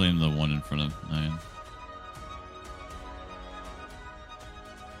Sacred Flame the one in front of Nyan.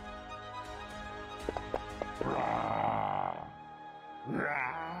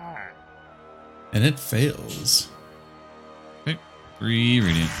 And it fails. Okay, 3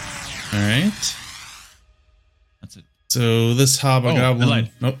 radiant. All right. That's it. So this hobgoblin. I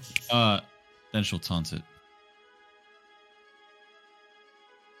lied. Nope. Then she'll taunt it.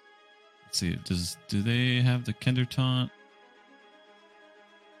 Let's see. Do they have the Kender taunt?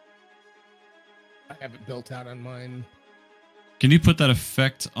 I have it built out on mine. Can you put that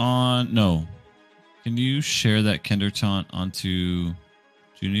effect on? No. Can you share that Kender taunt onto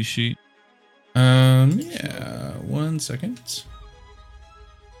Junie's sheet? Yeah. 1 second.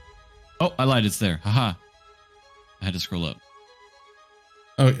 Oh, I lied. It's there. Haha. I had to scroll up.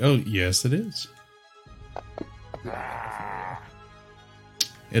 Oh, yes, it is.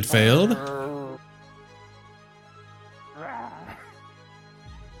 It failed. All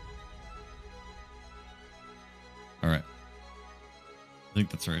right. I think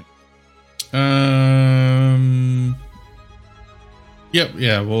that's right. Yep.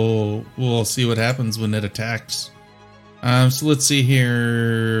 Yeah. We'll see what happens when it attacks. So let's see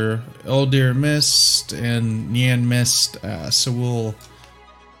here. Eldir missed and Nian missed. So we'll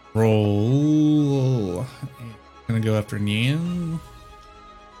roll. Gonna go after Nian.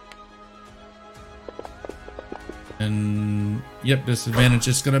 And yep, disadvantage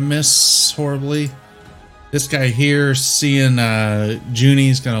is gonna miss horribly. This guy here, seeing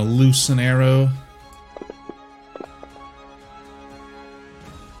Junie's gonna loose an arrow.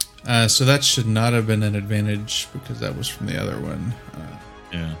 So that should not have been an advantage because that was from the other one.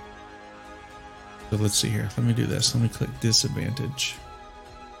 Yeah. So let's see here. Let me do this. Let me click disadvantage.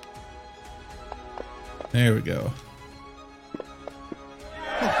 There we go.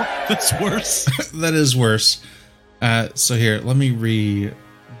 That's worse. That is worse. So here, let me redo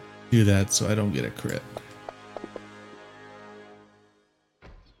that so I don't get a crit.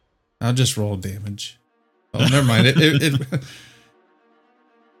 I'll just roll damage. Oh, never mind.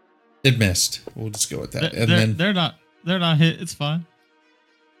 It missed. We'll just go with that. And then they're not hit. It's fine.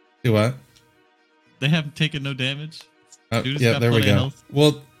 do what? They haven't taken no damage. Oh, Dude's yeah, got there we plenty of go. health.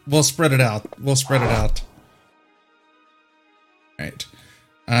 We'll spread it out. All right.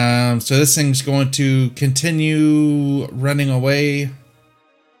 So this thing's going to continue running away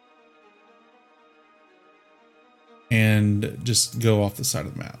and just go off the side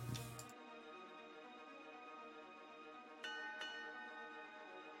of the map.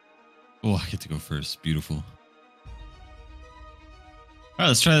 Oh, I get to go first. Beautiful. All right,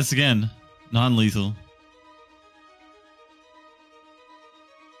 let's try this again. Non-lethal.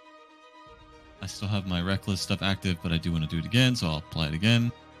 I still have my reckless stuff active, but I do want to do it again, so I'll apply it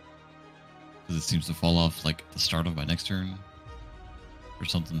again. Because it seems to fall off like at the start of my next turn. Or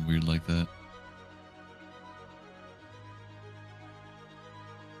something weird like that.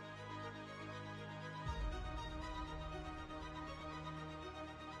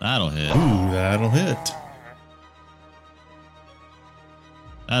 That'll hit. Ooh, that'll hit.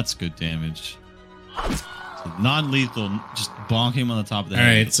 That's good damage. So non-lethal, just bonk him on the top of the All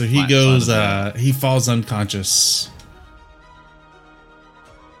head. right, so he Flat goes. side of the head. He falls unconscious.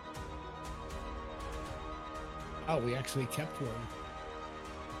 Oh, we actually kept one.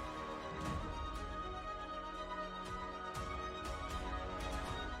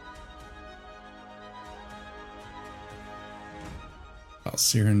 Oh,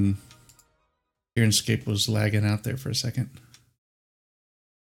 Sirenscape was lagging out there for a second.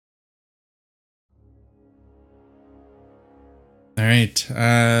 All right,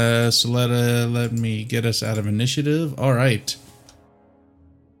 so let me get us out of initiative. All right,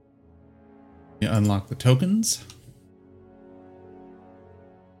 you unlock the tokens.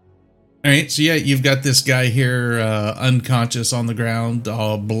 All right, so yeah, you've got this guy here unconscious on the ground,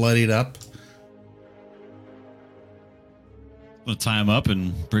 all bloodied up. We'll tie him up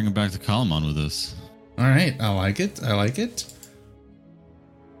and bring him back to Kalamon with us. All right, I like it. I like it.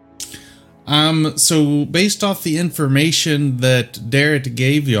 So based off the information that Darrett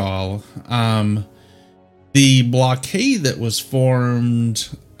gave y'all, the blockade that was formed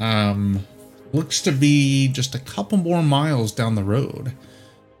looks to be just a couple more miles down the road.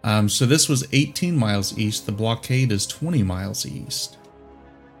 So this was 18 miles east. The blockade is 20 miles east.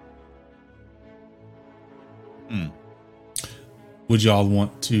 Would y'all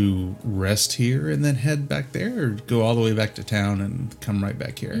want to rest here and then head back there, or go all the way back to town and come right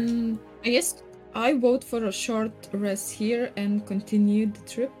back here? I guess I vote for a short rest here and continue the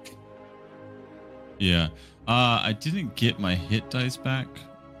trip. Yeah. I didn't get my hit dice back,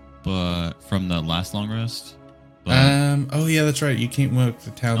 but from the last long rest. But Oh yeah, that's right. You can't walk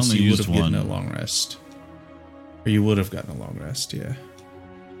to town, I so only you would used have gotten a one. long rest. Or you would have gotten a long rest, yeah.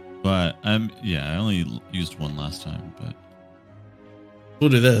 But I only used one last time. But We'll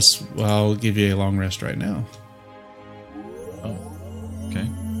do this. I'll give you a long rest right now. okay,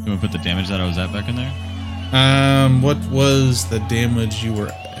 you want to put the damage that I was at back in there? What was the damage you were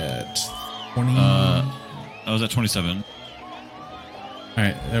at? 20? I was at 27,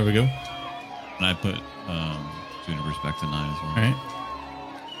 Alright, there we go. and I put Juniper's back to 9 as well. Alright.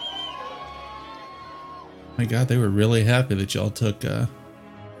 My god, they were really happy that y'all took It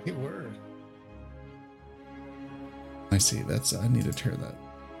were. I see, that's I need to turn that.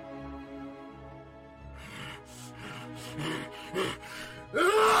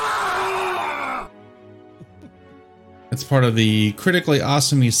 It's part of the critically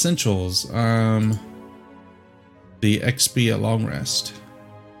awesome essentials. The XP at long rest.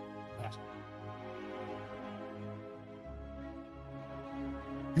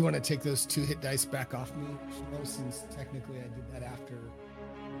 You want to take those 2 hit dice back off me, since technically I did that after.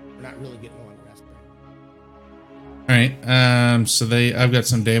 We're not really getting a long rest break. All right. So I've got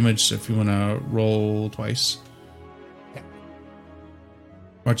some damage. If you want to roll twice. Yeah.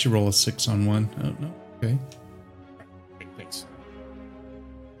 Why don't you roll a 6 on 1? Oh no. Okay. Great, thanks.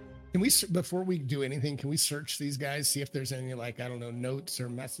 Can we, before we do anything, can we search these guys, see if there's any, like, I don't know, notes or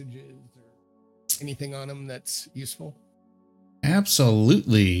messages or anything on them that's useful?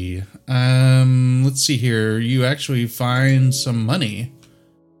 Absolutely. Let's see here. You actually find some money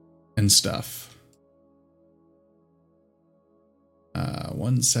and stuff.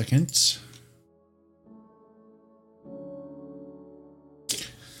 1 second.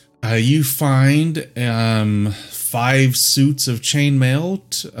 You find 5 suits of chainmail,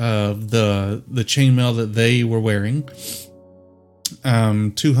 the chainmail that they were wearing,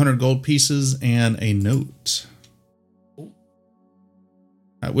 200 gold pieces, and a note.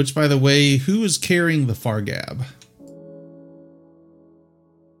 Which, by the way, who is carrying the Fargab?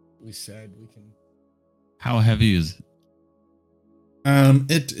 We said we can. How heavy is it?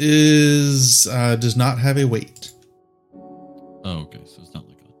 It is does not have a weight. Oh, okay. So it's not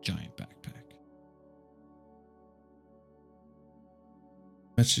like a giant backpack.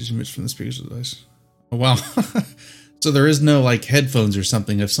 Message image from the speaker's device. Oh, wow. So there is no like headphones or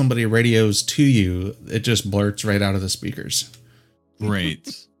something. If somebody radios to you, it just blurts right out of the speakers.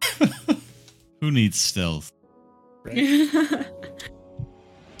 Great. Who needs stealth?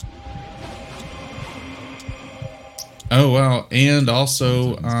 Oh wow! And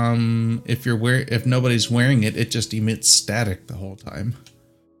also, if nobody's wearing it, it just emits static the whole time.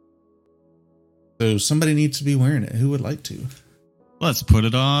 So somebody needs to be wearing it. Who would like to? Let's put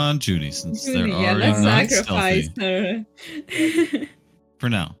it on Judy, since they're Yeah, already let's not sacrifice stealthy. her. For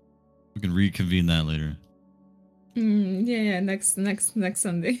now, we can reconvene that later. Yeah, next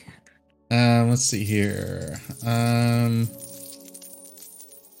Sunday. Let's see here.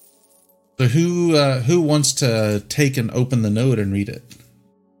 So who wants to take and open the note and read it?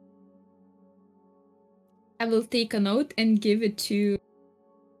 I will take a note and give it to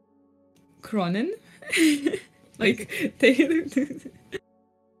Cronin. Like they.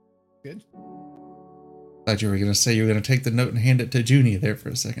 Good. Thought you were gonna say you were gonna take the note and hand it to Junie there for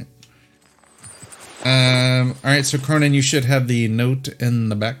a second. All right, so Cronin, you should have the note in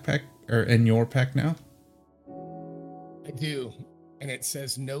the backpack or in your pack now. I do. And it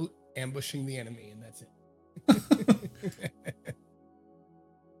says note ambushing the enemy, and that's it.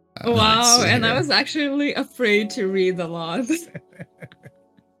 Wow, and I here. was actually afraid to read a lot. sure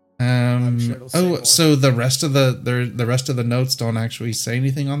it'll say more. So the rest of the rest of the notes don't actually say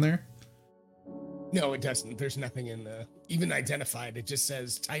anything on there? No, it doesn't. There's nothing in the even identified. It just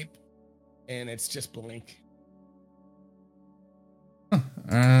says type, and it's just blank. Huh.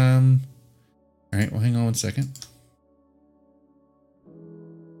 All right, well, hang on one second.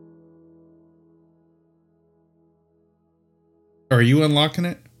 Are you unlocking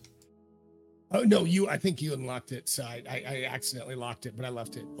it? Oh no, you. I think you unlocked it. So I accidentally locked it, but I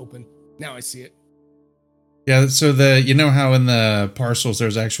left it open. Now I see it. Yeah, so you know how in the parcels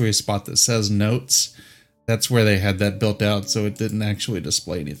there's actually a spot that says notes? That's where they had that built out, so it didn't actually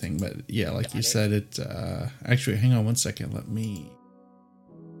display anything. But yeah, like Got you it. said, it actually, hang on one second. Let me,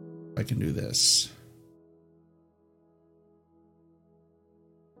 if I can do this.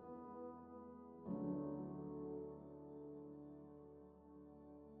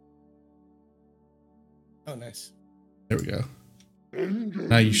 Oh, nice. There we go.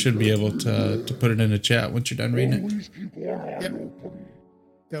 Now you should be able to put it in the chat once you're done reading it. Yep.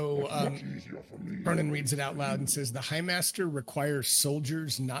 So Cronin reads it out loud and says, "The High Master requires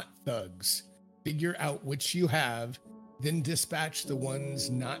soldiers, not thugs. Figure out which you have, then dispatch the ones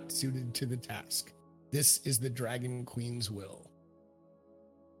not suited to the task. This is the Dragon Queen's will."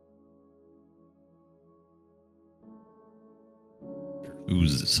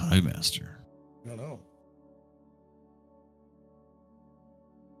 Who's this High Master? I don't know.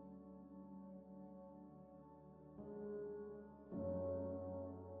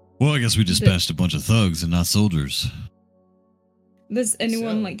 Well, I guess we dispatched a bunch of thugs and not soldiers. Does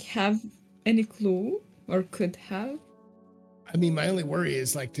anyone So- like have any clue or could have? I mean, my only worry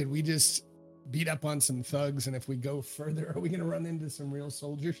is like, did we just beat up on some thugs? And if we go further, are we going to run into some real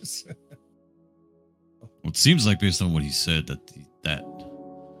soldiers? Well, it seems like based on what he said that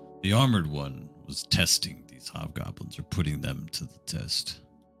the armored one was testing these hobgoblins or putting them to the test.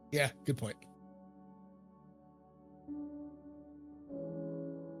 Yeah, good point.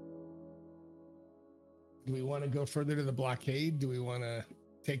 Do we want to go further to the blockade? Do we want to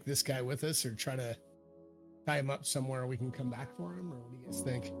take this guy with us or try to tie him up somewhere we can come back for him? Or what do you guys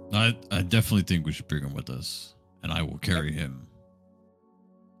think? I definitely think we should bring him with us, and I will carry him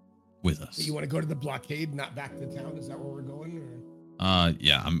with us. You want to go to the blockade, not back to town? Is that where we're going?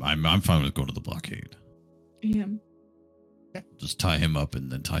 Yeah, I'm fine with going to the blockade. Yeah. Just tie him up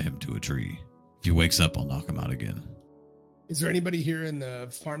and then tie him to a tree. If he wakes up, I'll knock him out again. Is there anybody here in the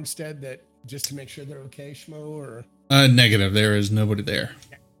farmstead that just to make sure they're okay, Schmo? Or Negative. There is nobody there.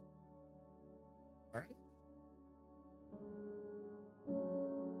 all right,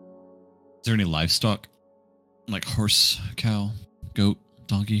 Is there any livestock? Like horse, cow, goat,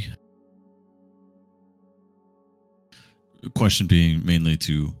 donkey? The question being mainly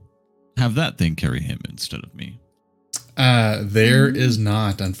to have that thing carry him instead of me. There is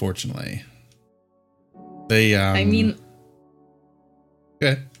not, unfortunately. They I mean,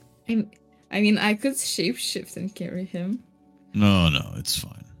 okay. I mean, I could shapeshift and carry him. No, it's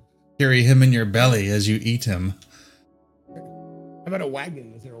fine. Carry him in your belly as you eat him. how about a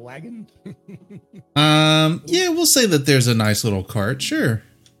wagon? Is there a wagon? Yeah, we'll say that there's a nice little cart, sure.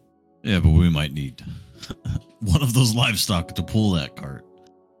 Yeah, but we might need one of those livestock to pull that cart.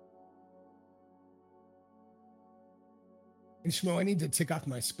 And Schmo, I need to tick off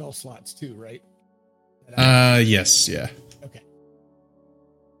my spell slots too, right? Yes, yeah. Okay.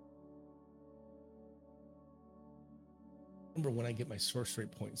 Remember when I get my sorcery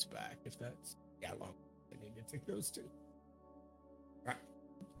points back? If that's long, I need to take those too. All right.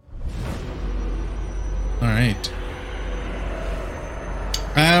 All right.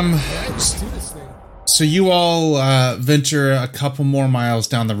 Yeah, let's do this thing. So you all venture a couple more miles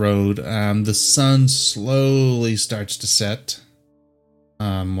down the road. The sun slowly starts to set.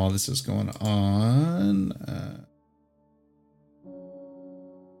 While this is going on.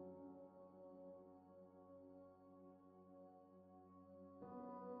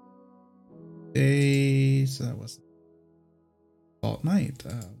 Okay, so that was Salt Night.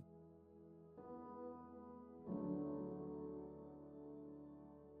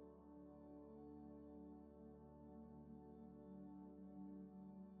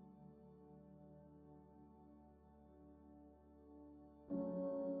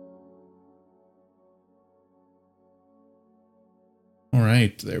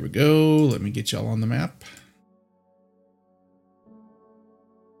 right, there we go. Let me get y'all on the map.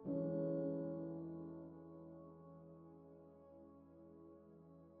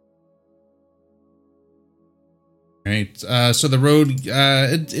 Right. So the road,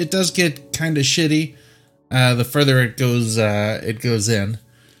 it does get kind of shitty. The further it goes in.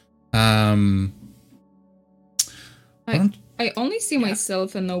 I only see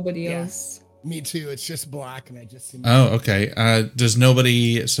myself and nobody Yeah. else. Me too. It's just black, and I just see. Oh, okay. Does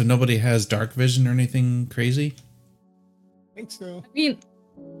nobody? So nobody has dark vision or anything crazy? I think so. I mean,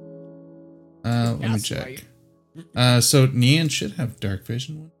 Let me That's check. right. So Nian should have dark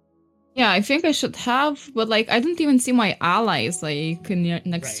vision. yeah, I think I should have, but like, I don't even see my allies like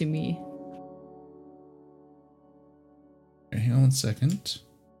next to Right. me. Okay, hang on 1 second.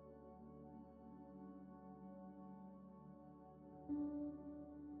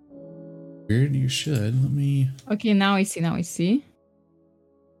 Weird. You should. Let me. Okay, now I see. Now I see.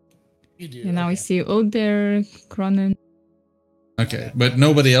 You do. And now I okay. see Older, Cronin. Okay, but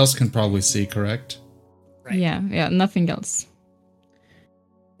nobody else can probably see, correct? Right. Yeah, nothing else.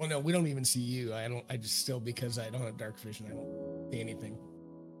 Well, no, we don't even see you. I just still, because I don't have dark vision, I don't see anything.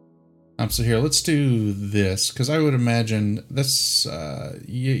 So here, let's do this, because I would imagine this.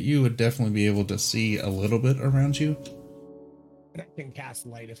 You would definitely be able to see a little bit around you. And I can cast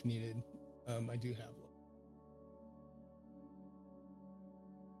light if needed. I do have light.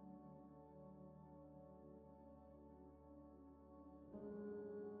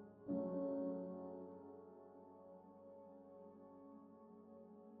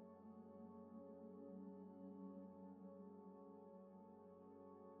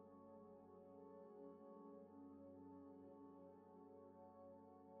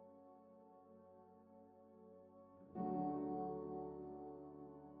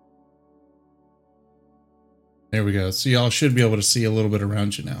 There we go. So y'all should be able to see a little bit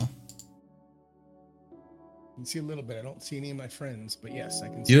around you now. I can see a little bit. I don't see any of my friends, but yes, I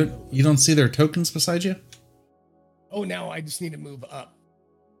can see. You don't see their tokens beside you? Oh, now I just need to move up.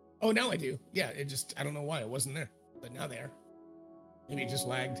 Oh, now I do. Yeah, I don't know why it wasn't there, but now they are. Maybe it just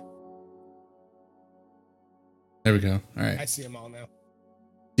lagged. There we go. All I right. see them all now.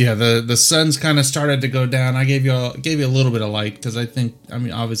 Yeah, the sun's kind of started to go down. I gave you a little bit of light because I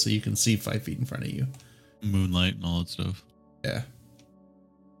mean, obviously you can see 5 feet in front of you. Moonlight and all that stuff. Yeah.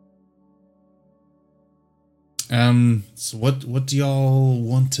 So what do y'all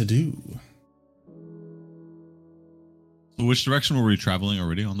want to do? So which direction were we traveling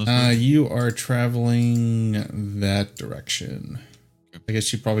already on this? You are traveling that direction. I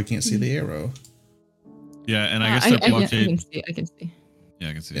guess you probably can't see the arrow. Yeah, and I guess I their can blockade. see. I can see. Yeah,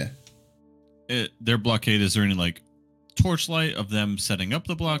 I can see. Yeah. Their blockade. Is there any like torchlight of them setting up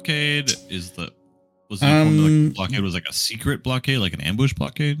the blockade? Was the informed the blockade was like a secret blockade, like an ambush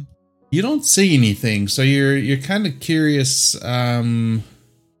blockade? You don't see anything, so you're kind of curious.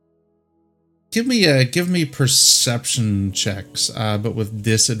 Give me perception checks, but with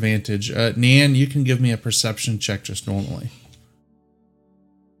disadvantage. Nian, you can give me a perception check just normally.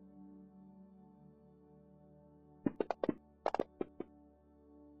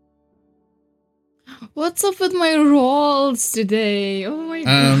 What's up with my rolls today? Oh my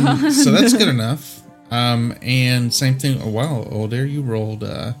god. So that's good enough. And same thing. Oh wow, Older, you rolled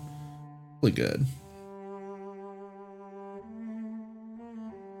really good.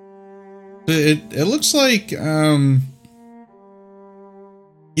 It looks like you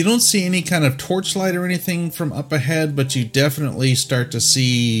don't see any kind of torchlight or anything from up ahead, but you definitely start to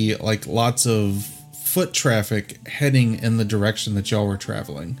see like lots of foot traffic heading in the direction that y'all were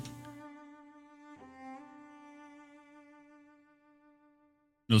traveling.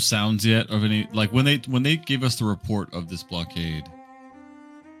 No sounds yet of any, like when they gave us the report of this blockade,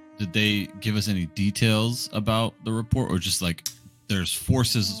 did they give us any details about the report, or just like there's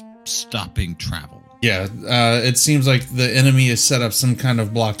forces stopping travel? Yeah, it seems like the enemy has set up some kind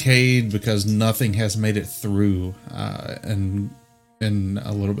of blockade because nothing has made it through in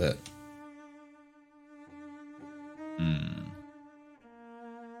a little bit.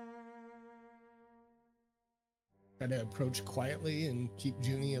 Try to approach quietly and keep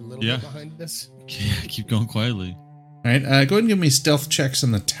Junie a little bit behind us. Yeah, keep going quietly. All right, go ahead and give me stealth checks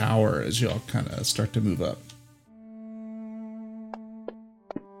in the tower as y'all kind of start to move up.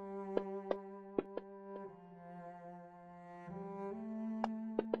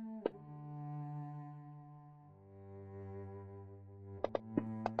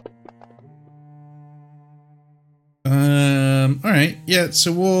 All right, yeah.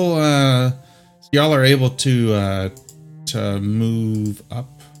 So we'll y'all are able to move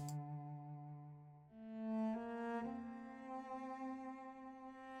up.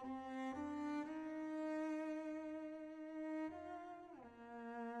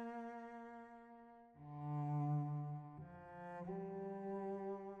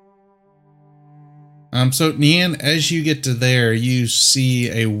 So Nian, as you get to there, you see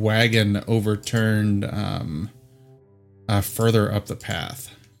a wagon overturned further up the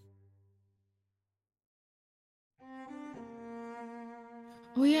path.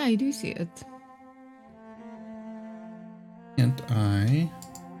 Oh yeah, I do see it. And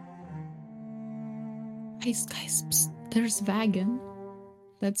Guys, psst, there's wagon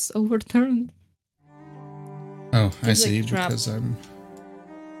that's overturned. I There's see, a trap. because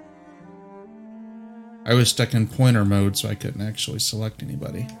I was stuck in pointer mode, so I couldn't actually select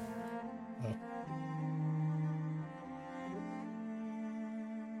anybody. Oh.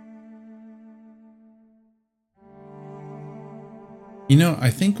 You know, I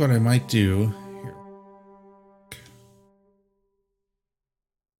think what I might do here.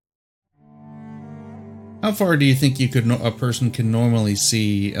 How far do you think a person can normally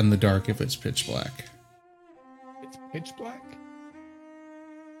see in the dark if it's pitch black? It's pitch black?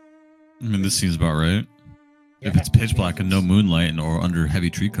 I mean, this seems about right. Yeah, If it's pitch I mean, black and no moonlight or under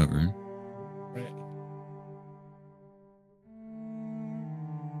heavy tree cover. Right.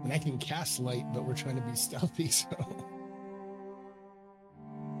 And I can cast light, but we're trying to be stealthy, so.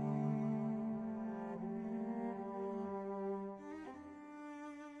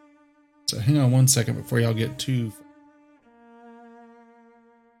 So hang on one second before y'all get too.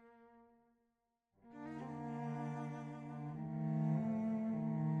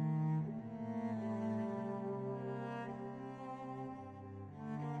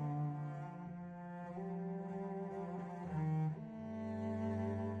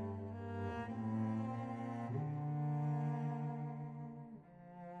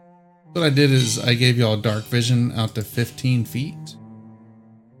 What I did is I gave y'all dark vision out to 15 feet.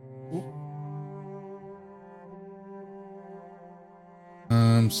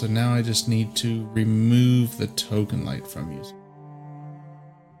 So now I just need to remove the token light from you.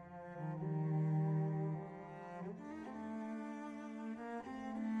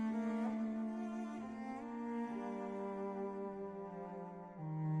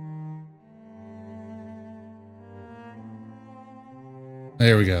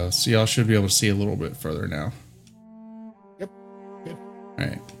 There we go. So y'all should be able to see a little bit further now. Yep. Good. All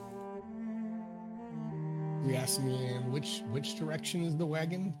right. You asked me which direction is the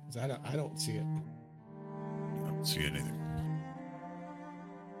wagon? 'Cause I don't see it. I don't see it either.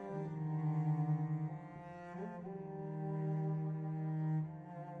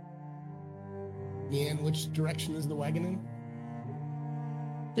 And which direction is the wagon in?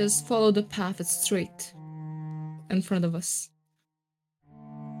 Just follow the path. It's straight in front of us.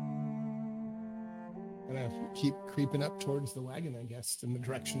 Gonna keep creeping up towards the wagon, I guess, in the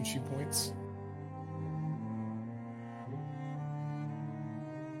direction she points.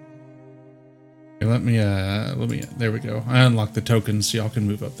 Okay, let me, there we go. I unlocked the tokens so y'all can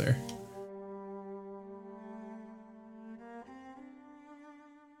move up there.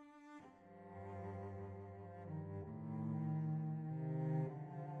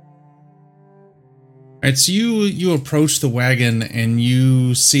 All right, so you approach the wagon and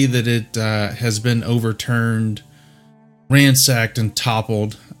you see that it has been overturned, ransacked, and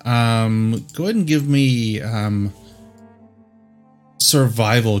toppled. Go ahead and give me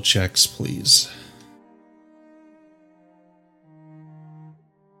survival checks, please.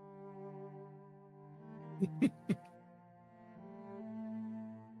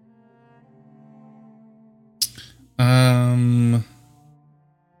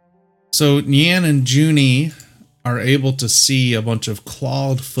 So Nian and Junie are able to see a bunch of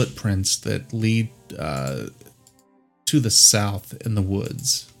clawed footprints that lead to the south in the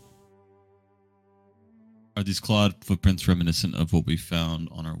woods. Are these clawed footprints reminiscent of what we found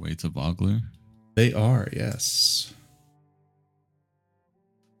on our way to Vogler? They are, yes.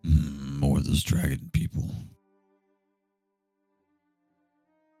 More of those dragon people.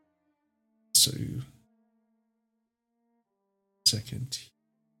 So, second.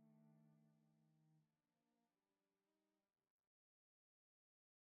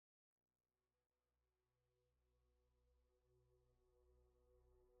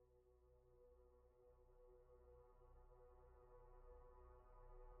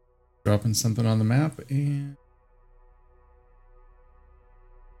 Dropping something on the map and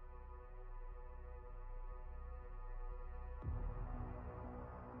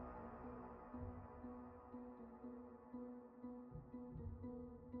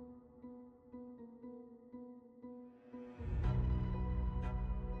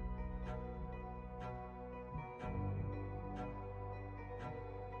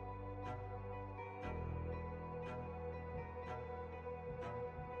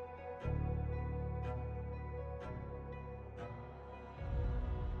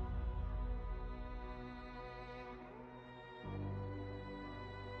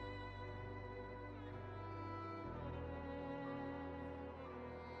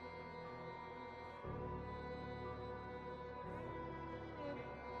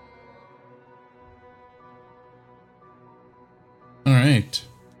right.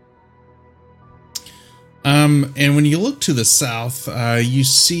 And when you look to the south, you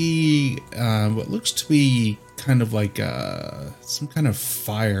see what looks to be kind of like some kind of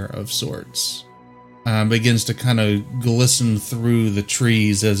fire of sorts. Begins to kind of glisten through the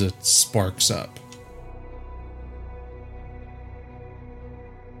trees as it sparks up.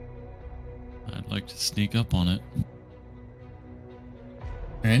 I'd like to sneak up on it.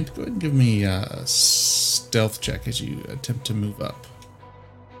 And go ahead and give me a stealth check as you attempt to move up.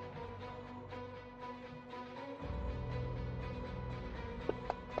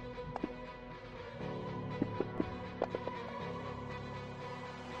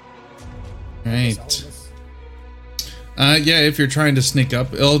 Right. Yeah, if you're trying to sneak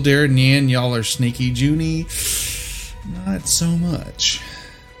up, Elder, Nian, y'all are sneaky. Junie, not so much.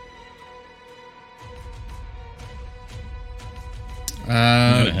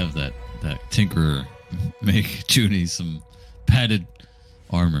 I'm gonna have that tinkerer make Junie some padded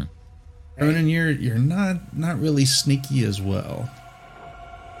armor. Ronan, you're not really sneaky as well.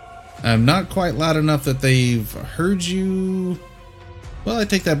 Not quite loud enough that they've heard you. Well, I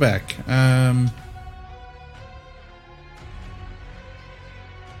take that back.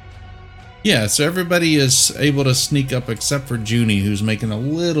 Yeah, so everybody is able to sneak up except for Junie, who's making a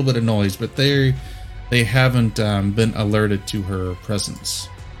little bit of noise, but they haven't been alerted to her presence.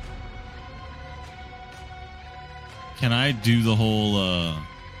 Can I do the whole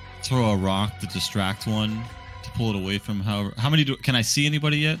throw a rock to distract one to pull it away from how many can I see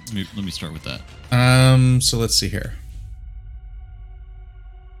anybody yet? Let me start with that. So let's see here.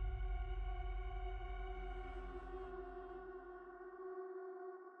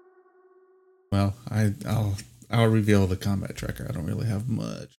 Well, I'll reveal the combat tracker. I don't really have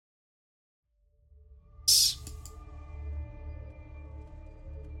much.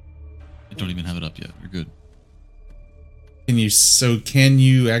 I don't even have it up yet. You're good. Can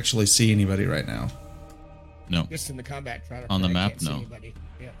you actually see anybody right now? No. Just in the combat tracker. On the I map, can't see no. anybody.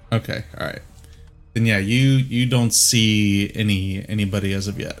 Yeah. Okay, all right. Then yeah, you don't see anybody as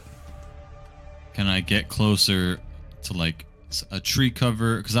of yet. Can I get closer to like a tree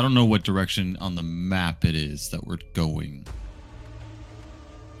cover? Because I don't know what direction on the map it is that we're going.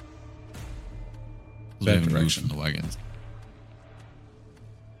 That direction. The wagons.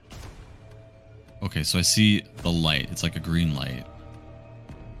 Okay, so I see the light. It's like a green light.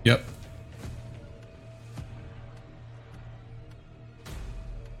 Yep.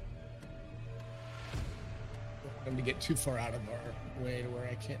 Them to get too far out of our way to where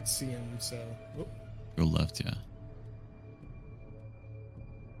I can't see him. So. Oh. Go left, yeah.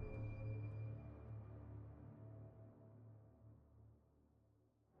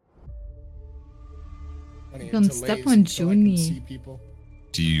 Don't step on Junie.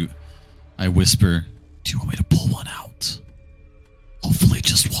 I whisper, do you want me to pull one out? Hopefully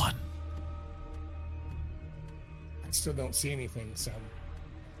just one. I still don't see anything, so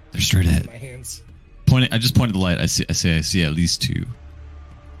they're straight ahead. My hands. I just pointed the light. I see at least two.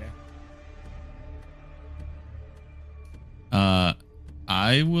 Okay.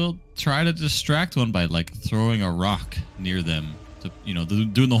 I will try to distract one by like throwing a rock near them. To,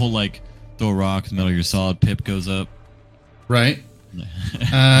 doing the whole like throw a rock, Metal Gear Solid, Pip goes up. Right.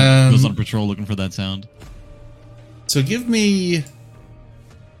 Goes on patrol looking for that sound. So give me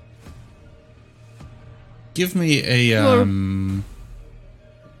a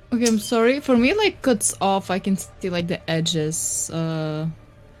Okay, I'm sorry. For me, like cuts off. I can see like the edges. I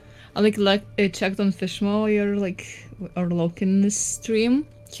I checked on Fishmo. You're like or Loki in this stream.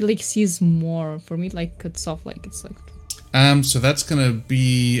 He like sees more. For me, like cuts off. Like it's like. So that's gonna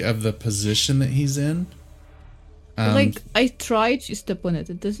be of the position that he's in. Like I tried to step on it.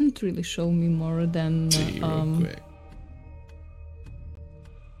 It doesn't really show me more than. See real quick.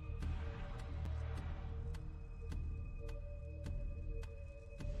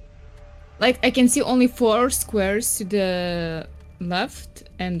 Like I can see only 4 squares to the left,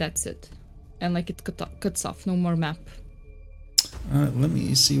 and that's it. And like it cuts off. No more map. Let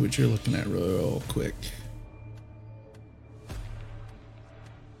me see what you're looking at real quick.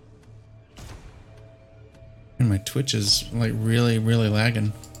 And my Twitch is like really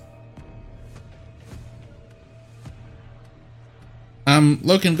lagging.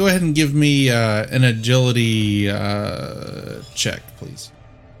 Loken, go ahead and give me an agility check, please.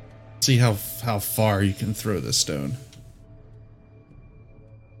 See how far you can throw this stone.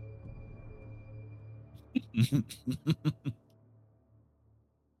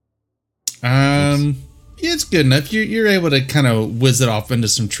 Yeah, it's good enough. You're able to kind of whiz it off into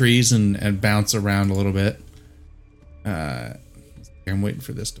some trees and bounce around a little bit. I'm waiting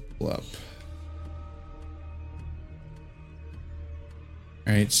for this to pull up.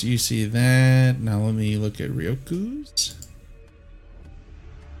 All right, so you see that. Now let me look at Ryoku's.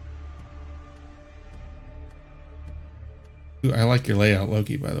 Ooh, I like your layout,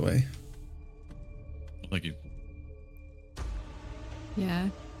 Loki, by the way. Thank you. Yeah,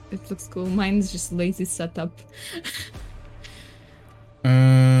 it looks cool. Mine's just lazy setup.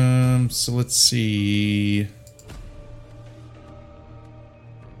 So let's see.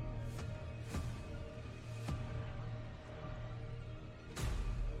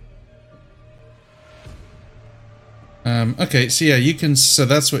 Okay, so yeah, you can, so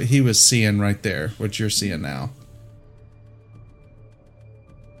that's what he was seeing right there, what you're seeing now.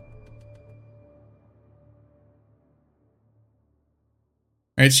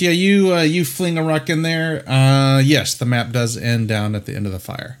 All right, so yeah, you fling a rock in there. Yes, the map does end down at the end of the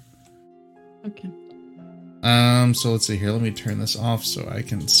fire. Okay. So let's see here. Let me turn this off so I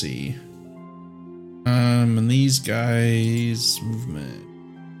can see. And these guys movement.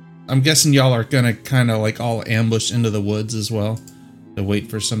 I'm guessing y'all are gonna kind of like all ambush into the woods as well to wait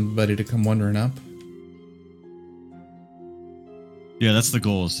for somebody to come wandering up. Yeah, that's the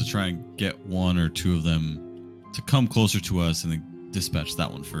goal, is to try and get one or two of them to come closer to us and then dispatch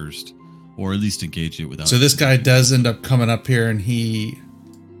that one first, or at least engage it without. So this guy does end up coming up here, and he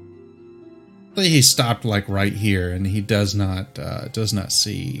stopped like right here, and he does not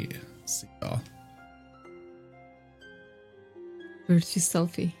see y'all. Where's his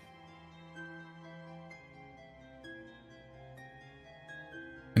selfie?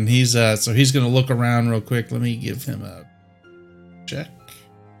 And he's so he's gonna look around real quick. Let me give him a check.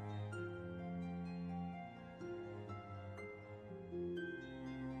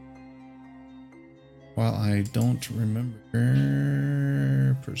 While I don't remember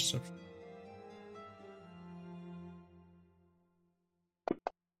perception.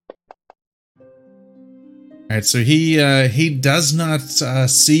 All right, so he does not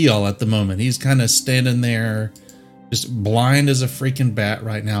see y'all at the moment. He's kind of standing there, just blind as a freaking bat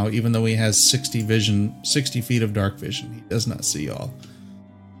right now. Even though he has 60 feet of dark vision, he does not see y'all.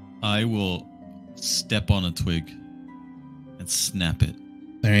 I will step on a twig and snap it.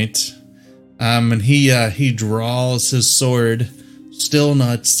 All right, and he draws his sword, still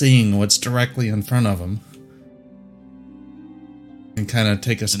not seeing what's directly in front of him, and kind of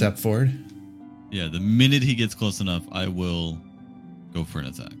take a step forward. Yeah, the minute he gets close enough, I will go for an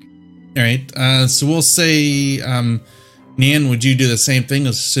attack. All right, so we'll say, Nian, would you do the same thing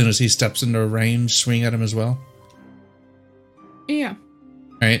as soon as he steps into range, swing at him as well? Yeah.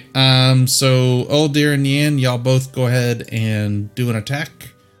 All right, so Uldir and Nian, y'all both go ahead and do an attack.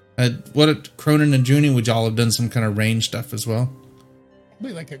 Cronin and Junie, would y'all have done some kind of range stuff as well?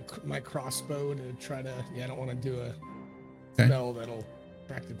 Probably like my crossbow to try to. Yeah, I don't want to do a Okay. spell that'll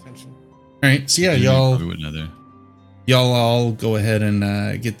attract attention. All right, so yeah, Junie y'all probably wouldn't either. y'all all go ahead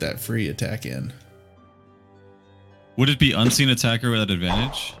and get that free attack in. Would it be unseen attacker without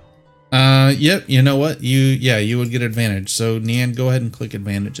advantage? Yep. You know what? You would get advantage. So Nian, go ahead and click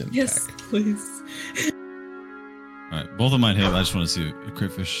advantage and Yes, attack. please. All right, both of mine hit. I just want to see a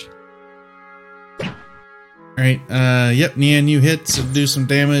crit fish. All right. Yep. Nian, you hit, so do some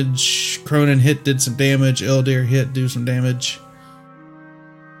damage. Cronin hit, did some damage. Eldir hit, do some damage.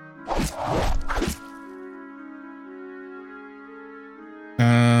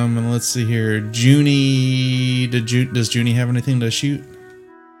 And let's see here. Junie, does Junie have anything to shoot?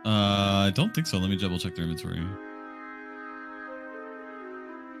 I don't think so. Let me double check their inventory.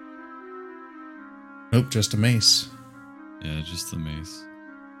 Nope, just a mace. Yeah, just the mace.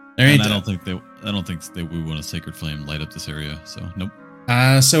 All right. And I don't think we want a sacred flame light up this area. So nope.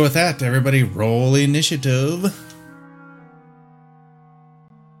 So with that, everybody roll initiative.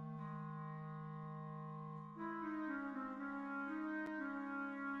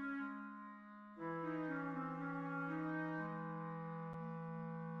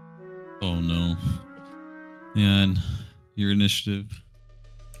 Oh no. Yeah, and your initiative.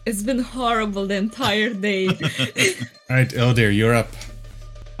 It's been horrible the entire day. All right, Eldir, you're up.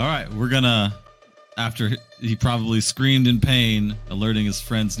 All right, we're gonna, after he probably screamed in pain, alerting his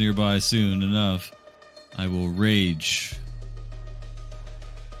friends nearby soon enough, I will rage.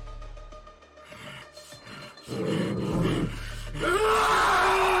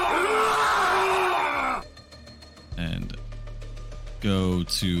 And go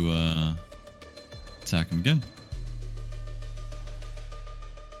to attack him again.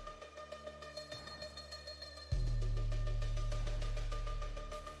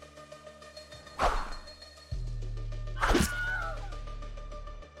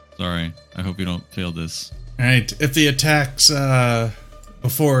 Sorry, I hope you don't fail this. All right, if the attacks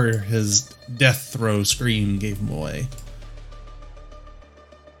before his death throw scream gave him away.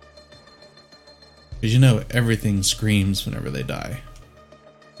 Because you know everything screams whenever they die.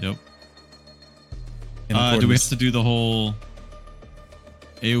 Yep. In Do we have accordance- to do the whole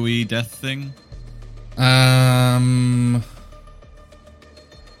AoE death thing?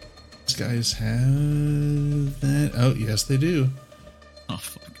 These guys have that. Oh, yes, they do. Oh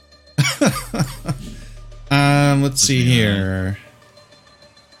fuck. Let's see here.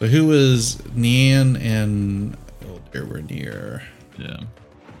 So who was Nian and Elder were near? Yeah.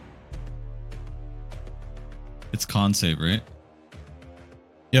 It's con save, right?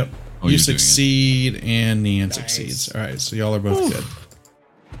 Yep. Oh, You you're doing it. succeed and Nian Nice. succeeds. All right, so y'all are both good.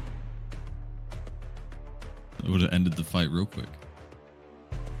 It would have ended the fight real quick.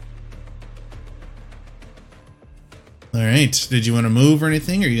 All right. Did you want to move or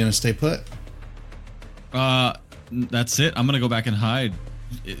anything? Or are you going to stay put? That's it. I'm gonna go back and hide.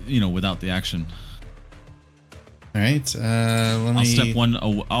 You know, without the action. All right. Let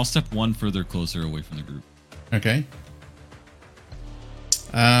me. I'll step one further closer away from the group. Okay.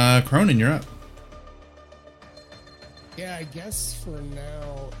 Cronin, you're up. Yeah, I guess for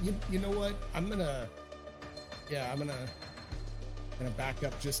now. You know what? I'm gonna back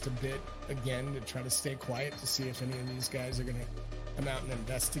up just a bit again to try to stay quiet to see if any of these guys are gonna come out and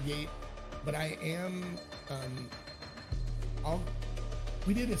investigate. But I am.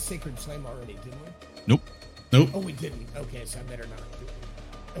 We did a sacred flame already, didn't we? Nope. Nope. Oh, we didn't. Okay, so I better not do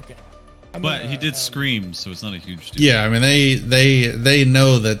it. Okay. But he did scream, so it's not a huge deal. Yeah, I mean they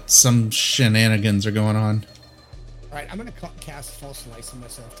know that some shenanigans are going on. All right, I'm gonna cast false light on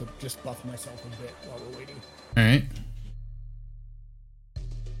myself to just buff myself a bit while we're waiting. All right.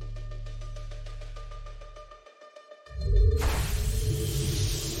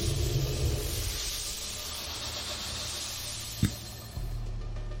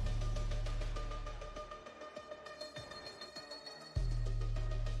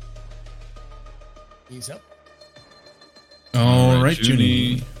 He's up. All right,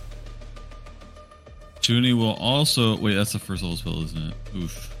 Junie. Junie will also wait. That's the first level spell, isn't it?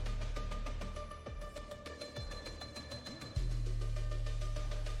 Oof.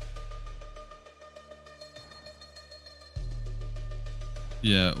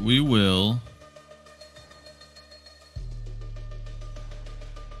 Yeah, we will.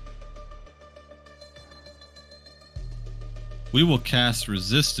 We will cast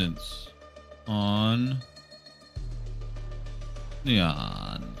resistance on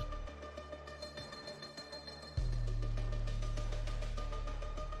Neon.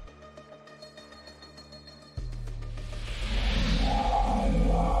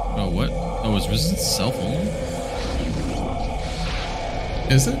 Oh, what? Oh, is resistance self only?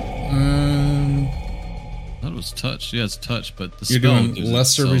 Is it? I thought it was touch. Yeah, it's touch, but the You're spell doing gives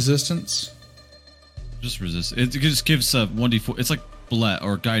lesser itself- resistance? Just resist. It just gives 1d4. It's like Blet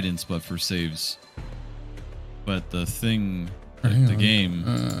or guidance, but for saves. But the thing, Hang the on.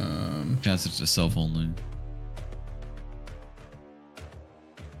 game, casts it to self only.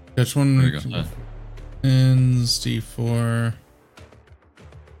 Which one? There you go. Ends D4.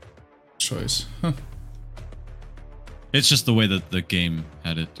 Choice. Huh. It's just the way that the game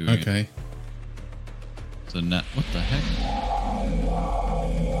had it doing it. Okay. So what the heck?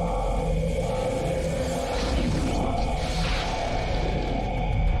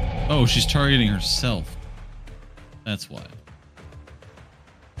 Oh, she's targeting herself. That's why.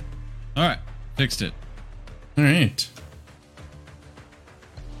 All right, fixed it. All right.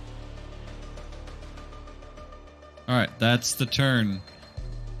 All right, that's the turn.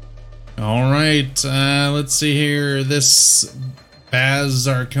 All right. Let's see here. This Baz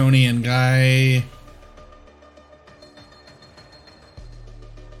Zarkonian guy.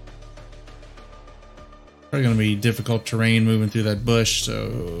 Probably going to be difficult terrain moving through that bush,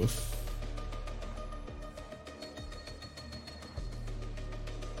 so.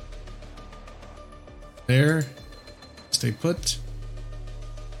 There. Stay put.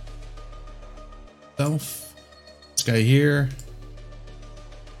 Self. This guy here.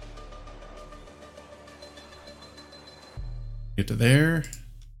 Get to there.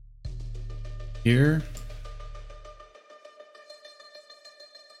 Here.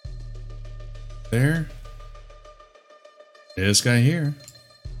 There. This guy here.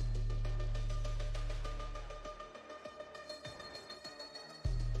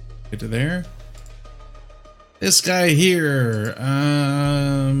 Get to there. This guy here.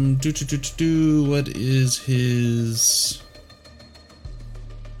 What is his?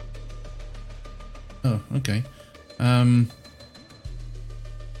 Oh, okay.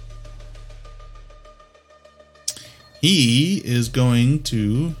 He is going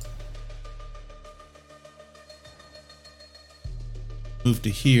to move move to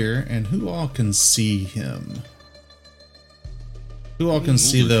here, and who all can see him? Who all can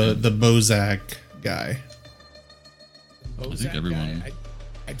see the Bozak guy? I think everyone.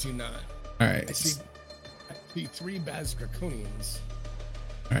 I do not. All right. I see 3 Baz Draconians.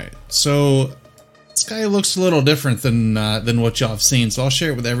 All right. So this guy looks a little different than what y'all have seen. So I'll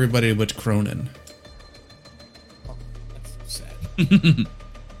share it with everybody but Cronin. Oh, that's so sad.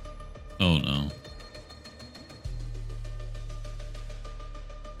 Oh no.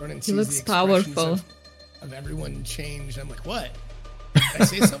 Cronin He sees looks the expressions powerful. Of everyone change. I'm like, what? Did I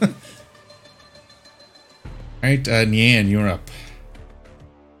say something? All right, Nyan, you're up.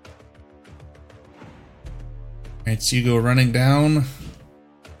 All right, so you go running down.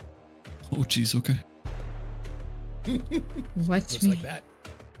 Oh jeez. Okay. Watch Looks me. like that.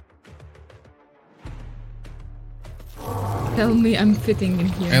 Tell me I'm fitting in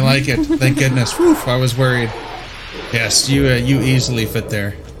here. I like it. Thank goodness. Whew, I was worried. Yes, you easily fit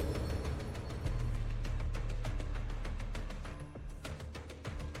there.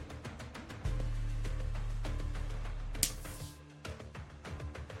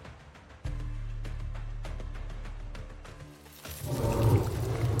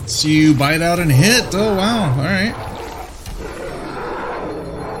 So you bite out and hit. Oh wow! All right.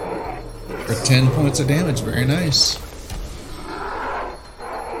 For 10 points of damage. Very nice.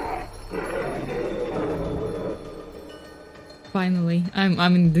 Finally, I'm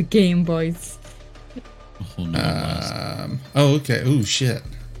in the game, boys. Oh no. Oh, okay. Oh, shit.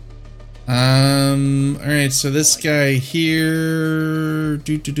 All right. So this guy here.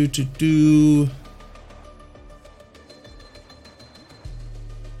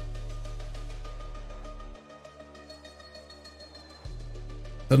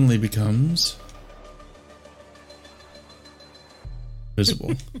 Suddenly becomes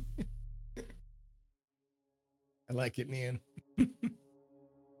visible. I like it, man.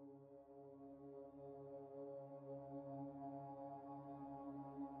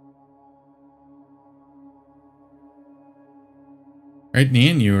 Right,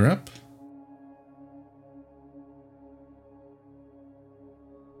 Nian, you're up.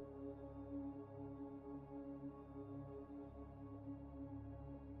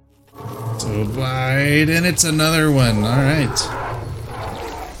 So bite, and it's another one. All right.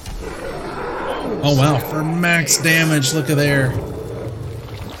 Oh wow, for max damage, look at there.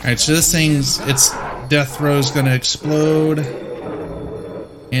 All right, so this thing's its death throw's gonna explode.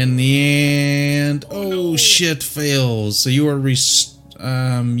 In the end, oh shit, fails. So you are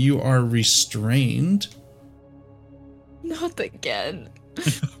restrained. Not again.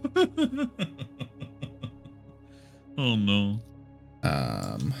 Oh no.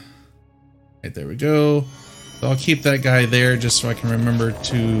 Right, there we go. So I'll keep that guy there just so I can remember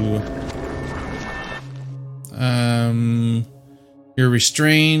to. You're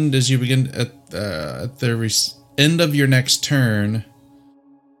restrained as you begin at the end of your next turn.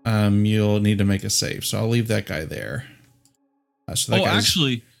 You'll need to make a save, so I'll leave that guy there. So that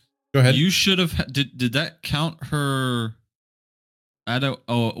Actually, go ahead. You should have. Did that count her? I don't.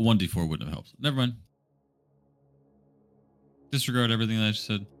 Oh, 1d4 wouldn't have helped. Never mind. Disregard everything that I just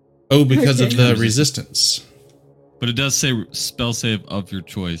said. Oh, because of Okay. the resistance. But it does say spell save of your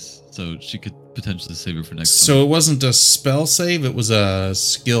choice, so she could potentially save it for next time. So it wasn't a spell save; it was a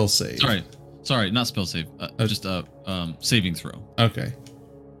skill save. Sorry, not spell save. Just a saving throw. Okay.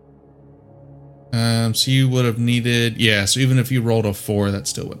 So you would have needed, yeah. So even if you rolled a 4, that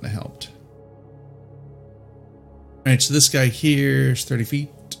still wouldn't have helped. All right. So this guy here is 30 feet.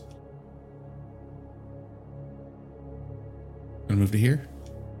 Gonna move to here.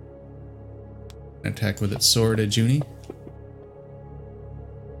 Attack with its sword at Junie.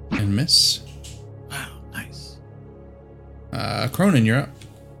 And miss. Wow, nice. Cronin, you're up.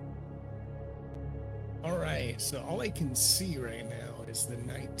 All right, so all I can see right now is the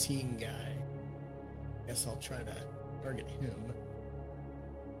 19 guy. Guess I'll try to target him.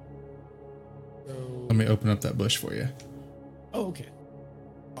 So, Let me open up that bush for you. oh, okay,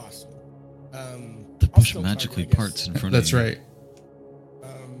 awesome. The I'll bush still magically target, I parts guess. in front That's of you. right.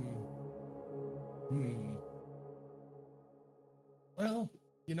 Well,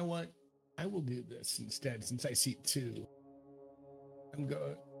 you know what? I will do this instead, since I see 2.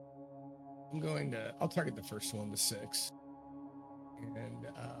 I'll target the first one, the 6. And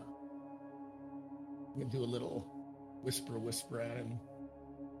I'm gonna do a little whisper at him.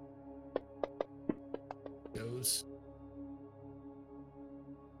 Goes.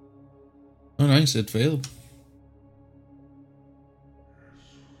 Oh, nice. It failed.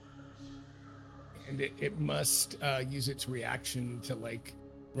 And it must use its reaction to like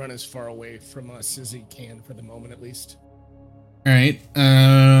run as far away from us as it can for the moment, at least. All right.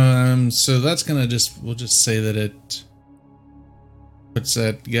 So that's gonna we'll just say that it puts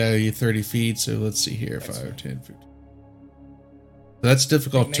that guy 30 feet. So let's see here, That's 5, fair. 10, 15. That's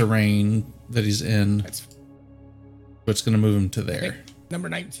difficult Nick. terrain that he's in. That's But it's gonna move him to I think there. number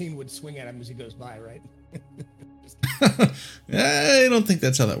 19 would swing at him as he goes by, right? I don't think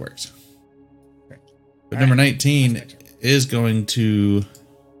that's how that works. Okay. But All number right. 19 That's my turn. is going to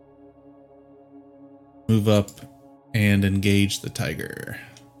move up and engage the tiger.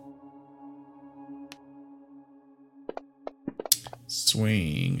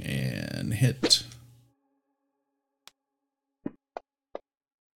 Swing and hit.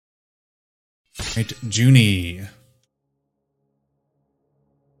 Right, Junie.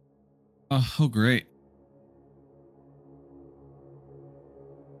 Oh, great.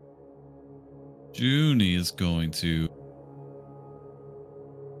 Junie is going to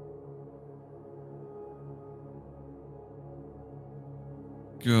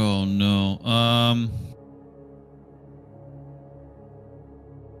go. No.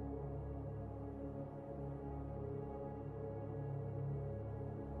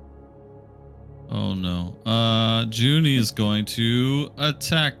 Oh no. Junie is going to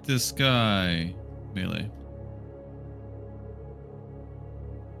attack this guy. Melee.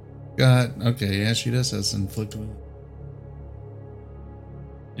 Okay, yeah, she does has inflict wound.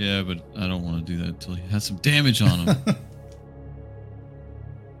 Yeah, but I don't want to do that until he has some damage on him.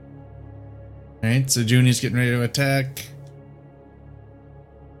 Alright, so Junie's getting ready to attack.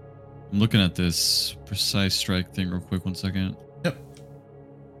 I'm looking at this precise strike thing real quick. 1 second. Yep.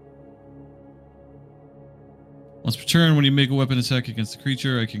 Once per turn, when you make a weapon attack against the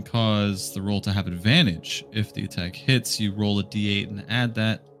creature, I can cause the roll to have advantage. If the attack hits, you roll a d8 and add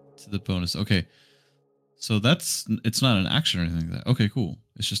that to the bonus. Okay. So it's not an action or anything like that. Okay, cool.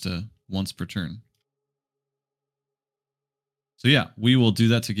 It's just a once per turn. So yeah, we will do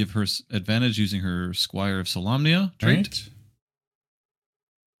that to give her advantage using her Squire of Solamnia trait. Right.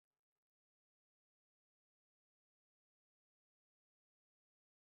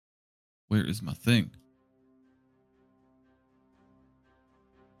 Where is my thing?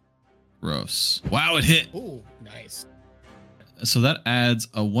 Gross. Wow, it hit. Ooh, nice. So that adds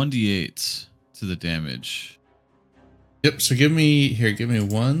a 1d8 to the damage. Yep, so give me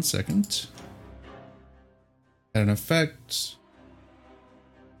 1 second. Add an effect.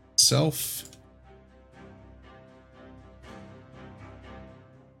 Self.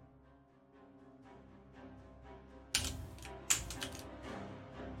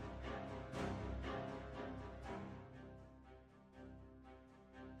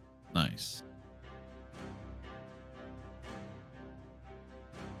 Nice.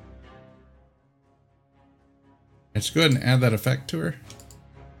 Let's go ahead and add that effect to her.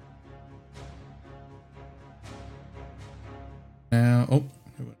 Now, oh,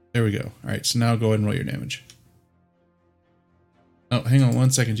 there we go. All right, so now go ahead and roll your damage. Oh, hang on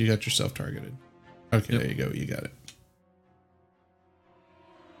 1 second. You got yourself targeted. Okay, Yep. There you go. You got it.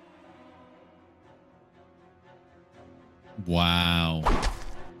 Wow.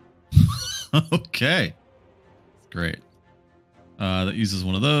 Okay. Great. That uses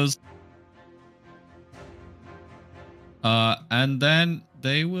one of those. And then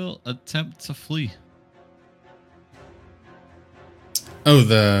they will attempt to flee. Oh,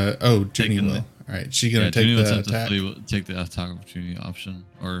 Junie Taking will. the- All right, she's gonna Yeah, take Junie will the attempt to attack. flee. Will take the attack opportunity option.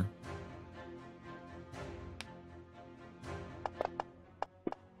 Or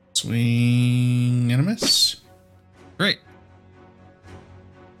Swing and a miss. great.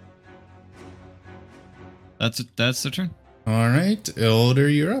 That's it. That's the turn. All right, Elder,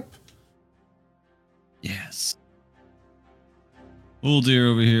 you're up. Yes. Old deer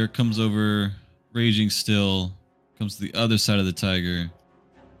over here comes over, raging still, comes to the other side of the tiger,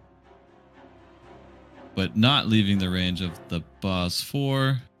 but not leaving the range of the boss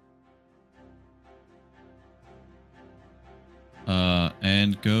 4.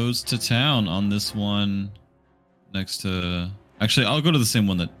 And goes to town on this one next to. Actually, I'll go to the same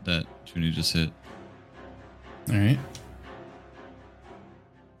one that Junie just hit. All right.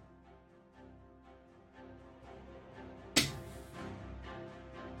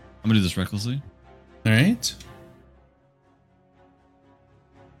 I'm gonna do this recklessly. All right.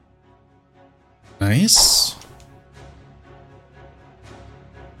 Nice.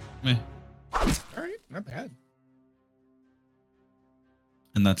 Meh. All right, not bad.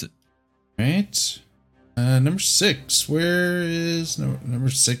 And that's it. All right. Number 6. Where is number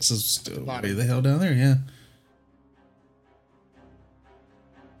 6? Is still Bottom. way the hell down there. Yeah.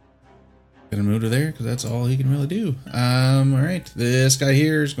 Gonna move to there because that's all he can really do. All right. This guy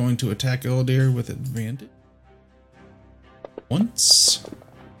here is going to attack Eldir with advantage. Once.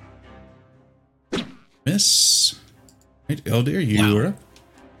 Miss. Right, Eldir, you Wow. were up.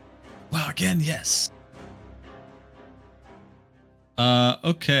 Wow, again, yes.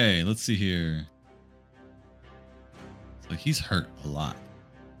 Okay, let's see here. So he's hurt a lot.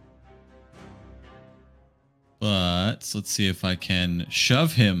 But let's see if I can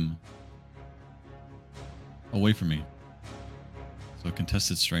shove him away from me. So a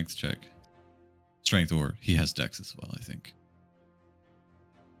contested strength check. Strength, or he has dex as well, I think.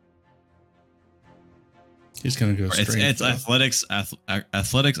 He's gonna go Or straight. it's athletics,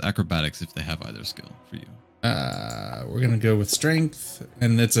 athletics, acrobatics if they have either skill for you. We're gonna go with strength,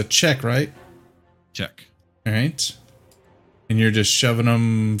 and it's a check, right? Check. All right. And you're just shoving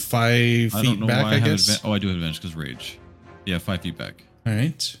them 5 I don't feet know back, why I I have guess. advantage. Oh, I do have advantage because rage. Yeah, 5 feet back. All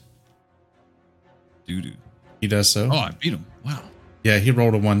right. Doo-doo. He does so. Oh, I beat him. Wow. Yeah, he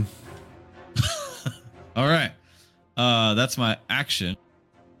rolled a 1. All right. That's my action.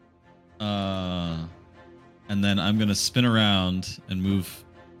 And then I'm gonna spin around and move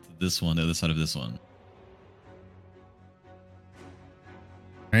to this one, the other side of this one.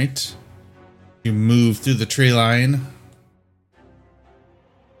 All right. You move through the tree line.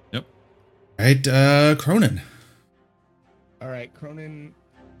 Yep. All right, Cronin. All right, Cronin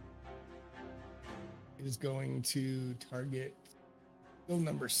is going to target skill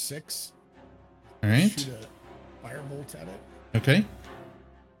number 6. All right. Shoot a firebolt at it. Okay.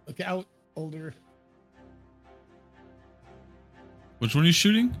 Look out, Older. Which one are you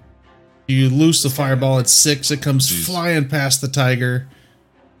shooting? You loose the fireball at 6. It comes Jeez. flying past the tiger,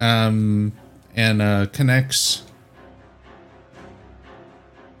 and connects.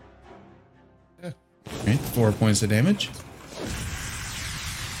 Okay, 4 points of damage.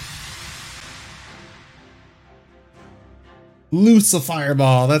 Loose the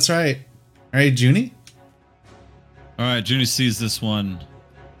fireball. That's right. All right, Junie. All right, Junie sees this one.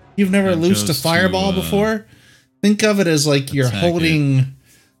 You've never And loosed a goes to, fireball before? Think of it as like you're attack holding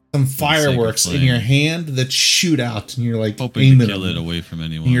some sake of fireworks in flame. your hand that shoot out, and you're like Hoping aiming to kill them, it away from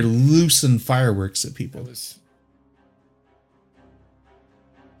anyone. and you're loosing fireworks at people. That was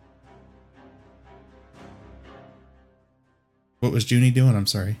What was Junie doing? I'm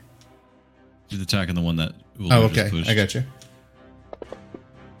sorry. She's attacking the one that. Ullr Oh, just okay. pushed. I got you.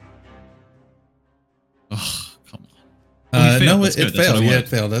 Oh, come on. Oh, he failed. No, That's it good. That's what I failed. Yeah, wanted. it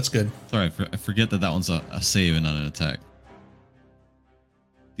failed. That's good. Sorry, I forget that one's a save and not an attack.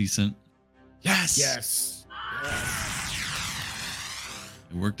 Decent. Yes. yes.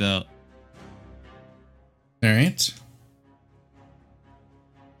 It worked out. All right.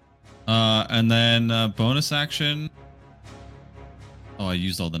 And then bonus action. Oh, I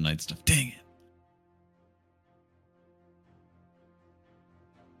used all the night stuff. Dang it.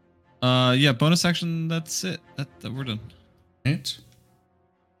 Yeah, bonus action. That's it. That we're done. All right.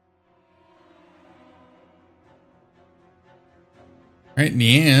 All right,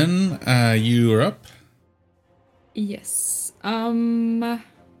 Nian, you are up. Yes. Do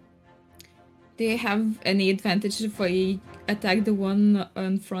you have any advantage if I attack the one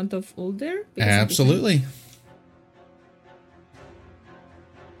in front of Older? Because I Absolutely.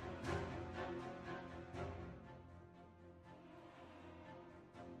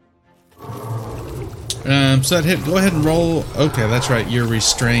 So that hit. Go ahead and roll. Okay, that's right. You're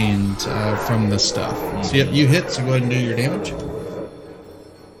restrained from the stuff. So you hit. So go ahead and do your damage.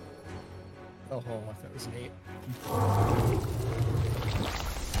 Oh, I thought it was an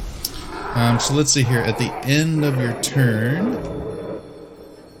 8. So let's see here. At the end of your turn.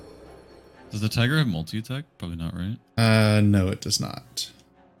 Does the tiger have multi-attack? Probably not, right? No, it does not.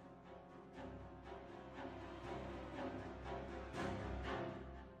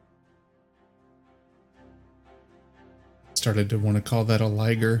 Started to want to call that a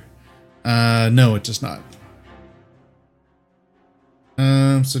liger. No, it does not.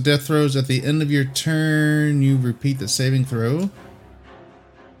 So death throws at the end of your turn. You repeat the saving throw.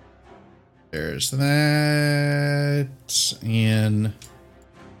 There's that. And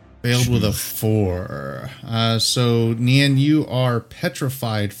failed with a 4. So, Nian, you are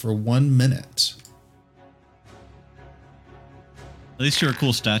petrified for 1 minute. At least you're a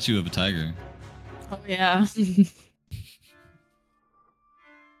cool statue of a tiger. Oh yeah.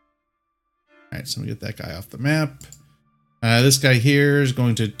 All right, so we get that guy off the map. This guy here is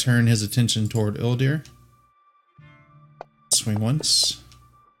going to turn his attention toward Ildir. Swing once.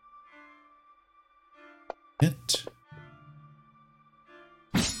 Hit.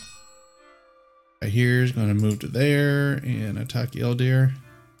 Guy here is going to move to there and attack Ildir.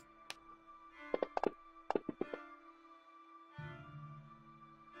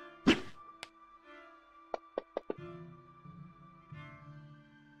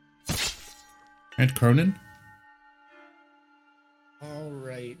 Right, Cronin. All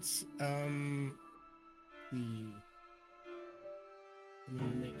right. Let me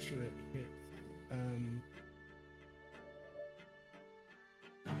make sure it hits.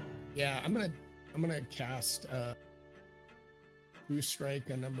 Yeah, I'm gonna cast Blue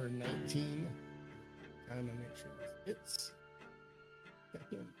Strike on number 19. I'm gonna make sure this hits.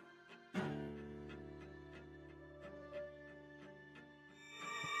 Second.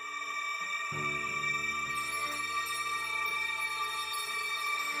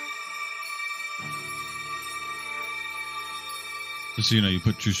 Just so you know, you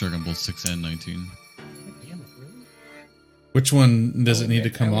put True Strike on both 6 and 19. Damn it, really? Which one does it need Okay,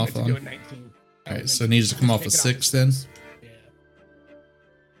 to come I off wanted to go on? at 19. All right, so it needs to come off a Take it 6 at then. 6. Yeah. All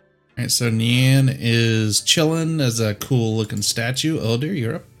right, so Nian is chilling as a cool looking statue. Elder,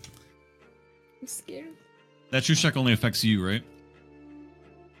 you're up. I'm scared. That True Strike only affects you, right?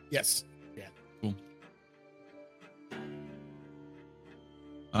 Yes. Yeah. Cool.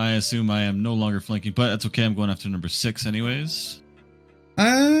 I assume I am no longer flanking, but that's okay. I'm going after number 6 anyways.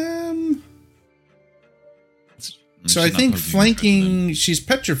 So I think flanking, she's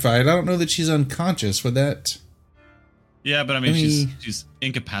petrified. I don't know that she's unconscious. Would that? Yeah, but I mean, she's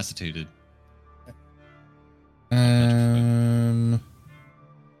incapacitated.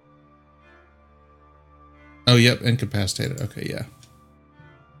 Oh, yep, incapacitated. Okay, yeah.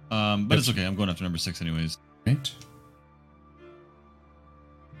 But it's okay. I'm going after number 6 anyways. Right.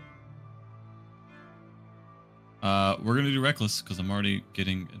 We're gonna do reckless because I'm already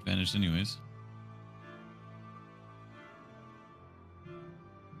getting advantaged anyways.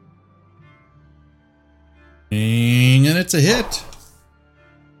 And it's a hit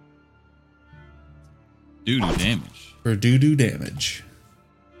Doo-doo damage. for doo-doo damage.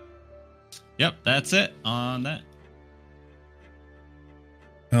 Yep, that's it on that.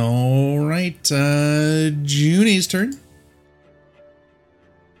 All right, Junie's turn.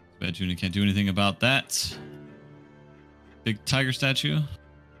 Bad Junie can't do anything about that. Big tiger statue.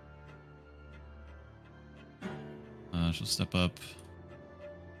 She'll step up.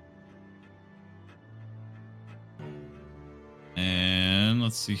 And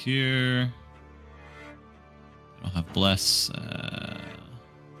let's see here. I don't have bless.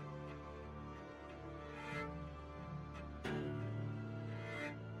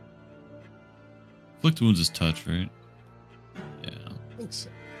 Inflict wounds is touch, right? Yeah. I think so.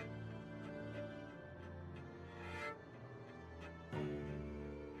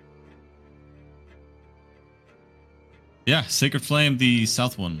 Yeah, Sacred Flame, the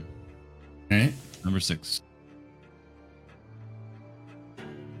south one. All right. Number 6.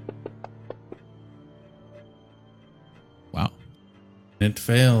 Wow. It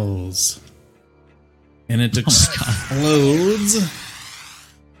fails. And it explodes.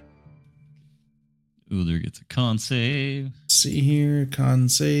 Uller gets a con save. See here, con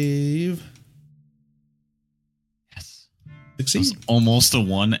save. Yes. Succeed. That's almost a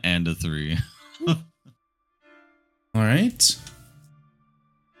 1 and a 3. All right.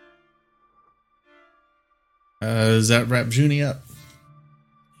 Does that wrap Junie up?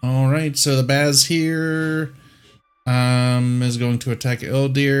 All right, so the Baz here is going to attack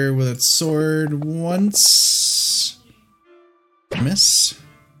Eldir with its sword once. Miss.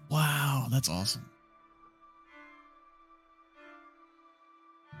 Wow, that's awesome.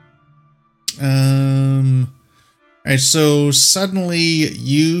 All right, so suddenly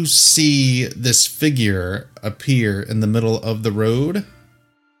you see this figure appear in the middle of the road.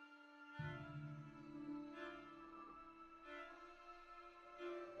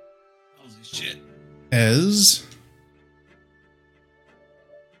 Holy shit. As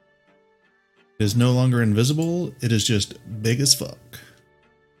it is no longer invisible, it is just big as fuck.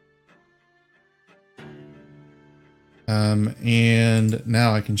 And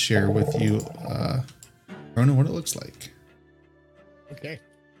now I can share with you, Ronan, what it looks like. Okay.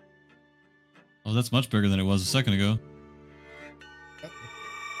 Oh, that's much bigger than it was a second ago.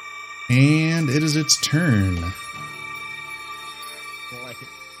 And it is its turn. I like it.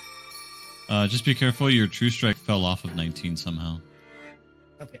 Just be careful. Your True Strike fell off of 19 somehow.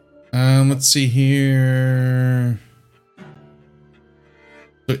 Okay. Let's see here.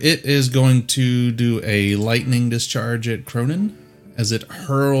 So it is going to do a lightning discharge at Cronin as it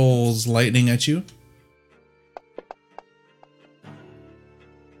hurls lightning at you.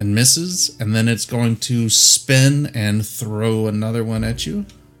 And misses, and then it's going to spin and throw another one at you.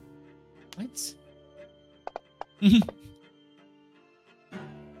 What?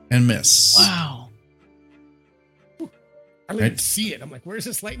 And miss. Wow. I don't Right. even see it. I'm like, where's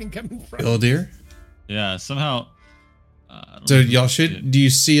this lightning coming from? Eldir. Yeah, somehow I don't So know if you y'all can see should. Do you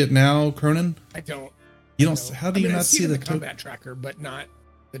see it now, Cronin? I don't. You don't. know. How do you I not see see it in the the token? combat tracker, but not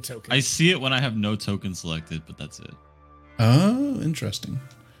the token? I see it when I have no token selected, but that's it. Oh, interesting.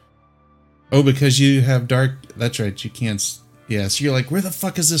 Oh, because you have dark. That's right. You can't. Yeah. So you're like, where the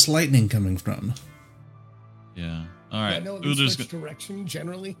fuck is this lightning coming from? Yeah. All Yeah, right. no, Ooh, they there's switch direction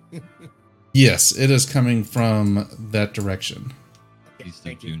generally. Yes, it is coming from that direction. Okay, East of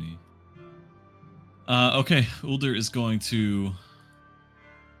thank you. Junie. Okay, Ulder is going to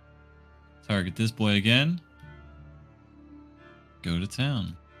target this boy again. Go to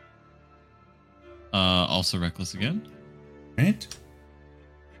town. Also reckless again. Right.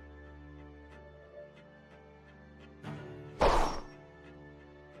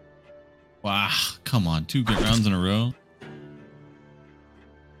 Wow, come on, 2 good rounds in a row.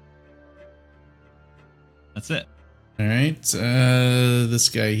 That's it. All right. This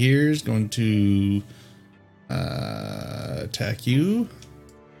guy here is going to attack you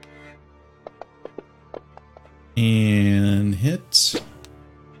and hit.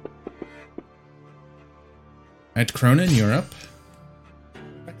 All right, Cronin, you're up.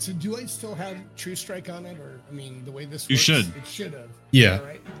 So do I still have True Strike on it, or I mean, the way this You works, should. It should have. Yeah. All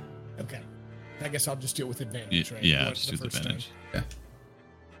right. Okay. I guess I'll just do it with advantage, right? Yeah, What- just the do the first time. advantage. Yeah.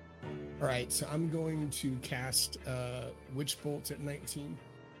 All right, so I'm going to cast Witch Bolt at 19.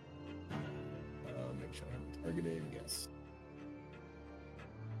 Make sure I'm targeted. Yes.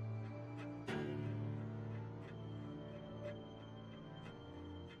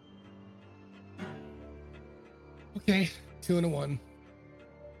 Okay, 2 and a 1.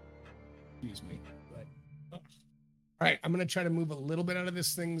 Excuse me. But, all right, I'm gonna try to move a little bit out of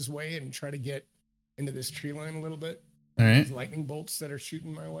this thing's way and try to get into this tree line a little bit. All right. These lightning bolts that are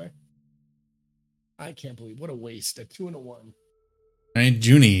shooting my way. I can't believe what a waste. A 2 and a 1. All right,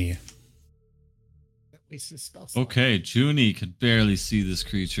 Junie. That wastes his spell slot. Okay, Junie can barely see this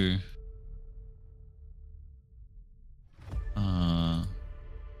creature.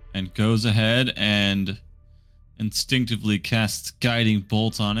 And goes ahead and instinctively casts Guiding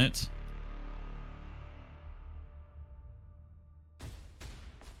Bolt on it.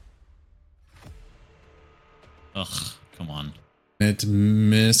 Ugh, come on. It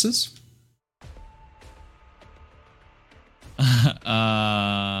misses.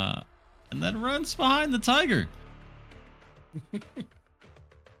 And then runs behind the tiger.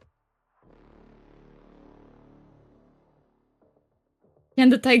 Can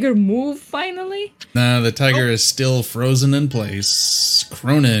the tiger move finally? No, the tiger is still frozen in place.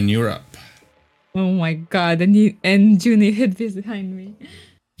 Cronin, you're up. Oh my god! And Junie hid behind me.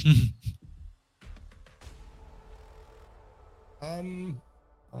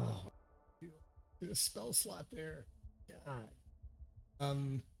 Oh, the spell slot there. God.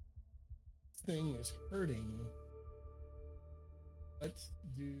 This thing is hurting. Let's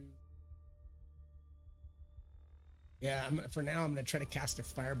do. Yeah, for now, I'm gonna try to cast a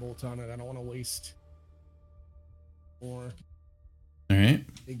firebolt on it. I don't want to waste more All right.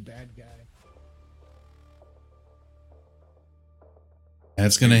 big bad guy.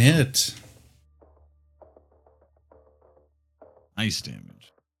 That's going to hit. Nice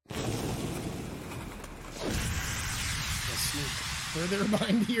damage. Let's sneak further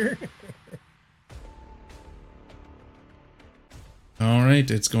behind here. All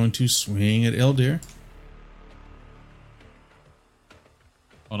right. It's going to swing at Eldir.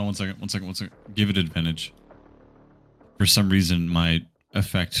 Hold on 1 second. 1 second. 1 second. Give it advantage. For some reason, my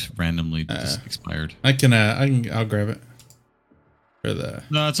effect randomly just expired. I'll grab it. For the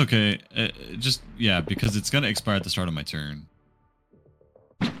No, it's okay. Yeah, because it's gonna expire at the start of my turn.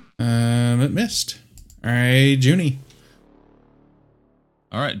 it missed. All right, Junie.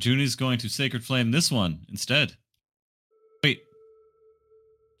 All right, Junie's going to Sacred Flame this one instead. Wait,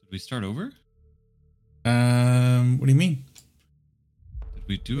 did we start over? What do you mean? Did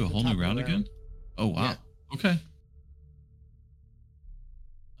we do a The whole top new of the round round. again? Oh wow. Yeah. Okay.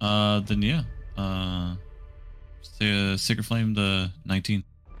 Then yeah. Say Sacred Flame the 19.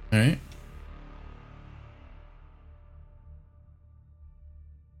 All right.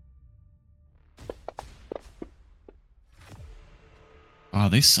 Oh,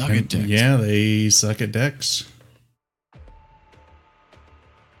 they suck at Dex. Yeah, they suck at Dex.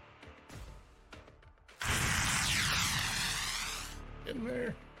 In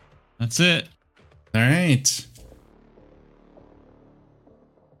there. That's it. All right.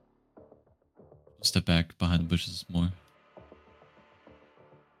 Step back behind the bushes more.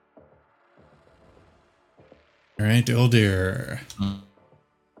 All right, Eldir.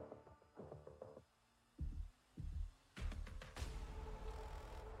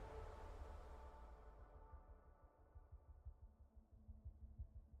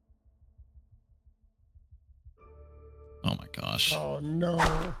 gosh. Oh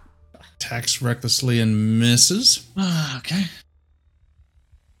no. Attacks recklessly and misses. Okay.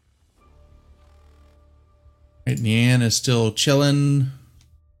 Right, Nian is still chilling.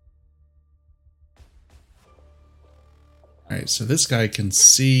 Alright, so this guy can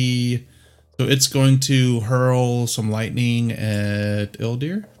see. So it's going to hurl some lightning at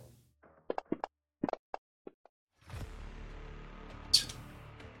Ildir.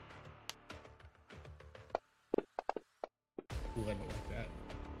 Ooh, I don't like that.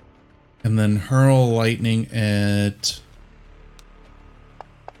 And then hurl lightning at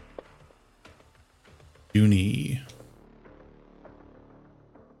Junie.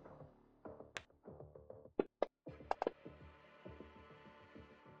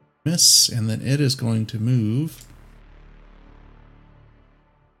 Miss, and then it is going to move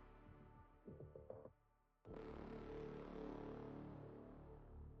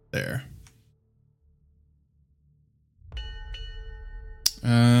there.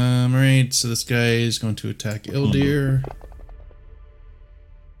 Alright, so this guy is going to attack Ildir.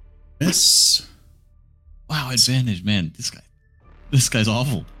 Miss. Wow, advantage, man. This guy's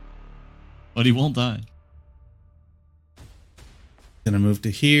awful. But he won't die. Gonna move to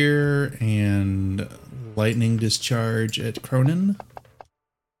here and lightning discharge at Cronin.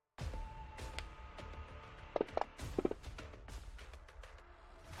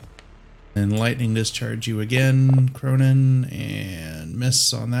 And lightning discharge you again, Cronin, and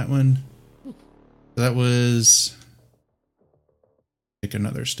miss on that one. That was take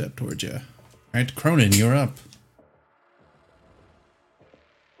another step towards you. All right, Cronin, you're up.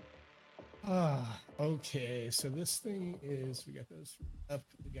 Okay, so this thing is, we got those up,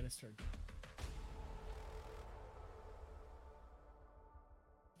 we gotta start.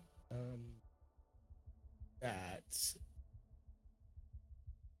 That's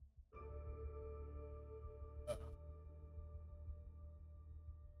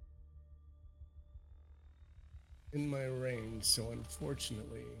in my range, so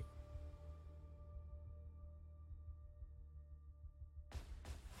unfortunately.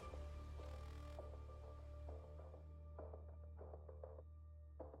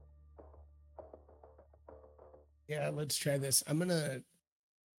 Yeah, let's try this. I'm gonna.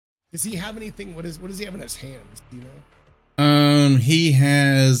 Does he have anything? What does he have in his hands? Do you know? He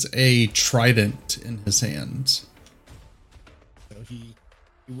has a trident in his hands. So he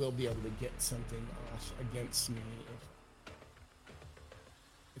will be able to get something off against me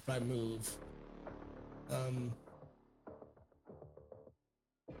if I move.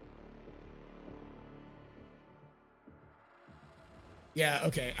 Yeah.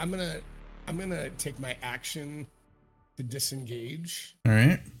 Okay. I'm gonna take my action to disengage, All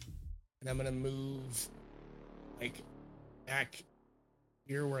right. and I'm gonna move like back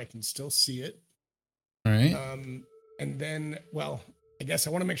here where I can still see it. All right. And then, well, I guess I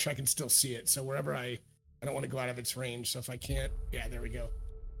want to make sure I can still see it. So wherever I don't want to go out of its range. So if I can't, yeah, there we go.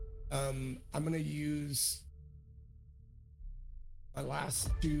 I'm gonna use my last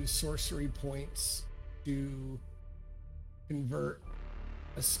 2 sorcery points to convert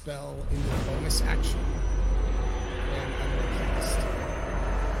a spell into a bonus action. And I'm gonna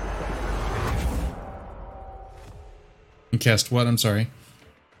Cast what? I'm sorry.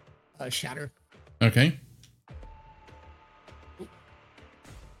 Shatter. Okay. Oh,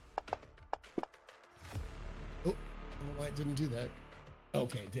 I don't know why it didn't do that.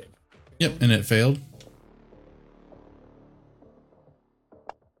 Okay, it did. Yep, and it failed.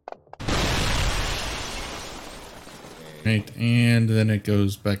 Right, and then it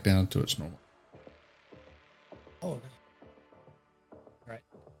goes back down to its normal. Oh, all right.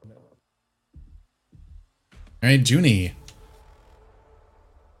 All right, Junie.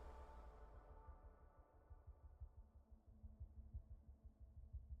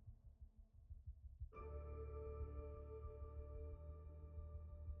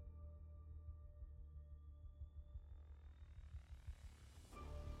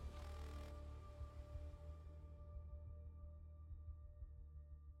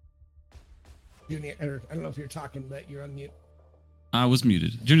 Or, I don't know if you're talking, but you're on mute. I was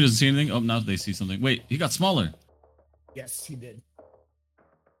muted. Junior doesn't see anything. Oh, now they see something. Wait, he got smaller. Yes, he did.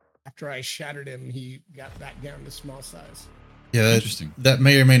 After I shattered him, he got back down to small size. Yeah, Interesting. That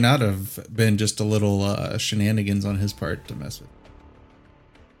may or may not have been just a little shenanigans on his part to mess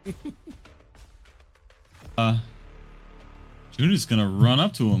with. Junior's gonna run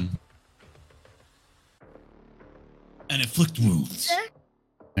up to him and inflict wounds.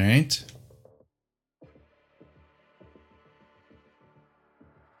 All right.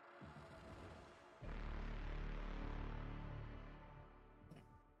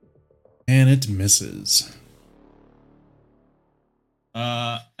 And it misses.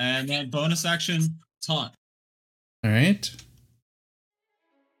 And then bonus action taunt. All right.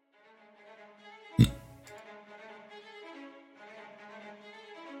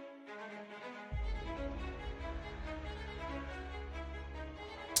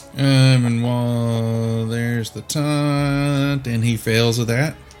 And while there's the taunt, and he fails with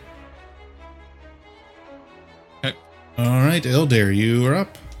that. Okay. All right, Ildir, you are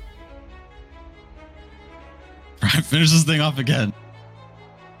up. Right, finish this thing off again.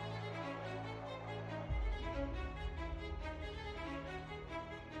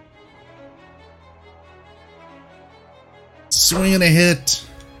 Swing and a hit.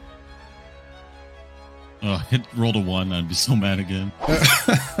 Oh, rolled a 1. I'd be so mad again.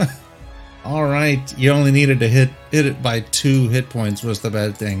 All right, you only needed to hit it by 2 hit points was the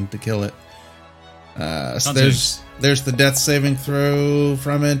bad thing to kill it. So there's the death saving throw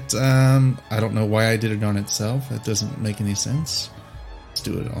from it. I don't know why I did it on itself. That doesn't make any sense. Let's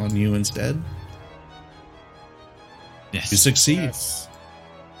do it on you instead. Yes. You succeed. Yes.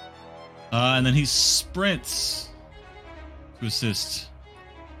 And then he sprints to assist.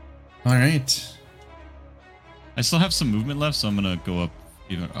 All right. I still have some movement left, so I'm gonna go up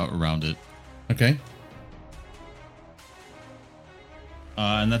even around it. Okay.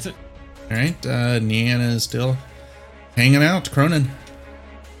 And that's it. All right. Niana is still hanging out. Cronin.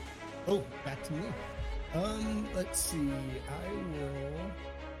 Oh, back to me. Let's see. I will.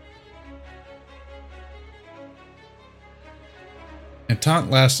 And taunt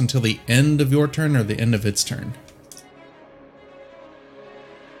lasts until the end of your turn or the end of its turn.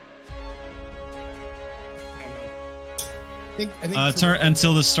 I think Turn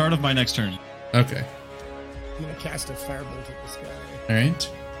until the start of my next turn. Okay. I'm gonna cast a firebolt at this guy. All right.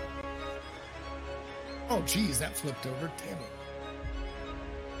 Oh, geez, that flipped over. Damn it.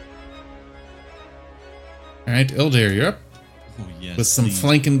 All right, Ildir, you're up. Oh yes. With some please.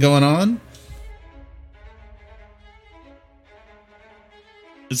 flanking going on.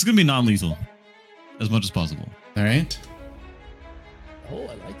 It's gonna be non-lethal, as much as possible. All right. Oh,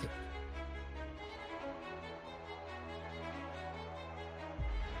 I like it.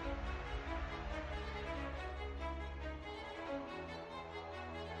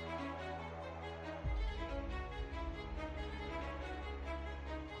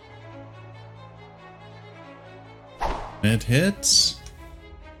 It hits.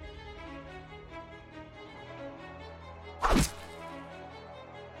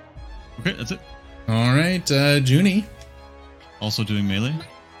 Okay, that's it. All right, Junie. Also doing melee,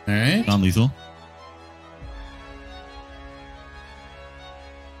 All right. non-lethal.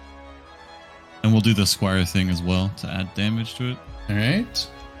 And we'll do the squire thing as well to add damage to it. All right.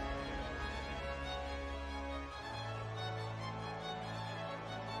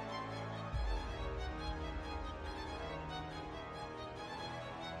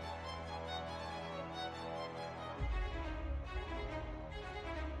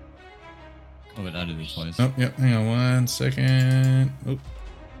 Oh, it added it twice. Oh, yep. Hang on 1 second. Oh. All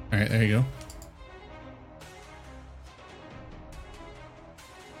right, there you go.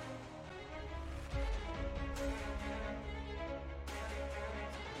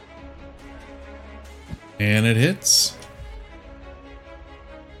 And it hits.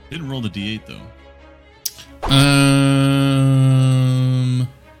 Didn't roll the d8 though.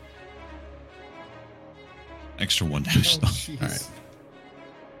 Extra 1 damage Oh, though. jeez. All right.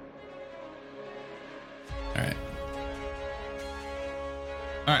 All right.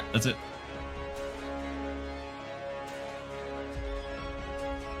 All right, that's it.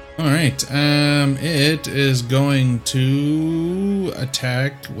 All right. It is going to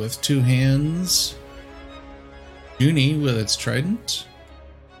attack with 2 hands. Junie with its trident.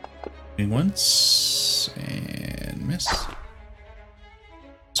 Swinging once and miss.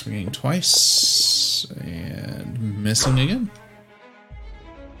 Swinging twice and missing again.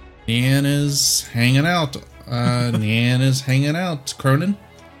 Nian is hanging out. Nian is hanging out. Cronin.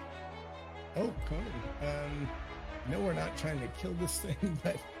 Oh, Conan. No, we're not trying to kill this thing,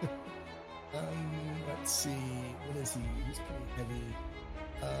 but let's see. What is he? He's pretty heavy.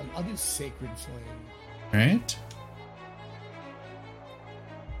 I'll do Sacred Flame. All right.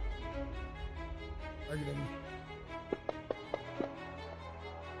 Target him.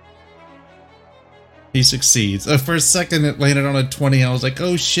 He succeeds. For a second, it landed on a 20. I was like,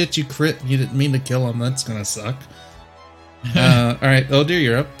 oh shit, you crit. You didn't mean to kill him. That's going to suck. All right, Ildir,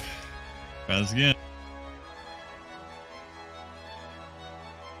 you're up. Pass again.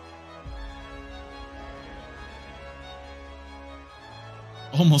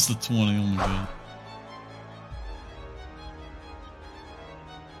 Almost a 20. Oh my god.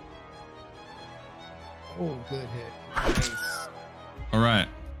 Oh, good hit. Nice. All right.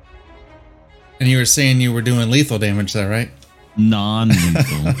 And you were saying you were doing lethal damage there, right?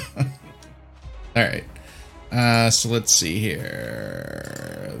 Non-lethal. All right. So let's see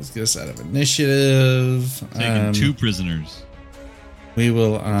here. Let's get us out of initiative. Taking 2 prisoners. We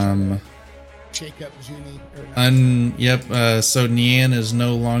will Shake up Junie. so Nian is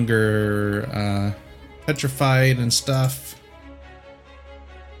no longer petrified and stuff.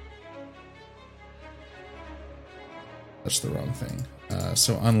 That's the wrong thing.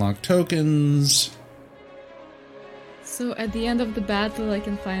 So unlock tokens. So at the end of the battle, I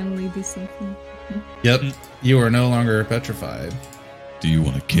can finally do something. Yep. You are no longer petrified. Do you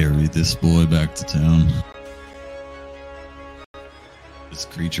want to carry this boy back to town? This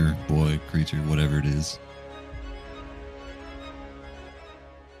creature, whatever it is.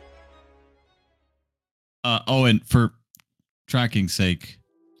 And for tracking's sake,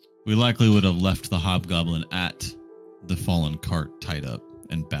 we likely would have left the hobgoblin at the fallen cart tied up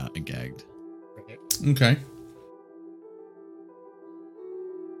and bound and gagged. Okay.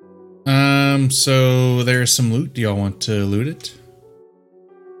 So there's some loot. Do y'all want to loot it?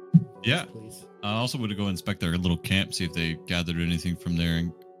 Yeah. Please. I also would go inspect their little camp, see if they gathered anything from there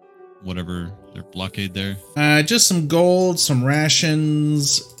and whatever their blockade there. Just some gold, some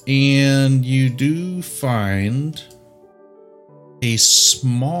rations, and you do find a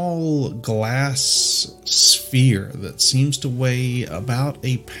small glass sphere that seems to weigh about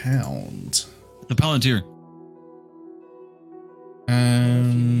a pound. The Palantir.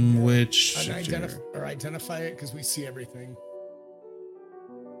 Which Identify it because we see everything.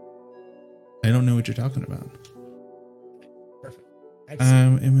 I don't know what you're talking about. Perfect.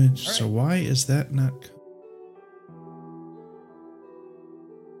 Excellent. Image. All So right. why is that not?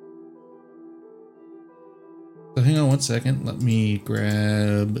 So hang on one second. Let me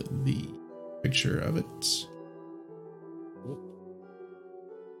grab the picture of it.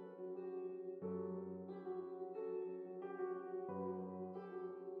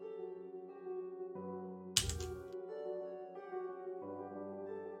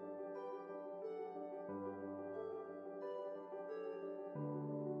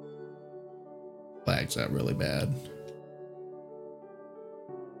 Lags out really bad.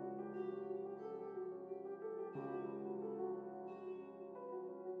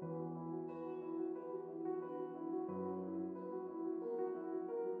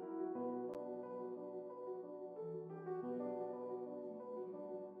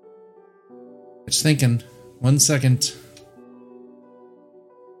 Just thinking. 1 second.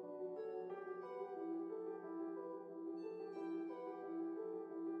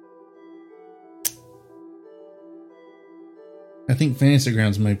 I think Fantasy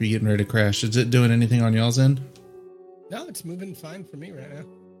Grounds might be getting ready to crash. Is it doing anything on y'all's end? No, it's moving fine for me right now.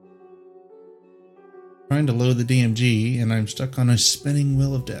 Trying to load the DMG, and I'm stuck on a spinning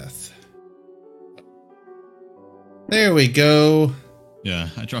wheel of death. There we go. Yeah,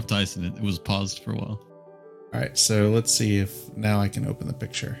 I dropped ice and it was paused for a while. All right, so let's see if now I can open the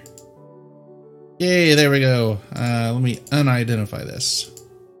picture. Yay, there we go. Let me unidentify this.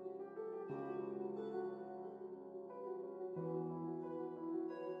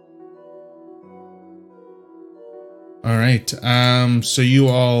 All right, so you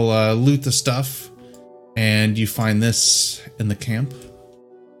all loot the stuff, and you find this in the camp,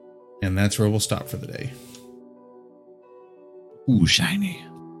 and that's where we'll stop for the day. Ooh, shiny.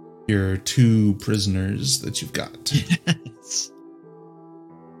 Your 2 prisoners that you've got. Yes.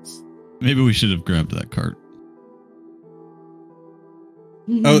 Maybe we should have grabbed that cart.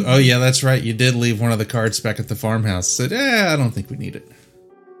 Oh yeah, that's right. You did leave one of the carts back at the farmhouse. Said, I don't think we need it.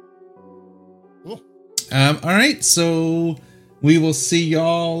 Cool. All right, so we will see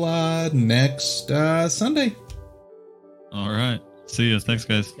y'all next Sunday. All right. See ya. Thanks,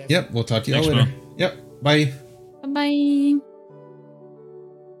 guys. Yep, we'll talk to y'all Thanks, later. Will. Yep, bye. Bye.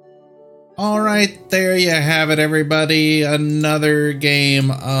 All right, there you have it, everybody. Another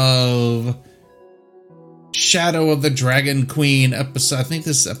game of Shadow of the Dragon Queen episode. I think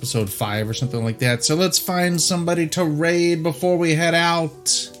this is episode 5 or something like that. So let's find somebody to raid before we head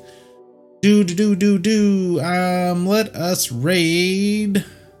out. Let us raid.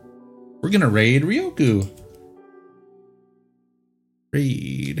 We're gonna raid Ryoku.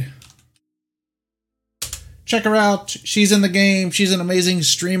 Raid. Check her out. She's in the game. She's an amazing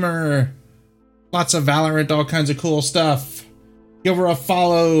streamer. Lots of Valorant, all kinds of cool stuff. Give her a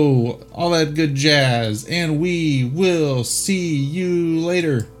follow. All that good jazz. And we will see you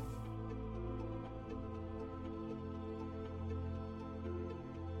later.